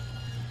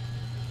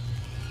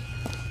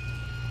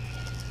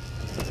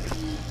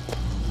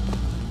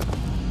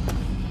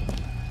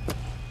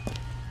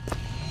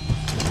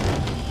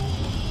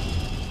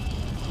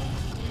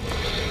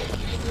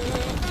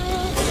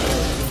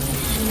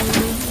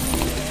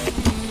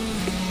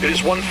 It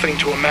is one thing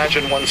to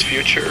imagine one's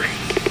future,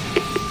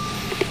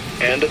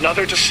 and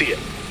another to see it.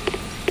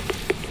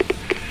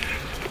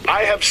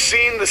 I have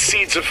seen the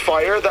seeds of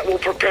fire that will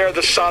prepare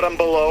the Sodom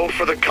below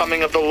for the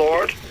coming of the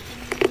Lord.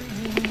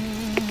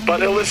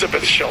 But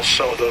Elizabeth shall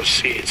sow those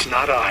seeds,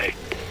 not I.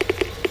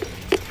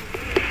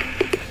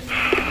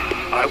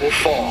 I will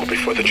fall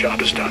before the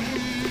job is done.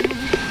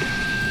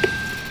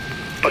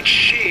 But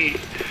she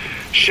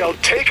shall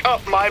take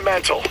up my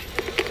mantle.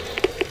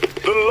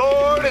 The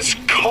Lord is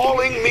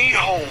calling me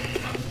home.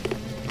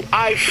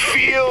 I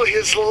feel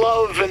his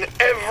love in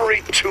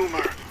every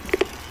tumor,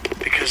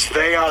 because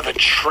they are the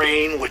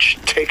train which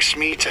takes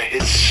me to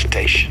his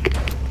station.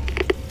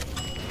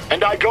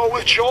 And I go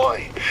with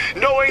joy,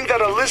 knowing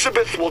that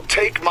Elizabeth will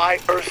take my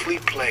earthly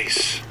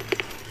place.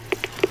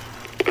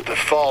 But the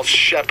false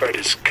shepherd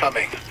is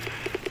coming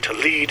to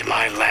lead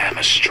my lamb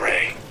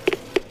astray.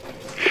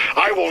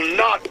 I will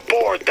not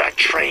board that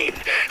train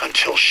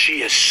until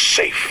she is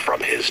safe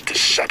from his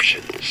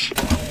deceptions.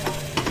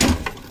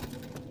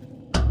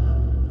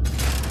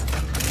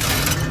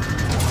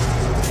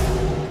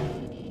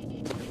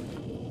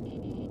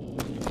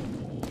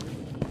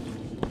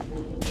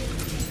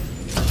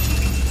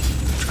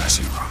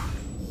 Dressing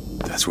room.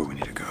 That's where we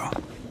need to go.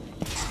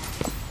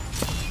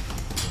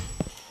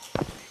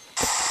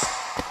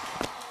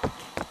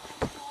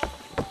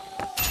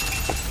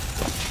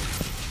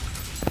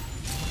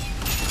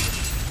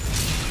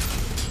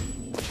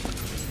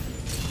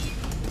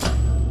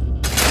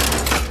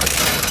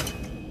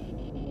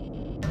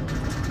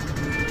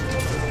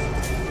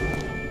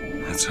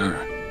 That's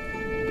her.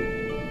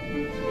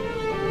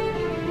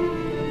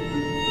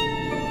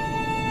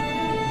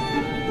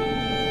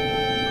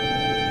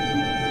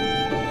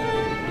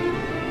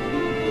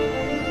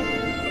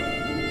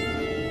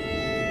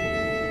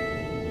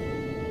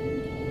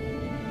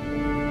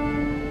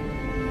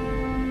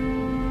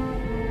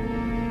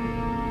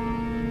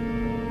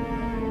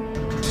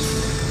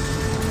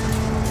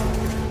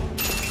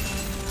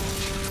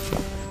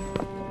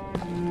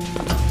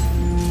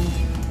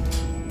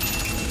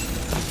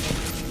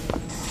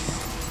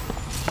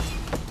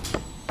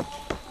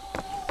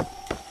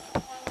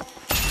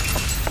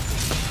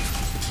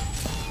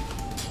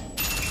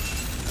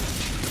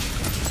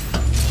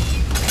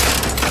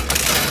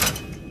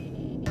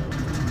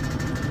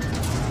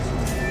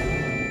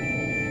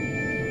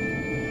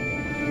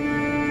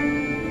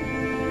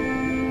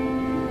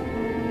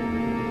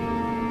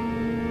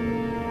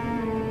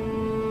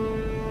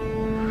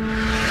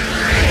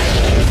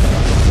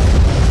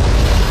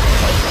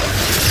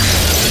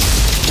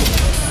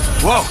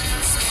 Whoa!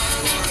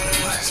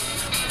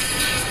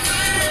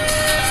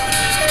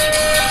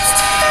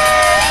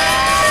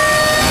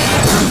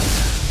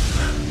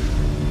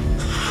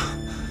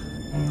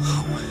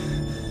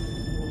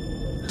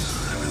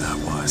 Whatever that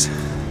was,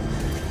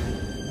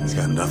 it's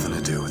got nothing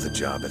to do with the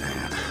job at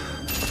hand.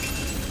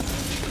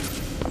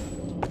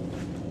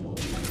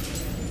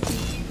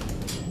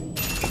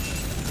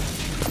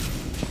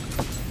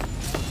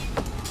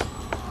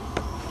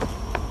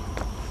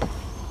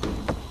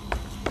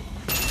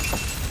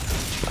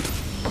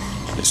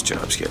 This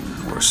job's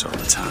getting worse all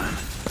the time.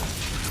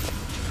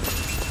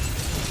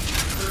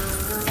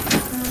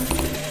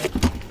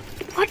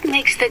 What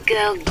makes the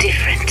girl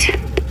different?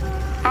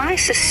 I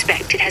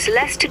suspect it has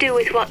less to do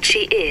with what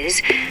she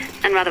is,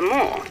 and rather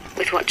more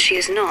with what she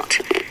is not.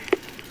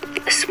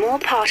 A small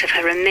part of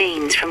her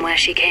remains from where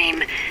she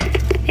came.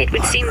 It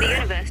would seem the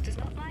universe does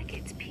not like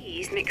its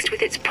peas mixed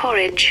with its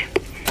porridge.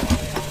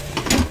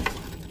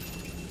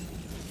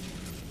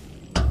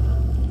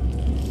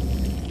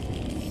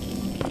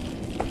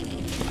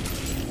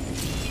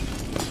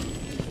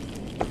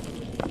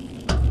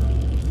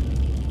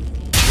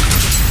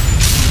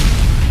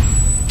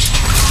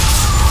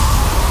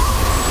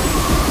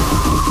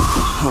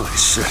 Holy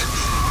shit.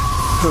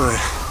 Alright,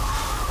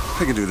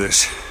 I can do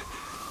this.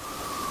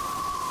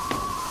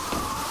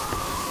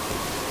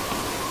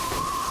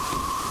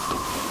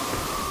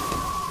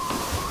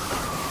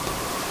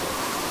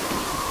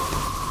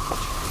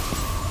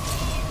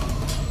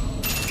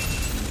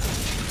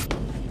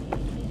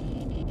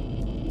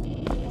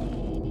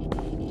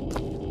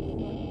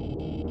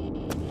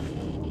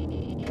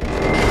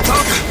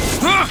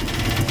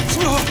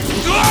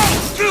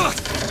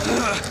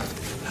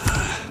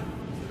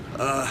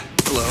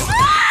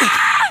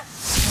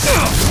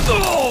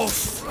 Hello.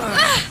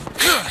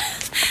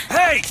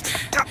 Hey!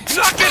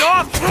 Knock it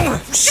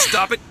off!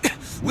 Stop it!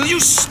 Will you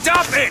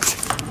stop it?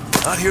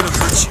 Not here to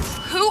hurt you.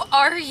 Who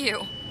are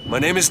you? My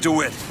name is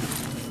DeWitt.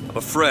 I'm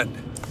a friend.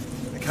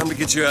 I come to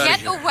get you out of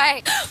here. Get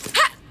away!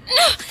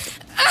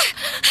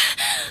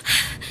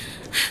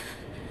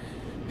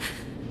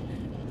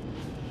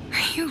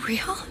 Are you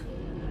real?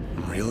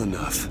 I'm real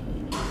enough.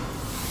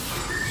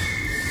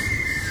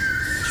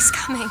 He's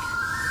coming.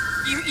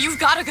 You've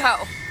got to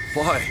go.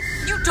 Why?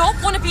 You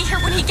don't want to be here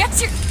when he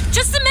gets here.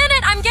 Just a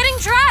minute, I'm getting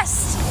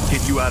dressed.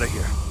 Get you out of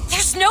here.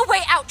 There's no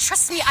way out.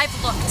 Trust me, I've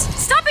looked.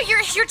 Stop it,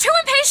 you're too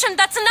impatient.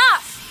 That's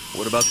enough.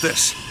 What about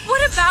this?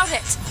 What about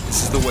it?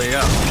 This is the way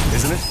out,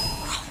 isn't it?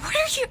 What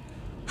are you...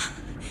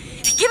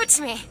 Give it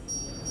to me.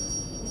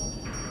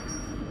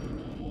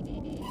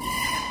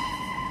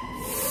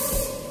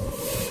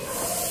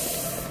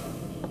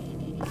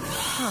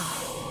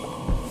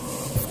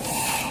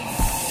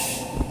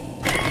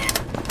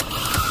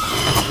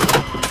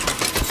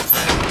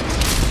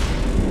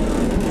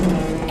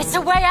 It's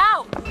a way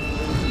out.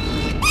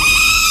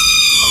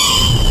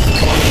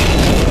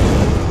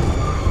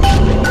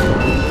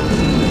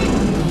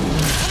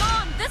 Come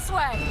on, this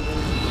way.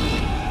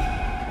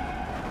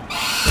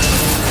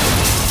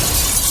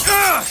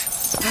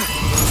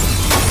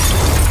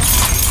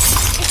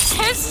 It's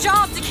his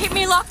job to keep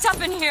me locked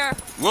up in here.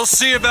 We'll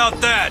see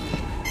about that.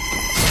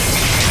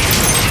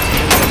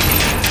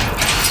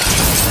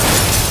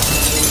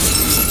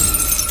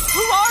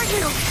 Who are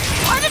you?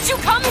 Why did you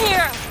come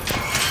here?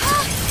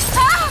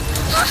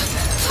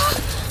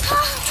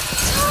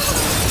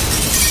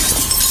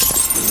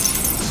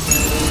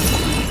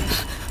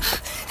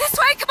 This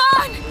way, come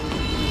on!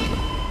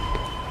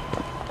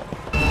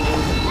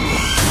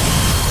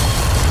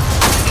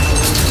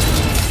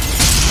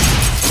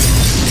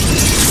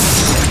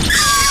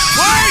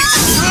 Wait!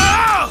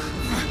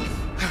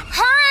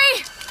 Hurry!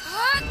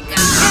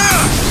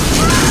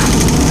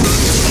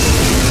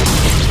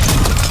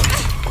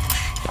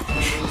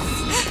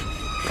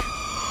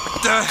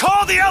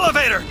 Call the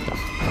elevator!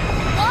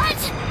 What?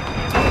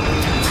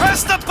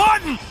 Press the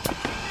button!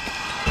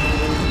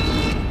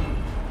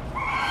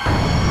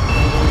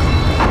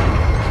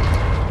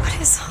 What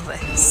is all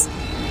this?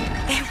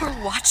 They were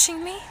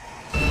watching me?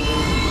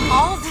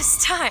 All this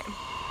time?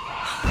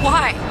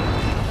 Why?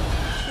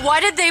 Why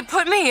did they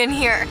put me in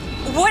here?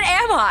 What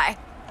am I?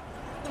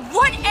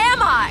 What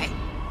am I?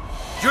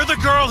 You're the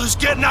girl who's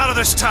getting out of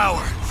this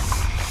tower.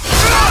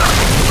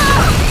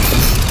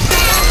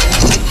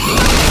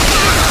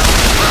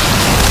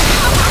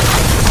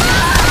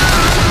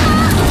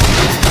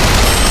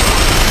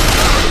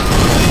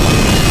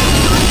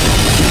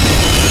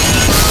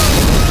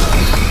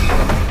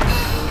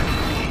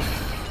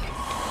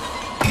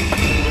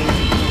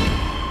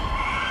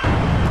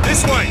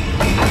 This way!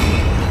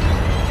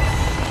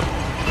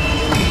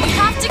 We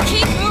have to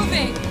keep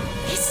moving.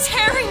 He's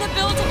tearing the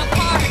building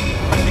apart.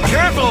 Be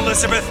careful,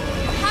 Elizabeth!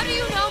 How do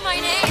you know my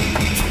name?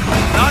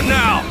 Not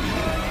now!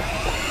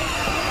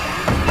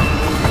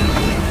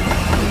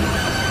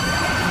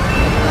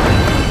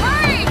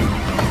 Hurry!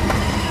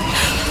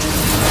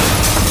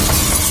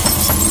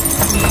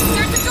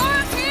 There's a door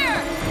up here!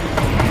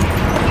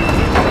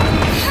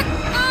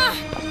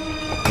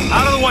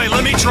 Out of the way,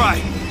 let me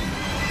try.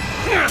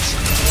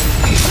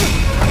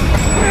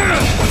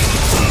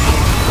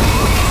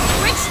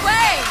 Which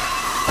way?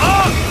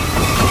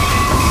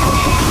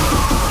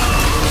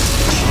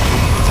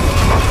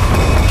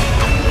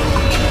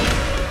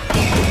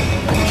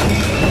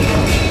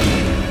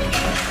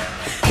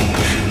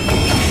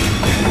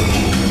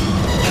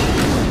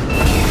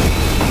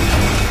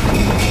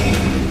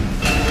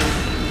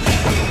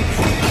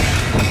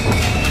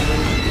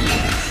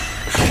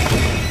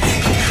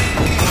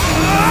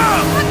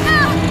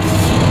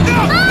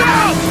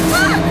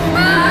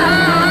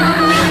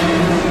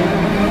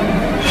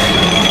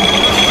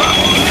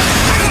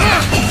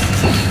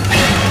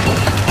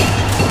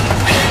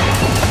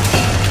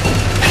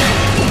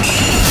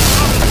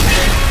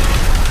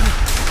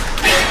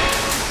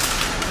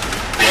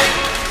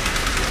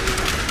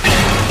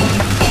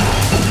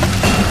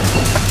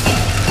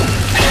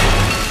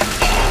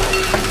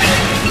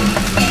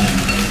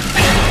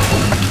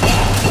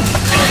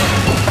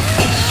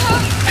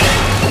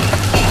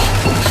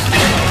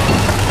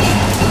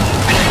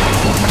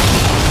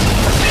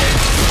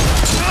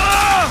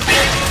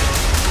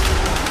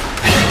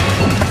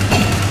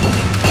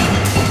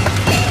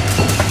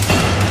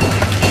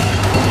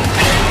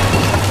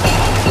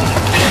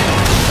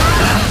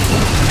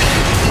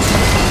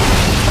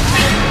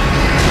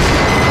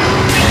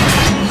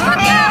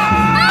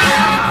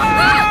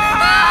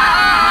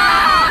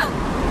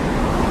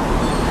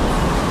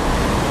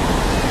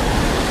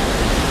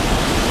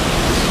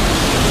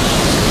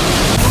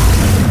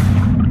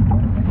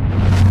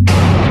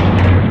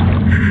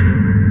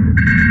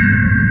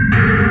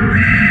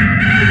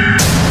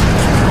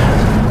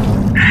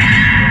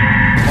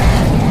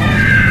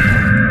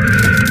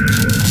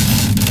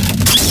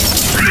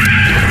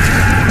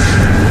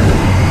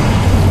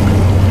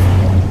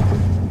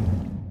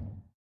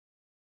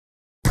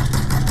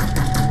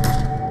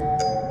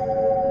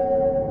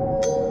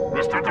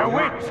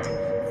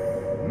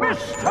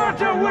 Mr.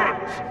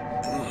 DeWitt!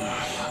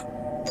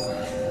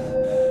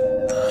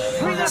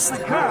 Swing at the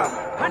curb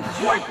and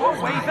swipe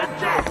away the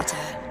debt!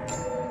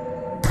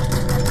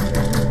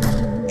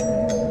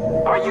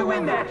 Are you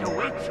in there,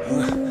 DeWitt?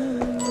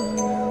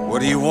 What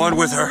do you want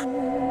with her?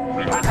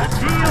 We got a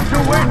deal,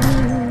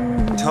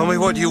 DeWitt! Tell me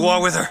what you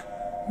want with her.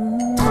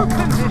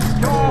 Open this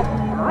door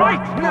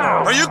right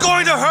now! Are you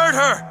going to hurt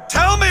her?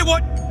 Tell me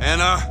what...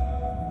 Anna?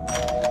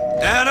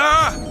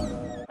 Anna!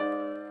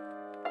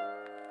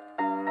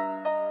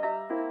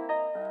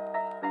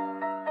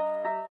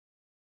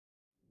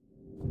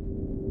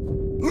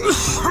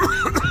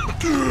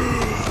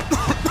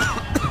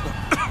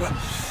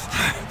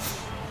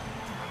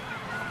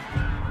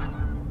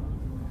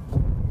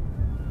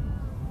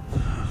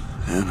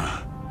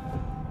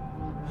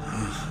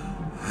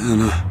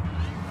 Anna.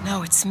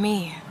 No, it's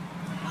me,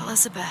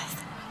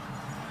 Elizabeth.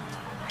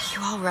 Are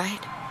you all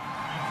right?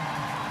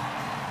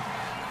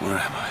 Where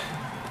am I?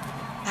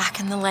 Back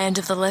in the land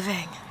of the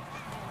living.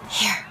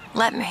 Here,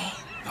 let me.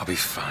 I'll be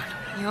fine.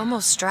 You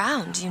almost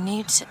drowned. You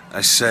need to...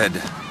 I said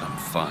I'm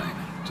fine.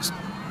 Just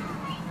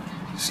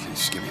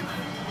give me a minute.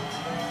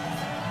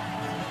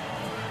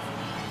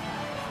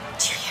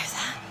 Do you hear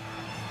that?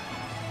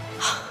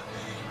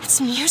 It's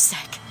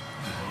music.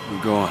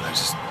 You go on. I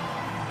just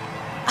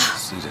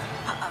need to...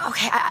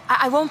 Okay,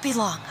 I won't be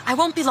long. I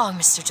won't be long,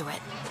 Mr. DeWitt.